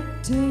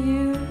get to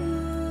you,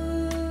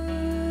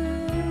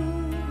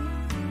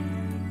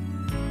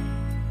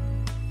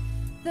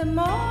 the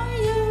more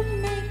you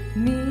make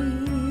me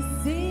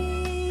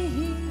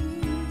see.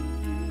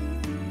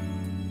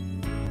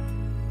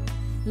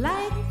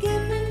 Like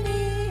giving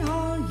me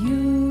all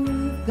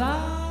you've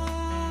got.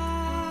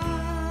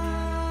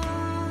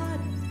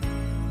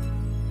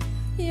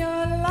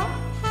 Your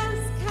love has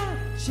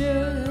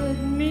captured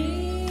me.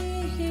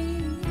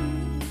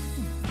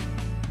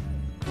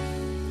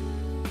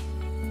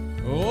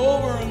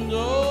 Over and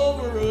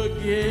over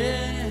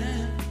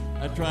again,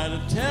 I try to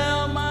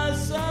tell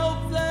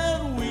myself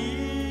that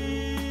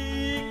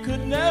we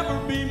could never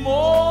be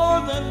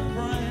more than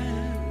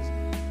friends.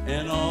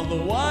 And all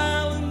the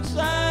while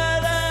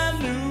inside I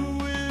knew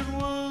it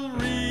was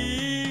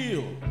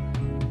real,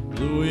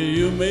 the way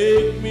you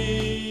make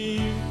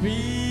me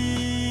feel.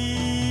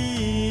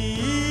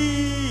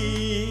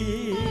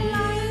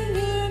 Lying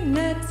here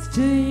next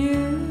to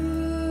you,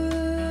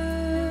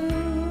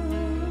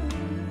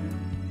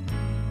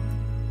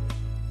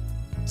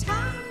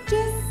 time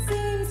just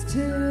seems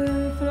to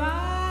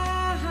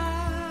fly,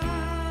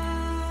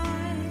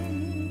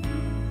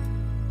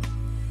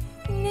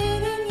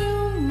 needing you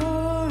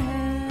more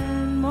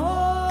and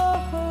more.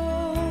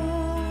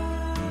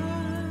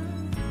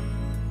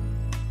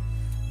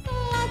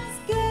 Let's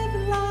give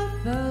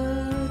love a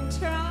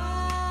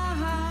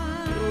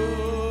try.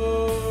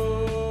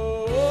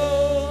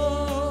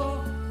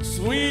 Oh,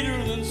 sweeter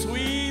than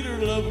sweeter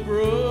love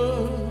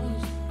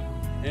grows,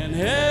 and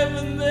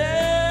heaven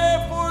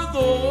there for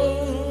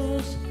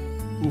those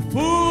who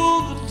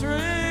fool the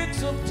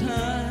tricks of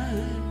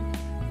time.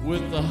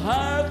 With the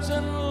hearts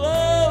and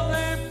love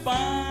they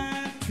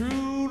find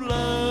true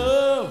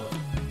love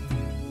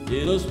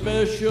in a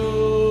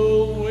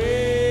special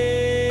way.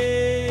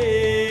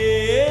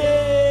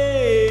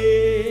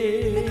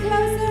 The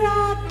closer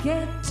I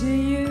get to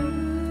you,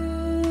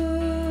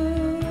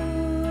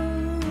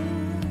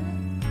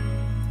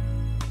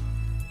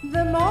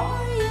 the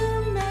more you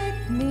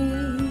make me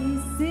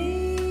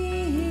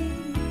see.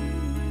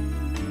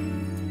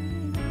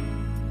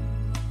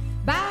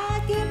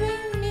 By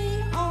giving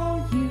me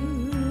all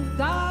you've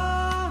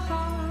got,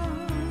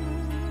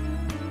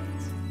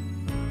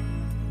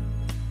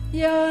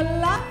 your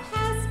love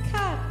has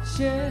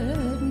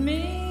captured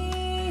me.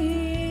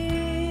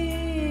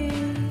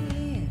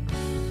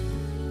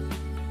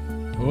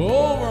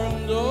 Over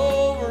and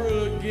over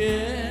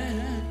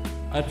again,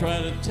 I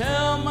try to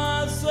tell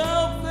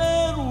myself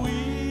that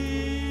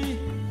we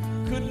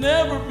could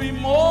never be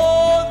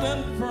more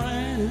than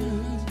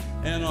friends.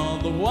 And all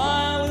the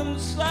while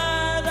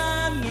inside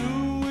I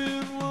knew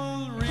it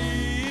was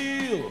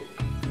real,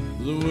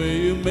 the way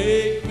you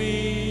make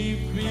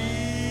me feel.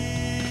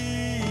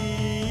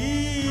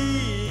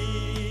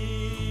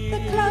 The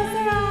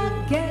closer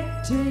I get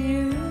to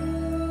you,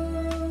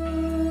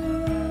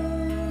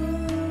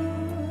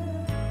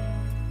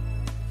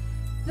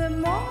 the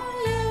more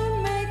you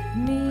make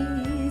me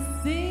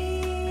see.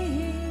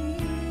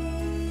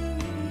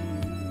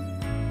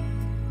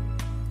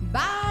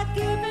 By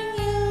giving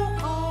you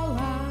all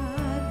I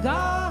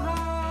got,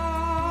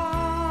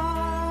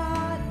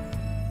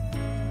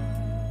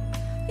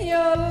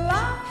 your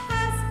love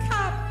has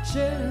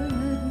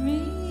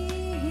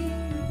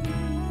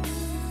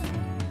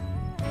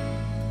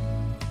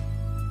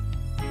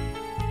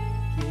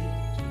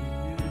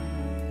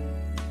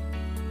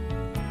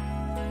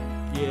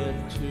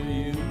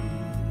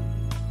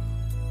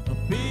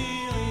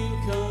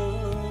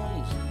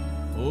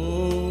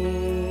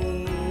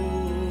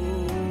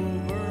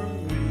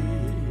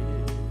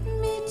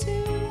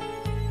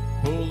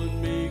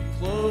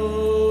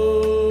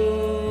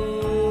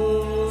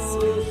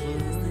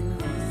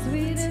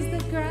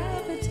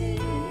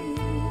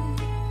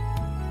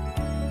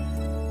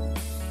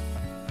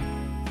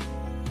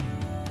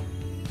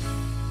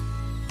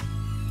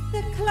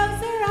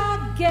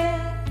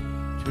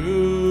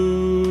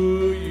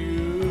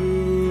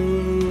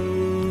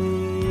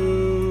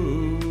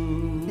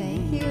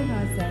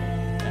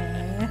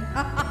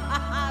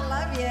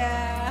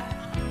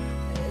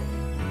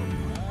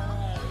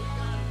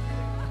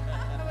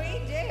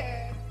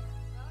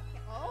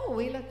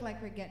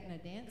like we're getting a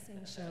dancing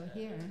show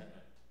here.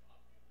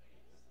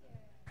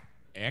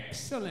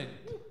 Excellent.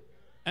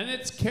 And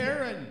it's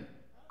Karen.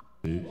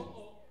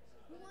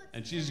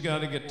 And she's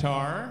got a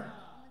guitar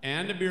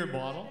and a beer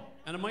bottle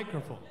and a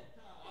microphone.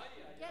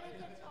 Get a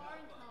guitar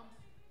and come.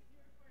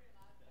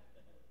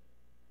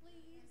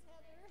 Please,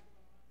 Heather.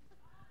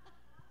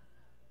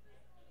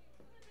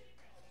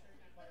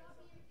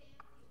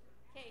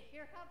 Okay,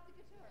 here comes the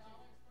guitar.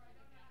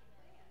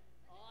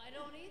 Oh, I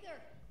don't either.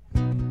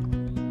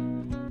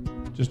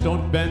 Just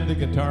don't bend the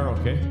guitar,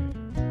 okay?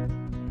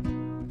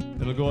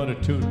 It'll go out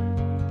of tune.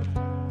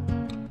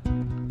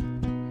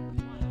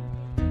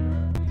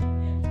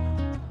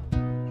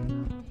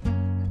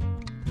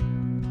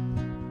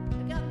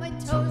 I got my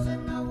toes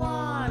in the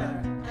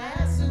water,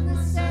 ass in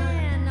the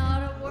sand,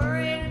 not a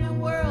worry in the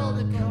world.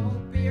 A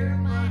cold beer in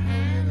my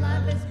hand.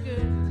 Life is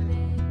good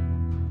today.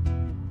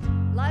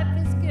 Life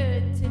is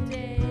good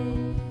today.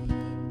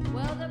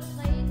 Well, the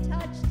plane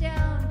touched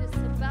down just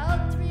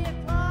about 3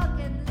 o'clock,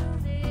 and little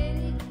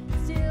Danny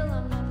still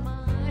on my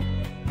mind.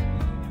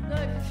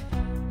 Look,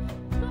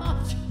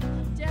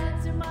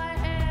 down to my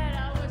head,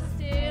 I was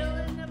still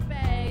in the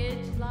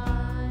baggage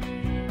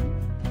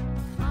line.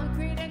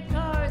 Concrete and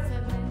cars,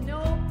 and then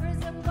no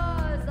prison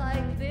bars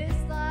like this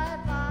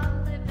life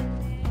I'm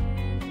living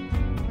in.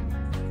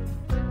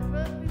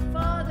 But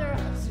father, I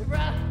was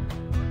around,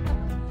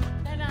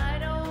 and I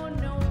don't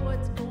know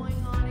what's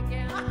going on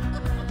again. I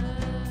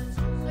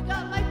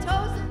got my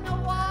toes in the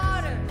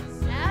water,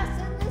 ass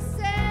in the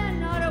sand,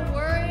 not a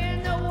worry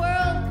in the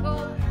world.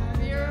 Cold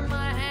beer in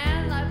my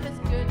hand, life is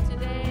good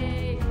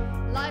today.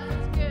 Life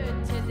is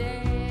good today.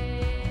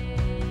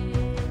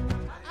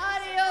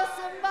 Adios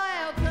and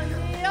bye, con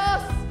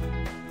Dios.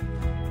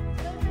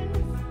 Living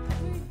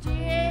through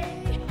GA.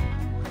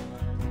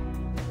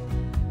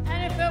 And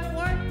if it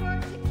weren't for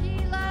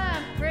tequila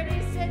and pretty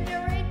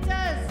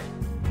senoritas,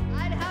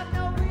 I'd have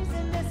no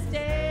reason to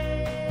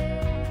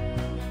stay.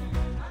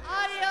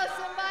 Adios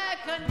and bye,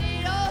 con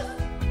Dios.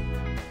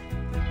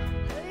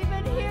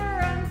 Leaving here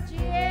on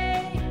GA.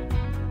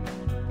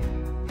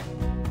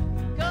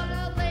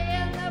 Gonna lay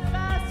in the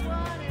fast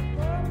one and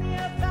pour me a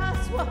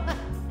fast one.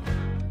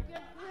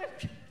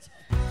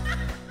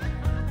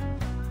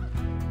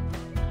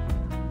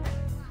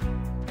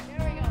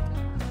 There we go.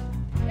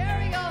 There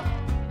we go.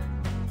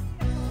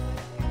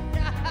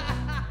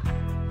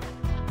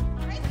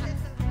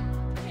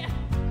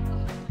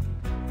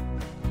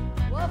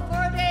 Well,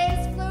 4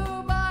 days flew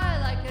by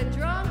like a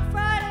drunk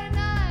Friday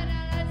night,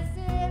 and the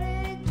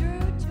city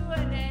drew to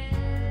an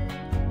end.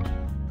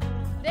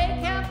 They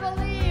can't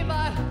believe I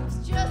was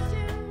just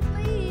in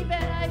leave,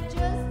 and I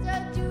just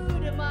adieu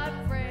to my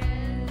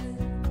friends.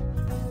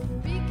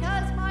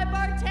 Because my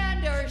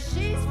bartender,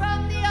 she's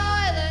from the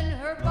island,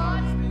 her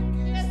body's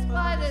been kissed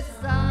by the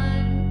sun.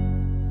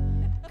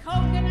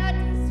 Coconut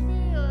is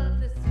real,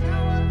 the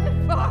smell of the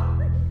bar.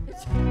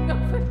 It's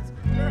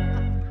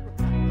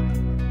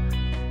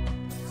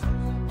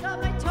got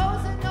my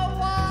toes in the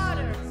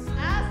water,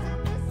 ass in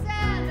the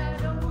sand. I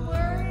don't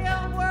worry a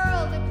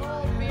world. A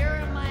cold beer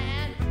in my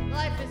hand.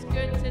 Life is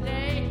good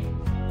today.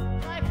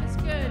 Life is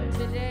good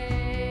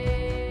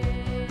today.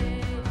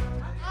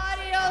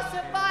 Adios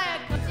and bye,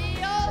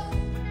 adios.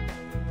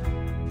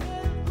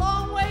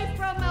 Long way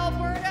from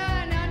Alberta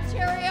and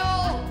Ontario.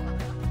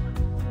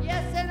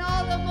 Yes, and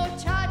all the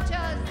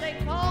muchachas, they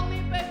call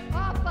me Big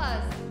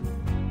Papas.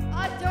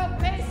 I throw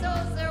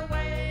pesos their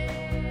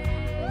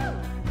way.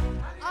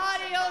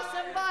 Adios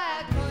and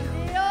bye, con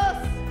Dios.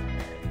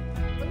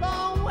 A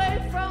long way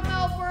from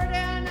Alberta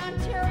and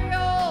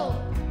Ontario.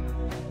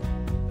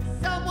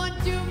 Someone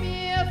do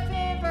me a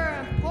favor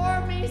and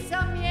pour me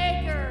some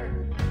Jaeger.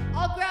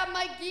 I'll grab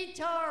my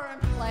guitar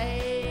and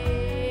play.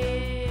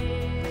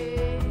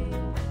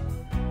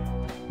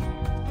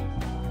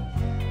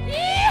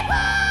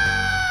 Yeehaw!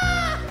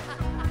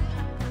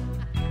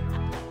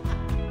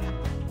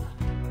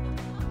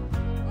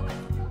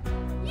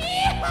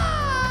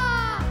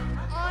 Yeehaw!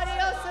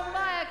 Adios and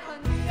bye, con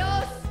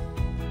Dios.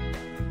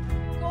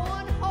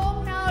 Going home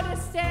now to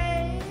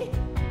stay.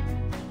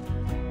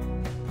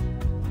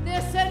 The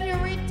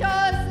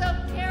senoritas of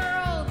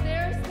Carol,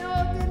 there's no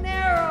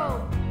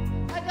dinero.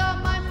 I got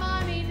my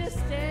money to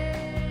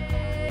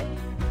stay.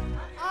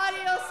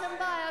 Adios and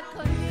bye,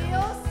 con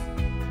Dios.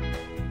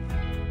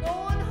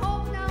 Going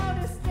home now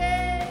to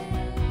stay.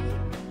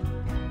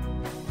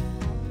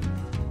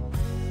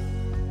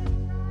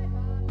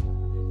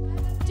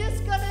 Just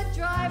gonna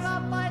drive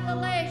up by the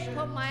lake,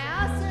 put my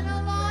ass in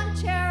a lawn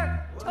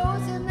chair,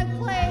 toes in the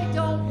clay.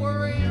 Don't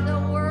worry the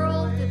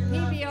world, the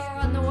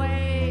PBR on the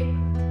way.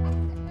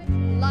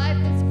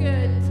 Life is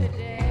good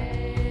today.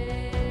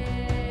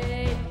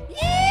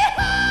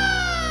 Yeehaw!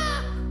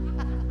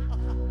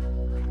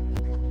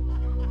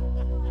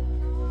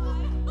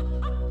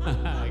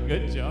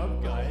 Good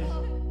job, guys.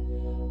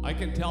 I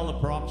can tell the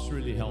props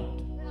really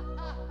helped.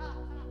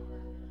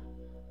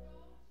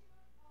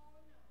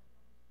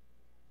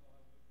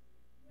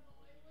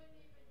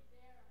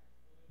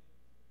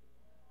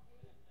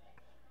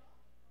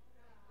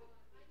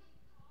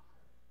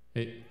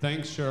 Hey,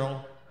 thanks,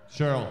 Cheryl.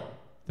 Cheryl,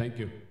 thank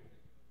you.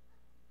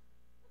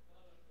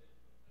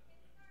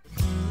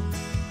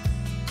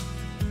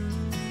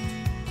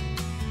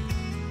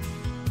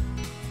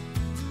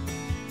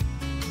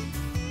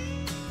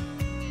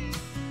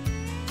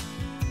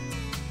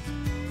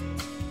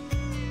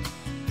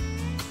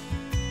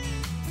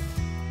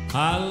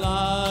 I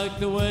like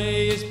the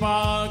way your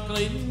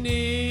sparkling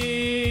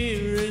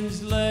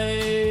earrings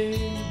lay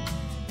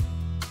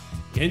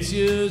against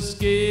your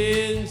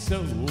skin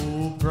so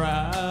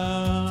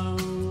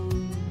brown.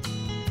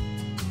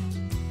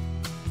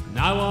 And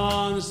I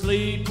want to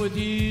sleep with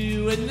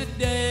you in the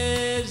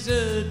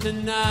desert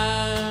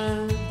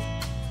tonight.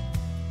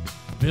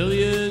 A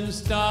billion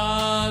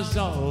stars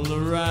all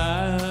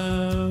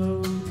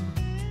around.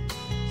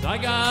 'Cause I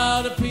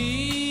got a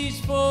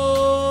peaceful,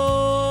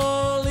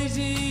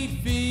 easy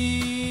feeling.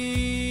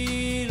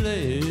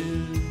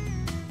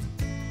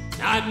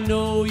 I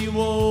know you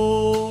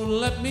won't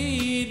let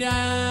me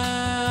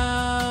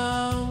down,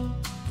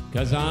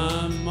 'cause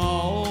I'm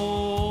already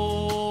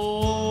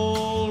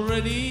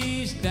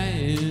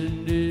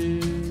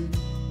standing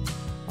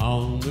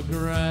on the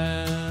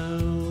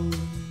ground.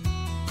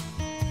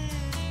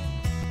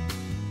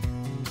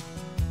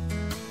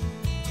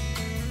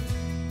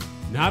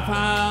 And I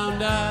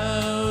found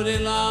out a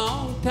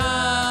long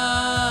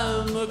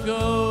time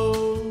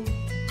ago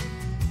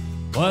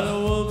what a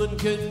woman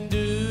can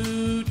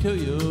do to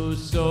your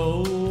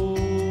soul.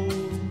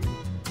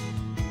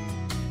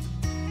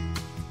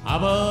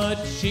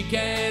 But she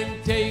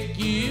can't take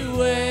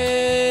you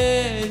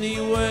anyway.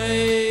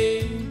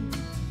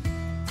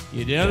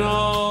 You don't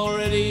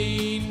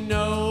already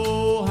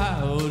know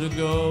how to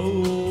go.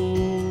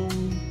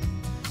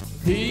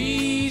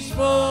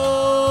 Peaceful,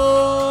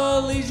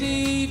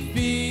 easy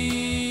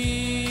feeling.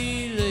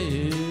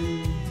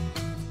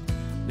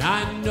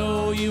 I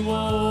know you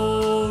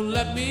won't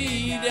let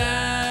me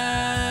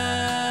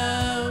down,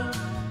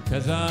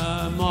 'cause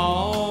I'm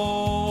already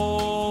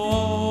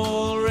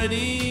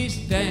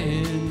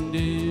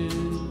standing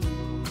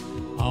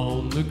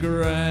on the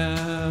ground.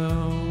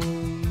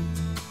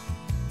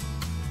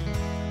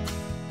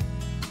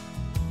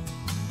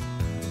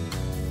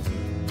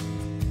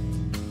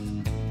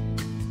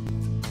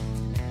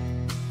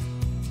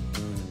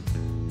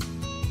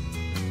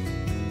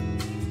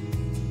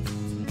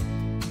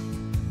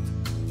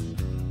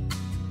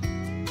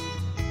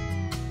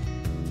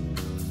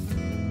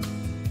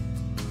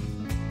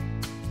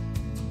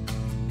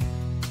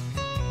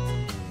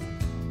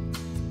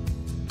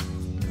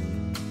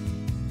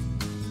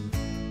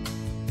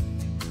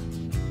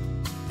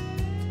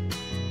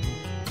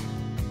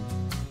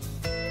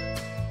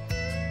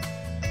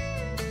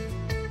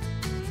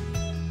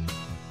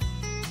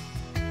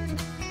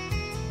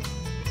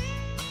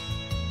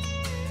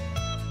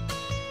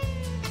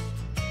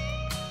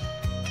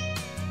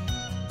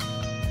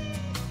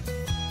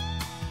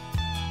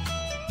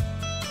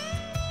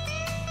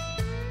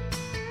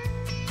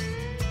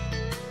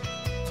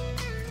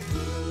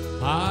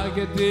 I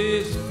get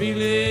this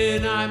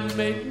feeling I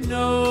may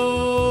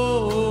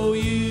know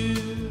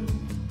you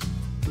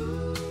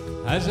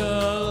as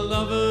a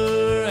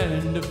lover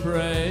and a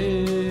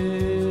friend.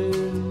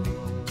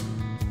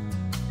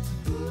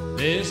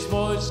 This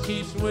voice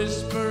keeps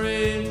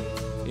whispering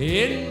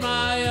in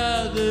my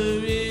other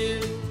ear,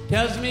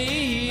 tells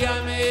me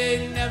I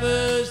may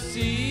never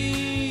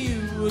see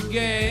you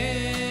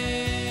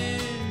again.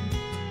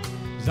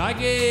 'Cause I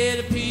get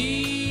a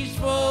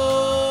peaceful,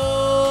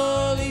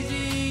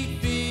 easy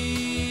feeling.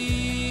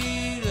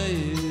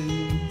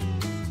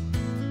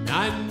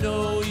 I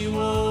know you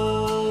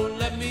won't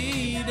let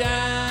me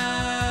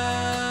down,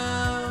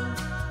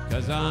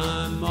 'cause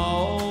I'm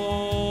already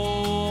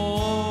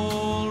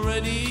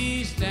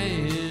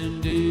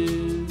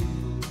standing.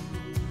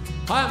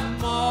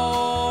 I'm already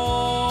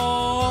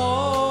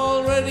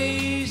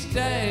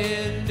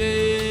standing.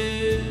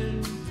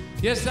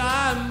 Yes,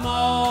 I'm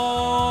already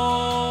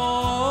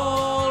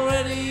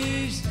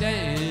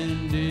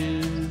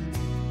standing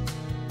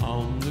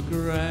on the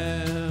ground.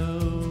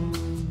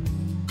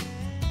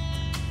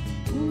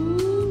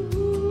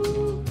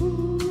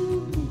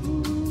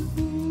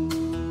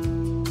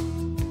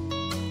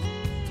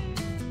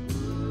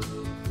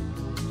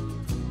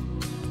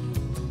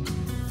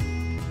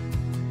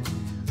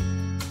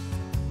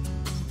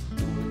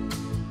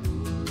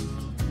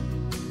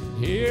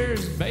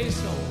 Here's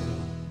Basil.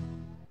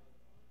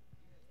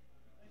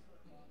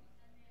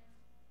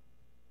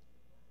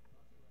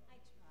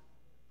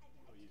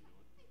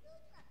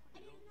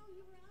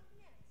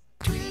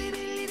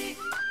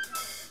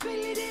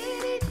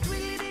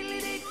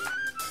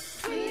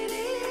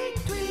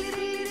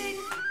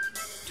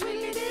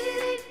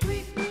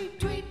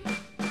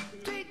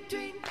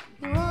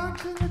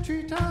 Rocks in the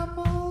treetop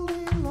all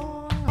day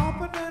long,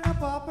 hopping and a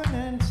bopping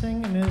and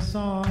singing his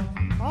song.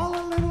 All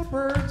the little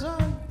birds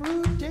on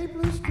Blue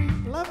Street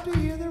love to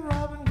hear the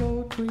robin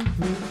go tweet,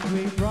 tweet,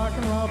 tweet.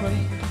 Rockin'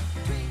 Robin,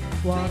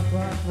 rock,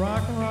 rock,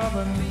 rockin'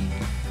 Robin.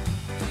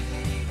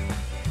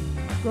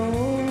 Go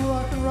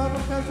rockin'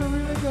 Robin, 'cause we're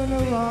really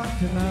gonna rock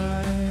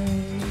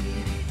tonight.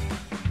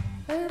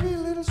 Every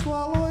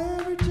swallow,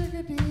 every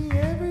chickadee,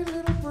 every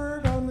little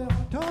bird on the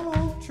tall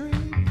oak tree.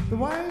 The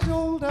wise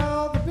old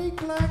owl, the big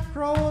black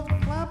crow,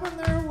 flapping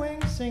their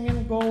wings,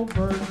 singing, go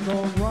bird,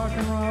 go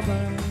rockin'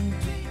 robin,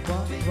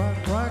 rock, rock,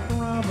 rockin'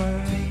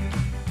 robin.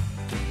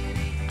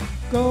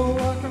 Go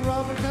rockin'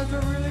 robin, 'cause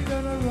we're really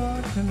gonna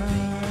rock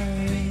tonight.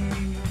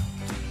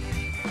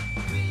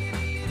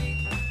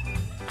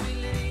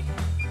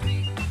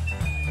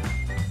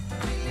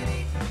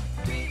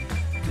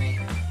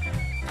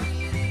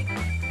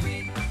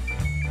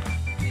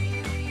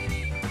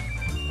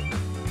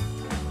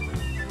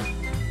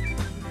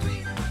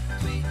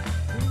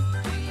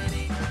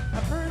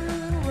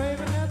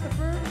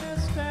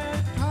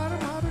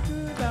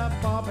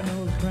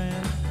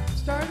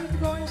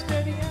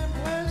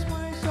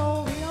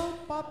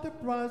 The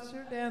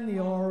buzzard and the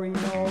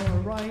oriole,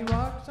 he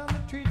rocks on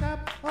the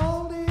treetop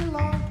all day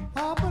long,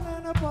 hopping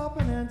and a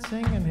bopping and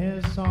singing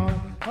his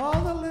song. All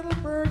the little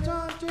birds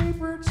on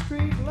Jaybird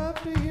Street love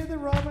to hear the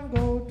robin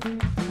go tweet,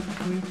 tweet,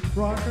 tweet.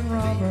 Rockin'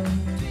 robin,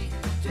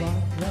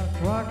 rock, rock,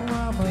 rockin'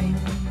 robin.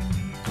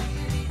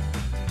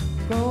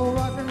 Go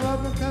rockin'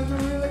 robin, 'cause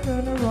we're really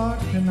gonna rock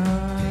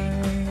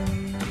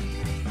tonight.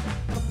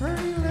 A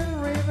pretty little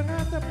raven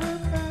at the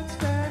bird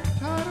bandstand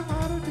taught him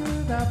how to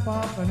do that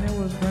bop, and it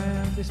was grand.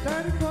 They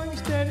started going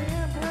steady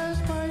and bless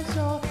my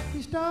soul.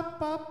 He stopped,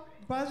 bop,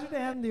 buzzard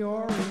and the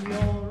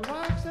oriole,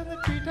 rocks in the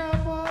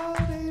treetop all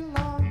day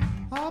long,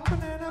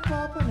 hopping and a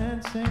bopping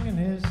and singing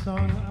his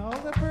song. All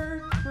the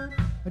birds,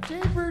 a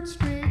Jaybird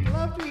Street,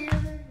 love to hear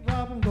the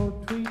robin go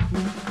tweet,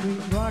 tweet,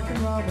 tweet.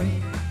 Rockin'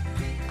 robin,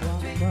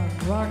 rock, rock,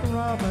 rockin'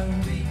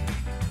 robin.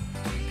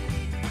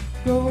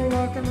 Go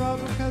rockin'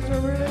 robin, 'cause we're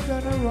really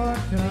gonna rock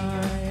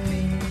tonight.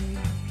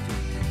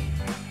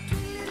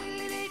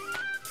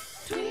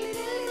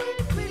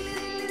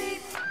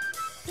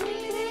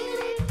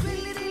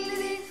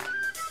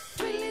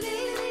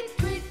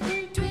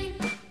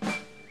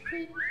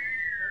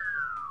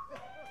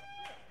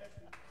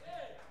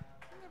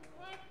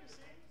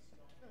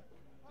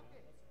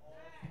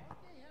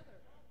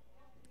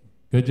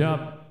 Good job.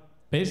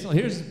 Basil,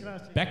 here's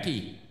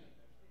Becky.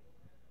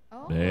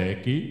 Oh,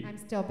 Becky. I'm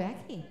still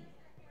Becky.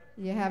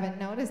 You haven't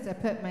noticed I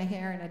put my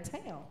hair in a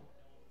tail.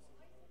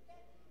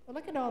 Well,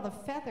 look at all the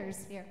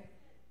feathers here.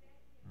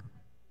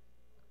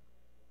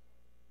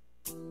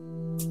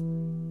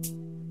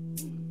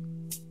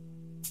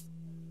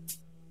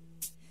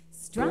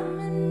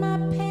 Strumming my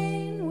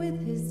pain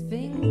with his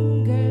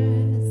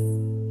fingers,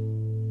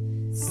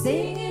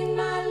 singing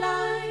my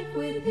life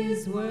with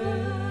his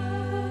words,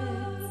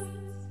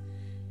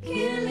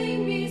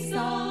 killing me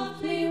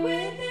softly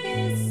with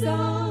his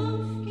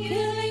song,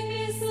 killing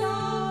me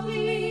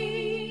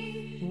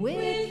softly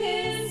with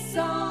his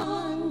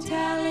song,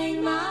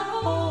 telling my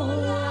whole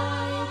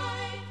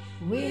life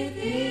with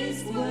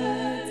his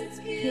words,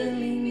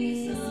 killing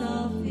me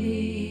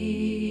softly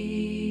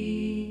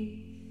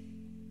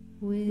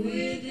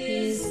with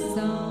his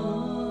song.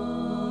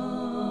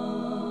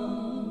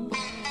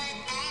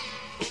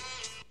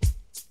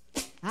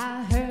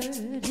 I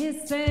heard he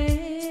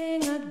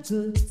sang a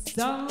good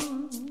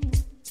song.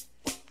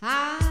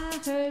 I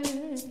heard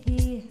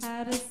he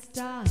had a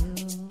style,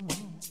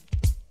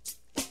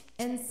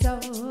 and so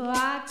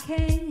I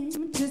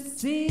came to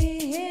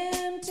see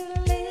him, to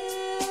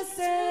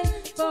listen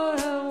for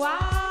a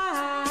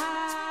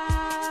while.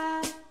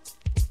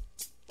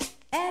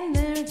 And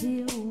there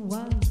he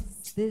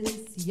was,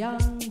 this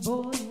young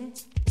boy,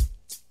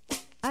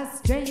 a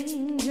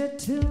stranger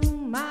to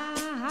my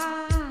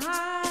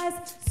eyes,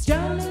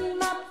 strumming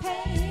my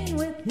pain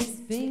with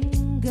his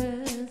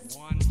fingers,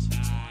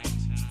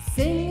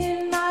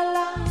 singing my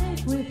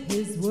life with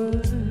his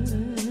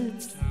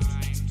words,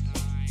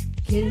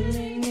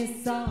 killing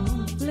me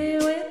softly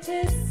with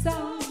his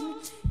song,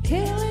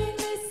 killing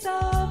me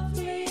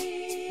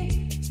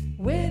softly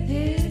with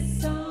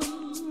his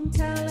song,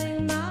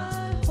 telling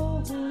my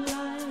whole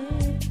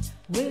life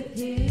with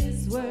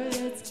his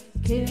words,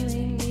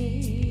 killing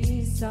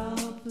me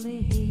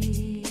softly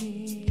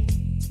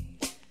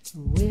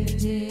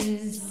with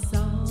his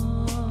song.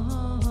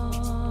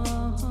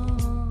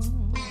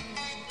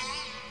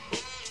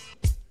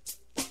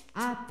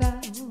 I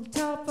felt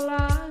all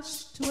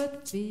flushed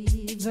with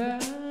fever,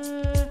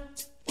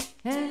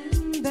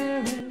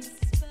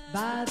 embarrassed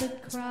by the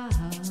crowd.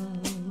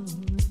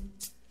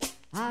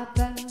 I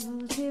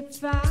felt he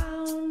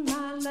found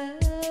my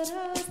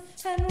letters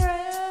and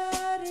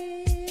read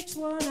each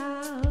one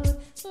out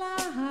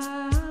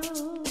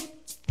loud.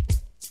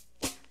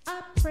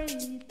 I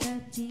prayed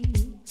that he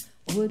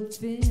would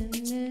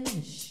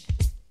finish,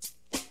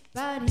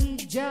 but he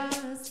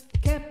just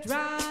kept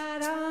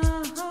right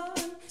on,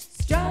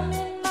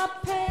 strumming my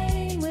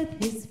pain with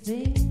his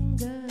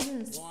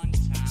fingers,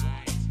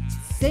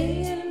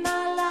 singing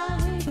my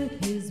life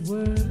with his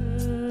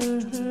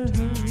words,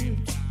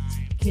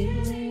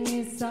 killing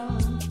me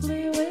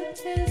softly with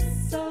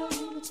his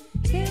song,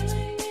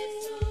 killing me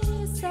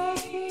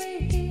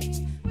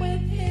softly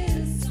with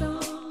his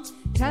song,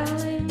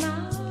 telling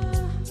my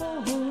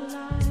whole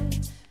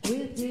life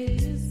with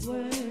his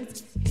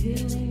words,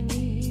 killing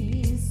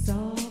me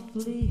softly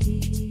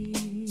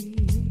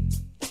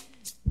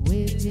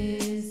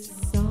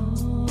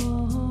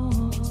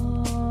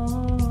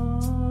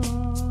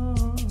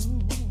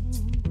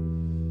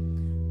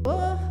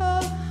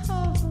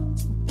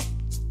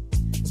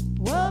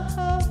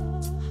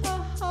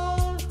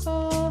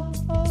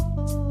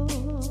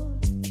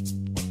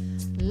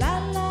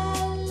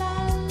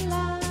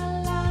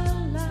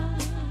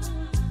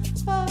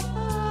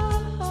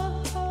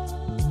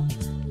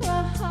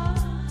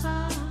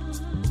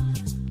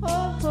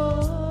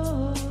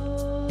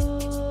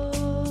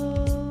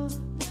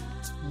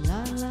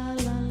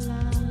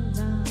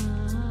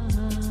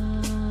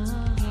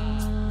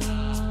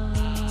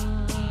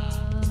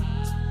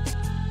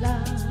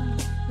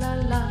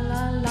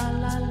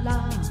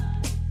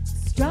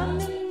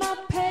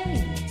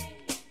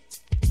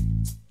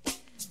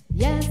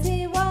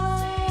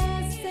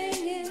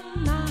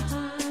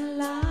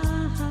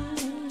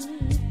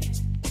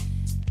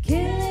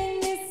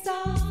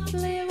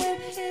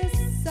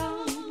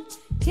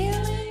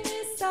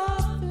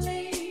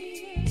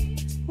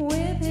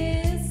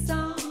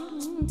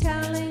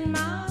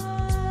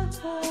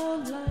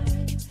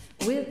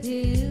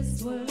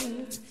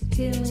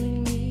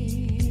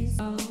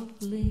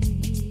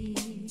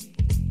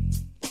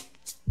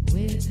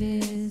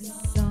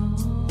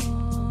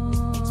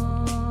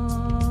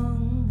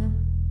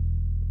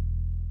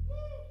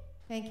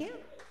Thank you.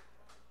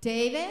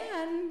 David,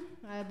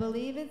 I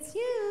believe it's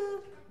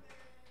you.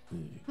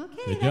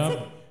 Okay, Good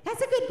job.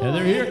 That's a good boy.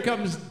 Heather, here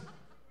comes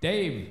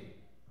Dave.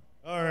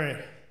 All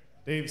right,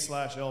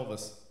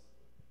 Dave/Elvis.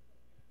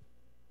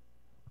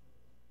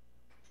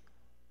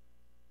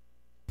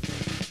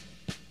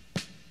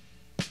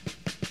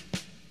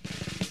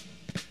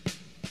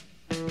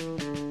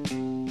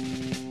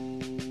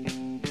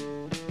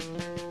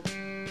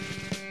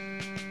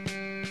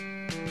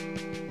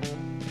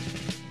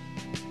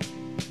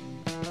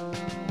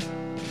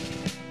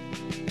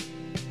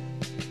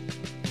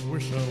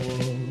 Wish I was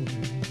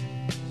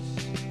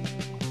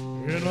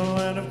in a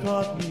land of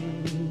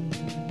cotton.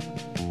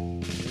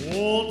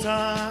 Old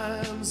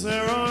times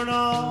there are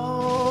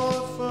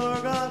not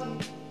forgotten.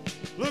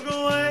 Look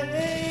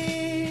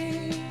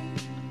away,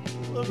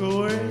 look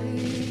away,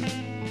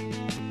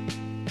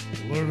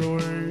 look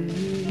away.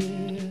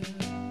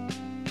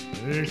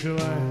 Take your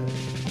land.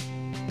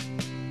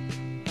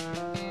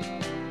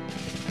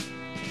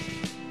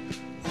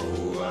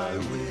 Oh, I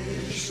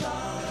wish I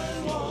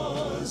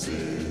was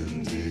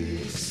in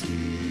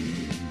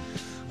Dixie,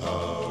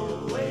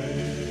 away,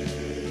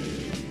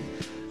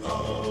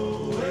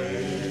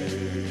 away,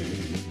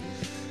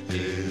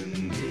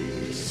 in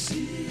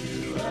Dixieland.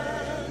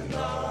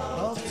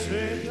 I'll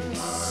take a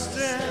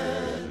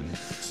stand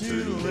to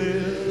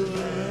live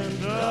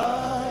and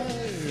die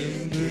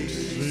in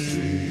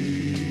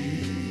Dixie.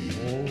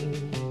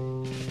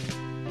 Oh,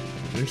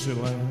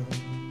 Dixieland.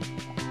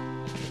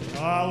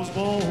 I was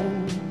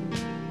born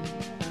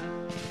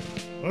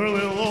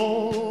early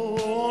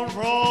alone,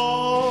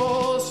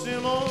 frosty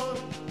morn.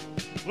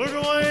 Look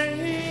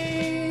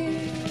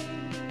away,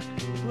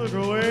 look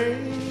away,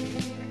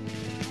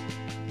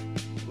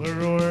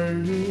 look away.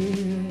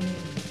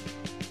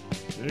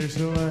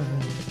 Dixieland.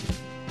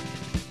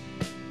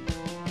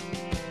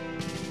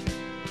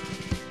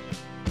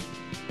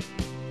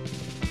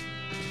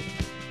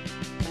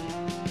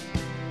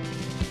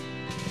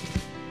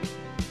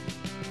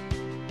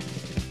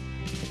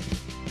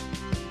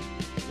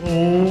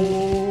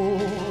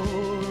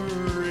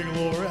 Glory,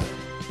 glory,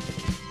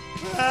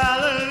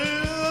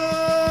 hallelujah.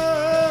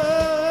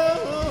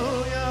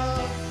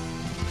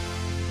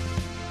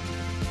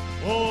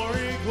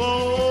 Glory,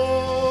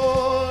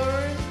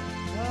 glory,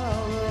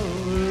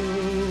 hallelujah.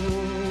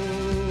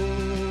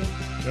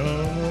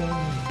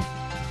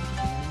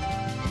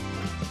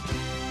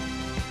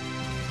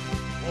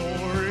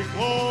 Glory,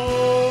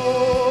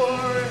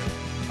 glory,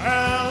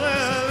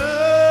 hallelujah.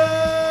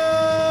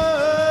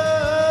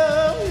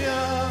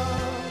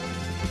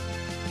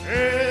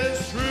 His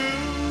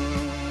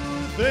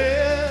truth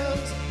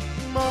is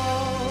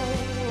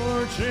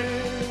marching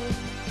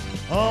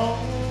on.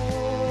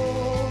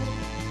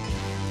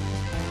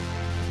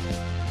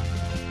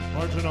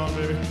 Marching on,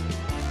 baby.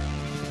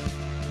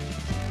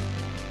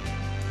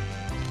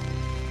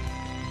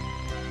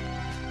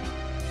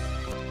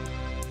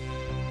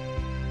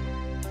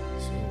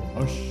 So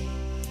hush,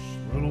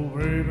 little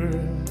baby,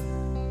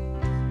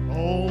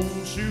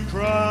 don't you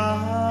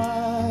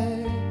cry.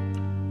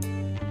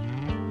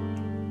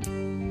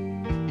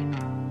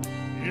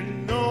 You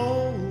know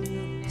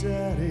your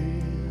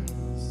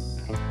daddy's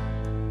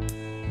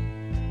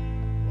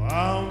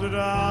bound to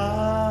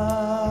die.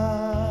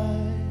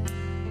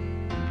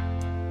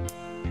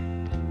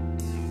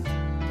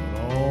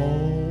 But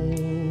all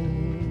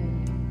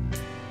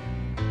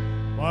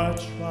my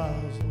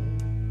trials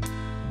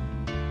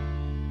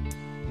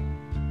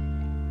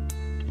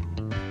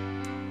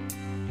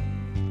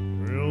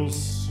will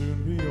soon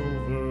be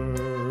over.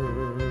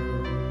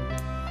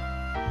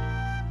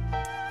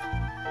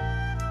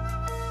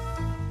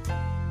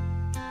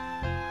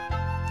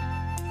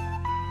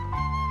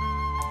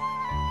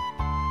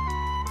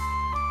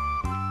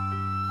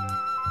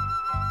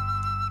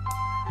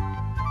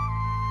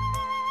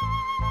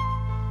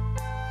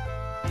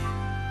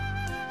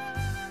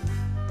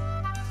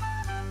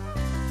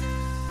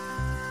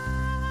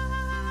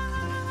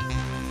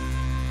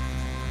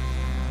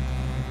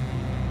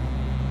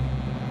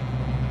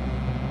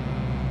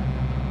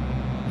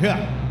 Yeah.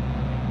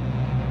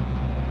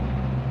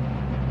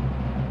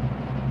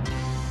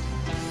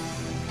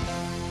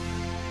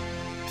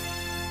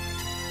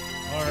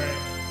 All right.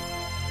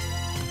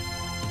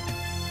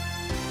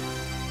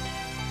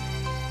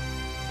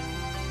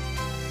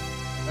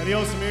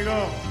 Adios,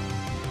 amigo.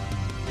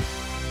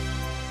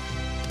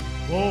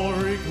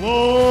 Glory,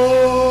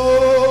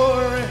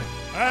 glory,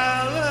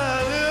 hallelujah.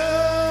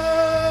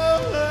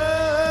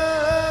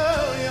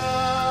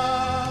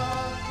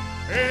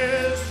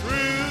 His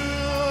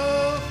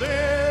truth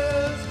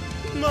is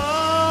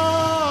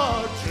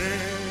marching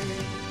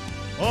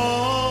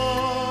on.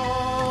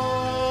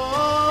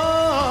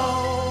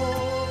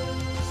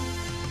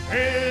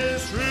 His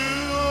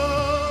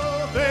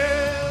truth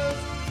is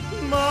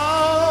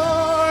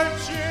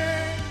marching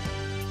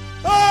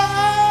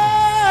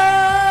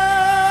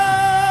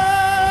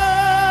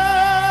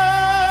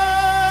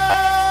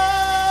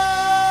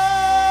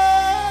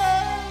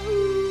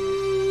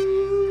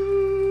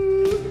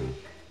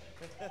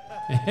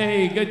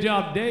Hey, good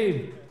job,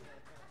 Dave.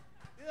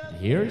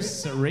 Here's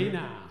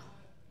Serena.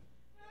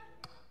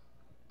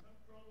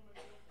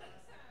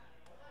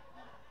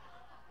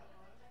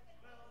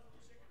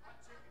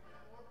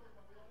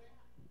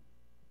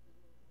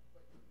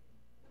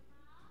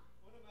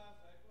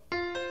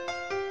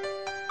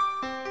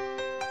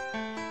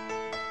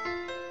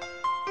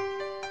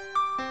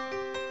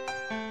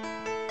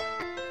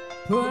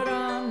 Put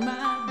on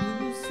my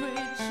blue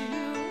suede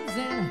shoes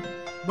and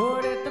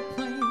boarded the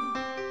plane.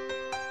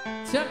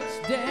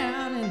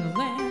 Touchdown in the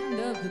land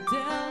of the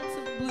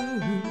Delta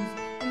Blues,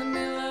 in the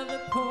middle of the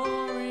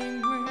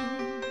pouring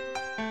rain.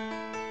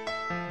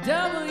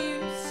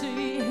 W.C.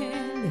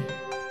 Handy,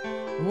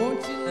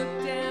 won't you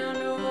look down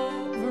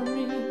over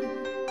me?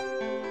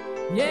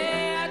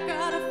 Yeah, I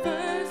got a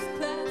first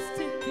class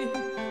ticket,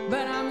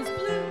 but I'm as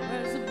blue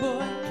as a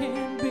boy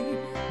can be.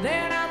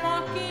 Then I'm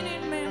walking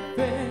in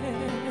Memphis,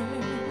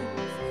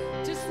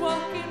 just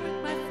walking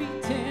with my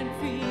feet 10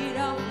 feet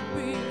off the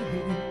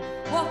beer,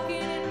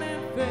 walking in Memphis.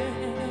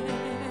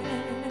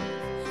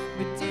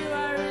 But do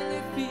I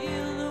really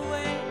feel the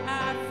way I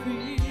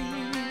feel?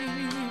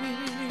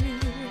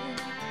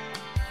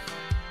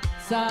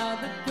 Saw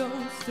the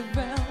ghost of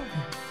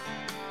Elvis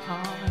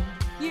on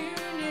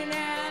Union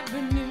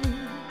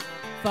Avenue,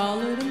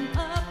 followed him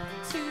up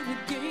to the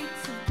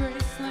gates of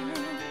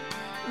Graceland.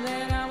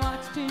 Then I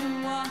watched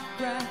him walk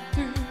right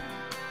through.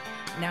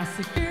 Now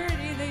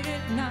security they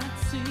did not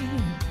see,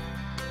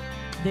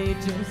 they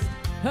just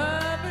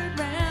hovered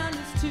round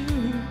his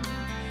tomb.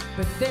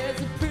 But there's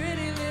a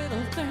pretty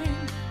little thing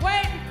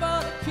waiting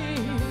for the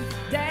king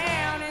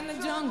down in the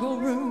jungle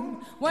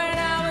room. When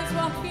I was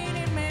walking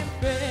in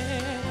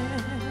Memphis,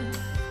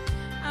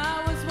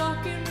 I was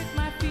walking with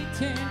my feet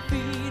 10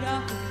 feet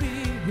off the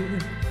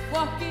field,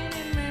 walking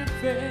in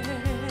Memphis.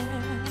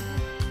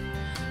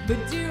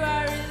 But do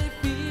I really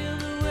feel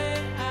the way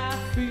I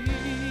feel?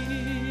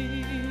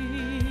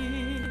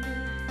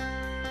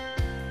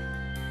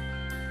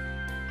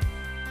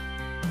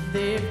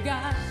 They've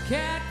got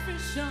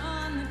catfish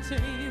on the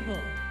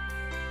table,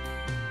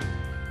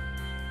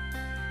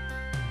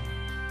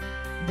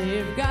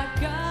 they've got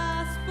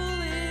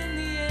gospel in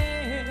the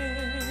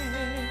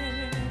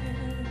air,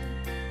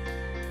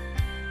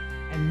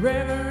 and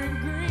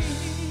Reverend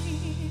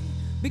Green,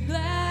 be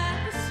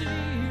glad to see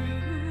you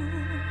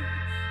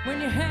when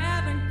you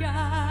haven't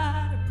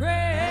got a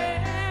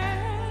prayer.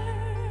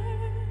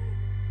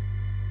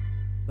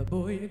 But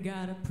boy, you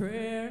got a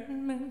prayer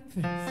in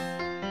Memphis.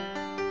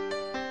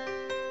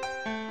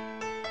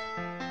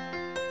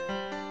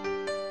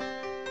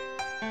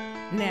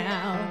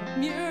 Now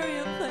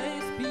Muriel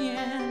plays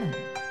piano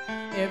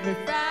every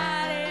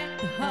Friday at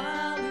the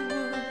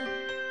Hollywood,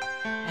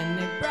 and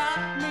they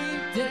brought me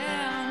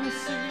down to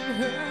see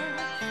her,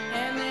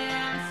 and they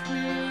asked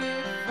me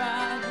if I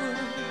would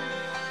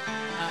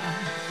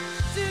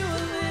do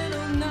a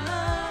little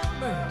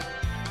number,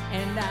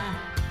 and I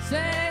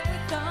sang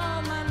with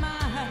all my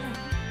might.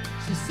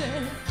 She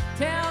said,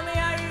 tell me,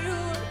 are you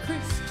a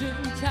Christian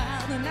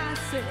child? And I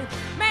said,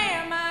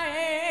 ma'am, I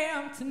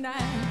am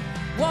tonight.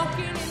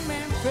 Walking in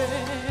Memphis,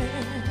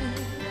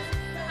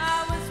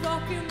 I was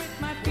walking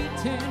with my feet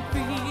 10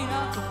 feet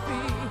off the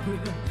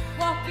field,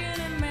 walking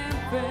in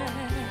Memphis.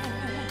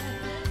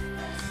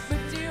 But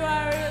do I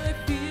really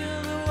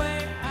feel the way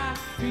I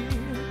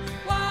feel?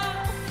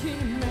 Walking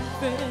in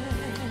Memphis,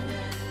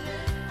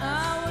 I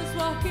was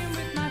walking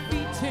with my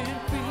feet 10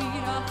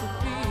 feet off the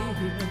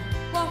field,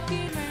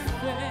 walking in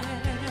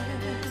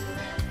Memphis.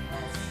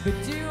 But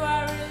do I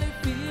really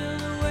feel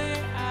the way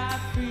I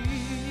feel?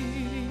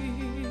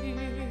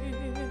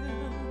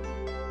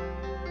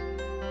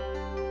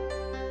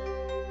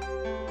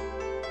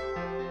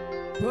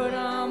 Put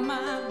on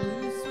my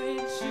blue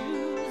suede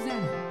shoes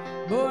and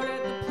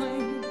boarded the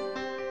plane.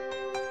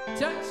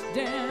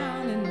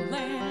 Touchdown in the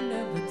land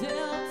of the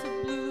Delta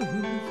Blues,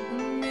 in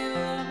the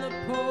middle of the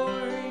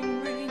pouring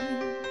rain.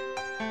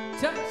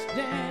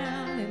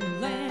 Touchdown in the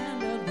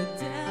land of the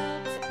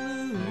Delta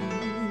Blues,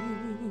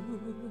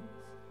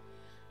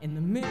 in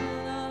the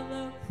middle of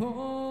the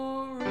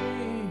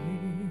pouring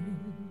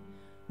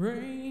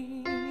rain.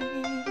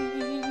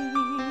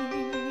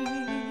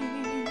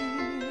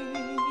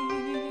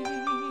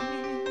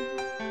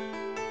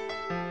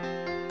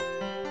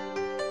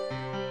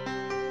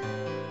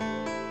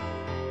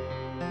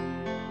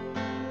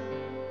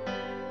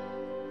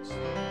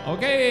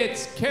 Okay,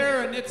 it's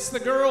Karen, it's the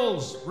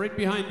girls. Right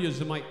behind you is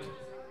the mic.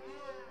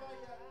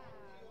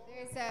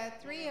 There's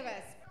 3 of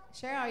us.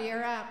 Cheryl,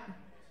 you're up.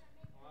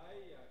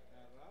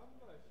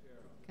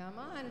 Come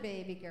on,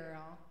 baby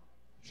girl.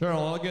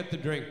 Cheryl, I'll get the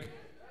drink.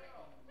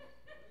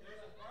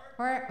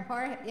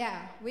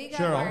 Yeah, we got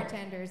Cheryl,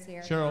 bartenders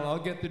here. Cheryl, I'll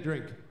get the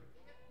drink.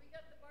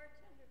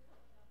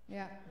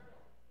 Yeah.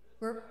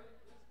 We're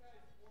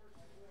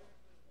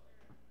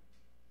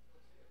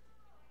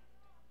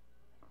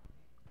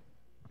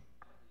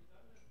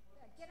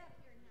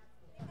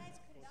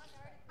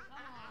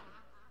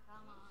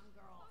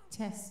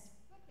test.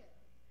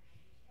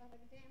 Oh, the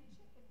damn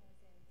chicken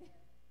was in.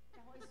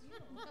 That was you.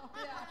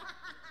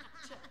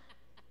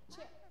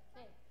 Check.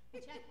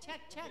 Check.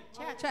 Check.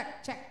 Check.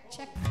 Check. Check.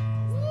 Check.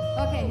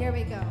 Okay, here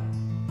we go.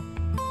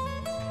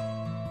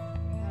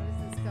 How does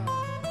this go?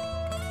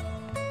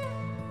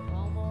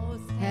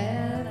 Almost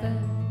heaven,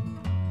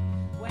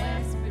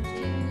 West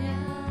Virginia,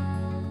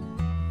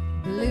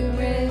 Blue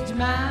Ridge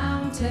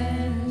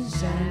Mountains,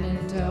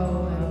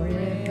 Shenandoah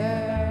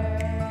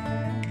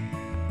River.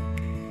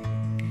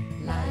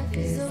 Life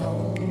is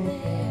old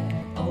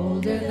there,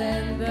 older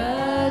than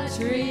the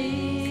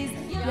trees,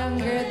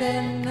 younger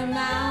than the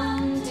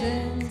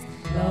mountains,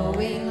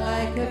 blowing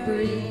like a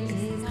breeze.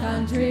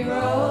 Country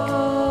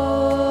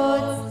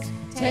roads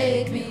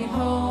take me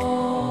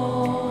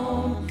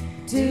home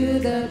to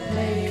the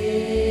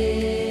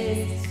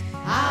place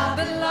I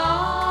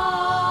belong.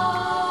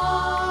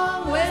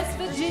 West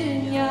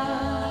Virginia,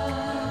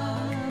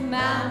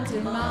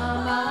 Mountain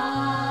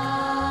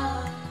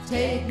Mama,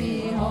 take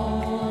me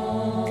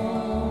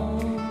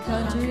home.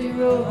 Country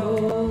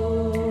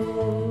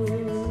roads,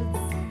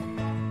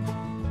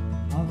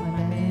 all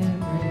my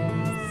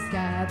memories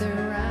gather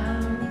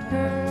round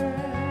her.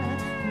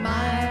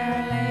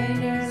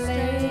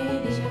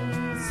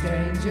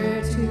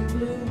 Stranger to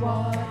blue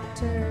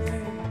water,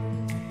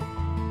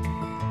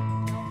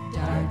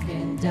 dark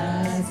and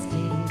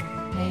dusty,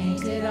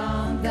 painted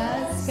on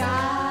the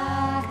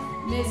sky,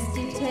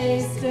 misty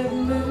taste of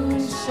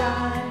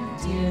moonshine,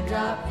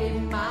 teardrop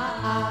in my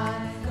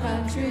eye.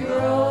 Country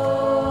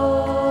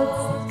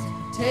roads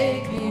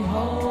take me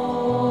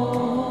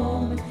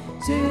home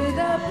to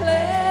the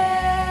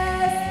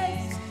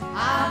place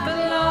I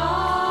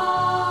belong.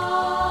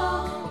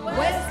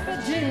 West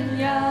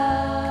Virginia,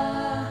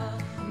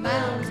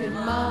 Mountain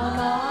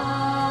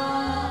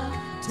Mama,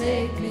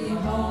 take me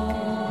home.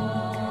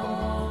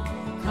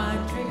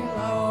 Country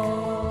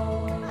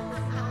road.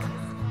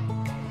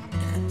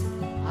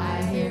 I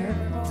hear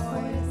her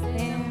voice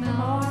in the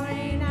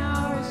morning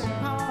hours. She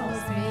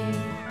calls me.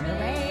 The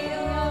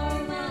radio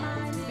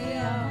reminds me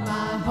of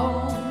my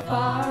home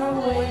far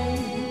away.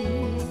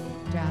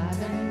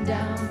 Driving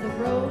down the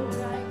road, I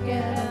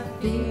get a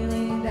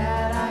feeling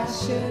that I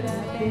should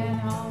have been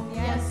home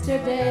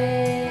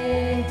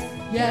yesterday.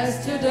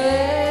 Yesterday,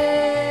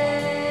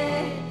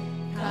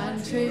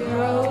 country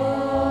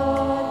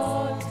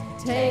roads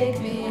take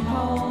me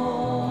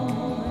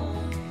home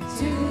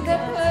to the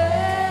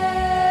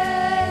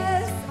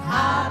place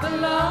I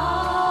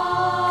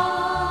belong.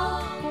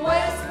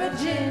 West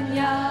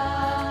Virginia,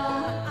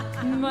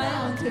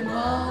 Mountain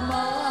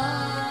Mama,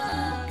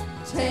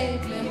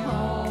 take me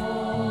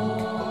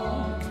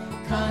home.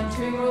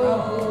 Country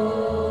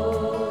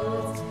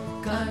roads,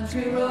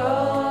 country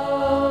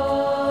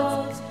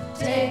roads,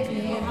 take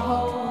me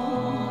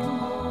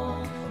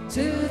home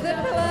to the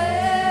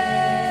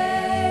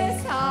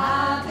place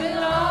I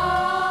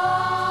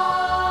belong.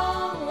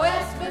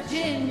 West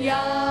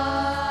Virginia,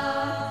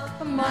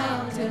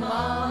 Mountain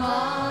Mama,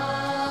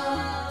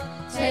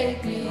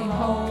 take me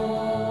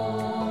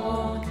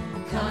home.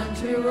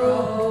 Country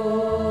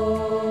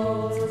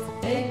roads,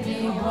 take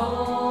me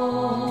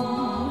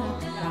home.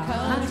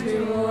 Country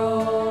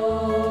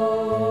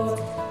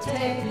roads,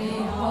 take me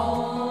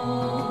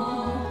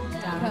home.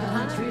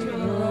 Country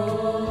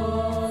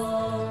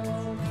roads.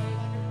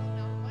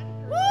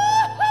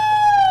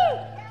 Woo-hoo!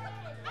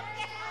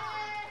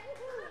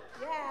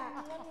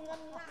 Yeah.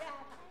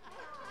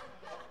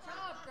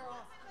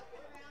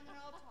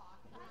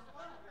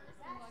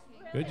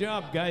 Good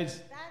job,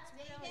 guys.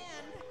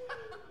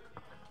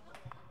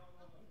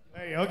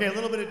 Hey, okay, a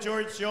little bit of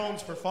George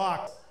Jones for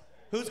Fox.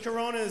 Whose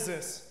Corona is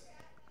this?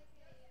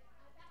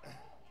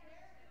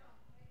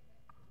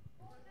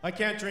 I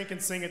can't drink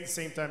and sing at the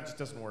same time, it just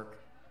doesn't work.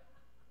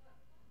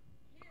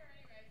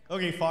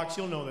 Okay, Fox,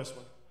 you'll know this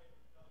one.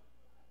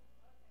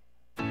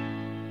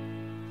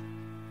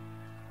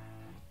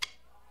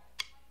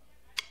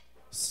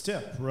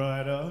 Step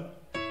right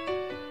up,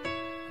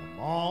 come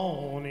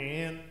on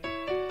in.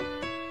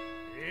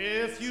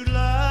 If you'd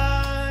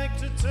like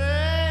to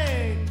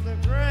take the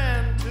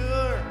grand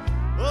tour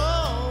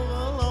of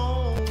the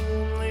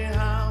lonely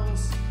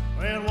house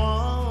that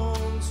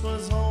once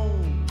was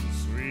home,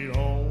 sweet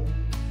home.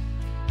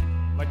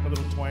 Like my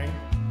little twang.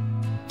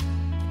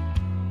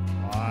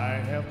 I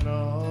have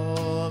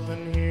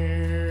nothing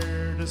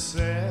here to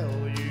sell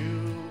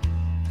you,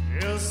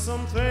 just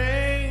some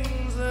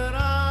things that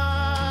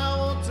I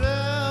will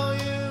tell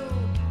you,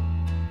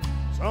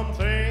 some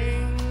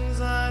things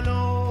I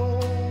know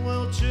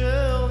will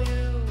chill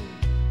you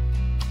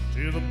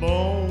to the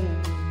bone.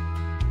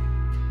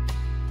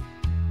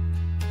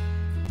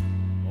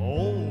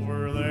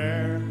 Over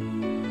there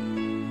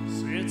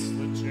sits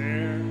the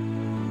chair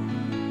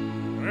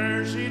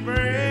where she'd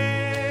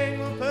bring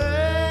the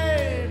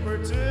paper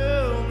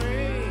to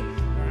me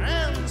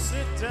and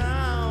sit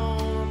down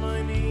on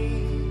my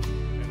knee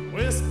and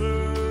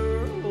whisper,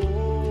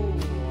 oh,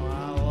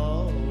 I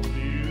love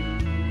you.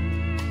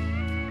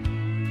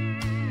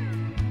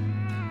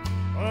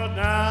 But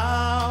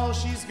now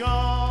she's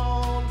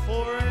gone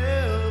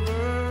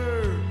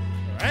forever,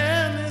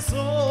 and this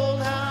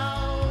old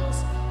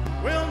house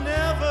will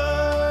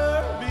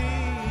never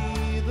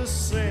be the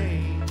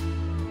same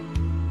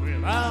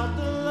without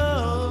the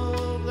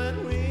love that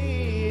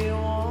we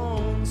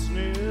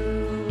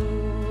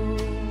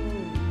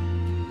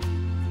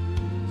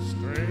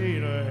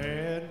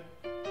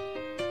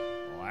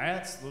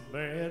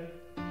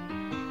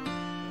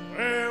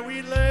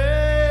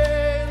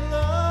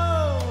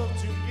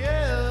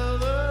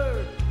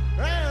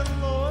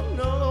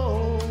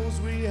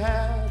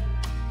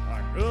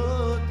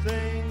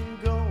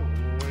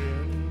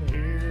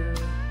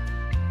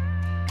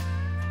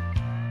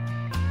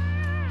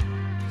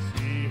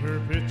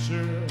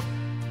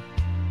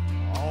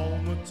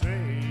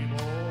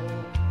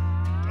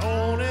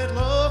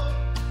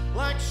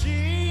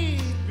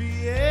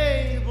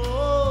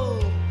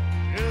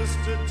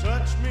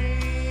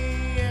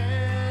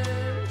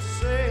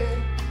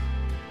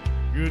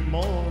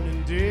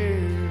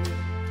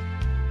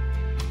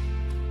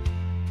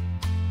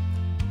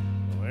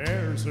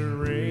wears her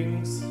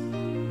rings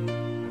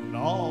and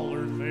all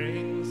her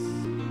things,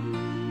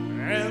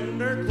 and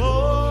her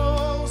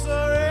clothes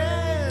are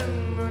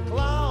in the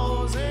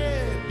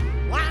closet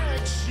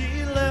like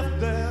she left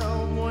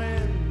them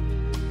when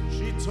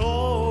she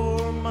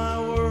tore my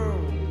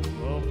world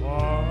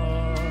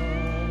apart.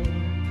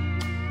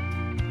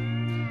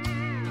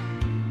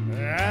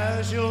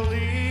 As you'll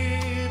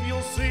leave,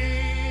 you'll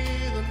see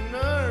the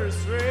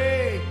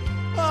nursery.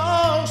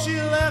 Oh,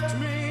 she left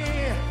me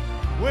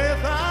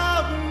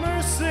without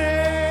mercy,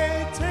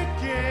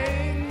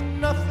 taking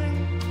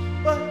nothing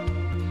but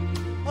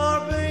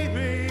our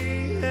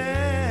baby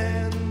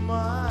and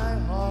my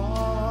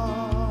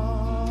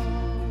heart.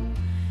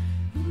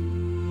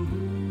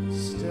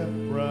 Step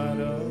right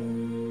up,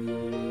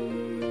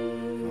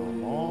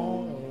 come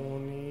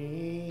on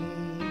in.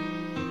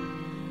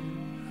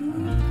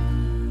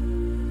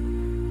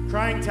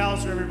 Crying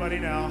towels for everybody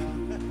now.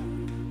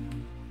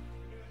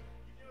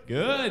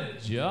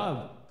 Good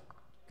job.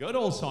 Good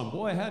old song.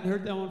 Boy, I hadn't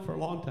heard that one for a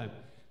long time.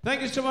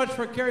 Thank you so much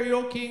for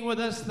karaokeing with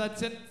us.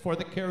 That's it for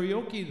the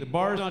karaoke. The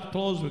bar's not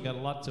closed. We've got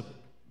lots of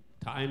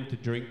time to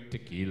drink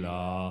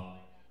tequila.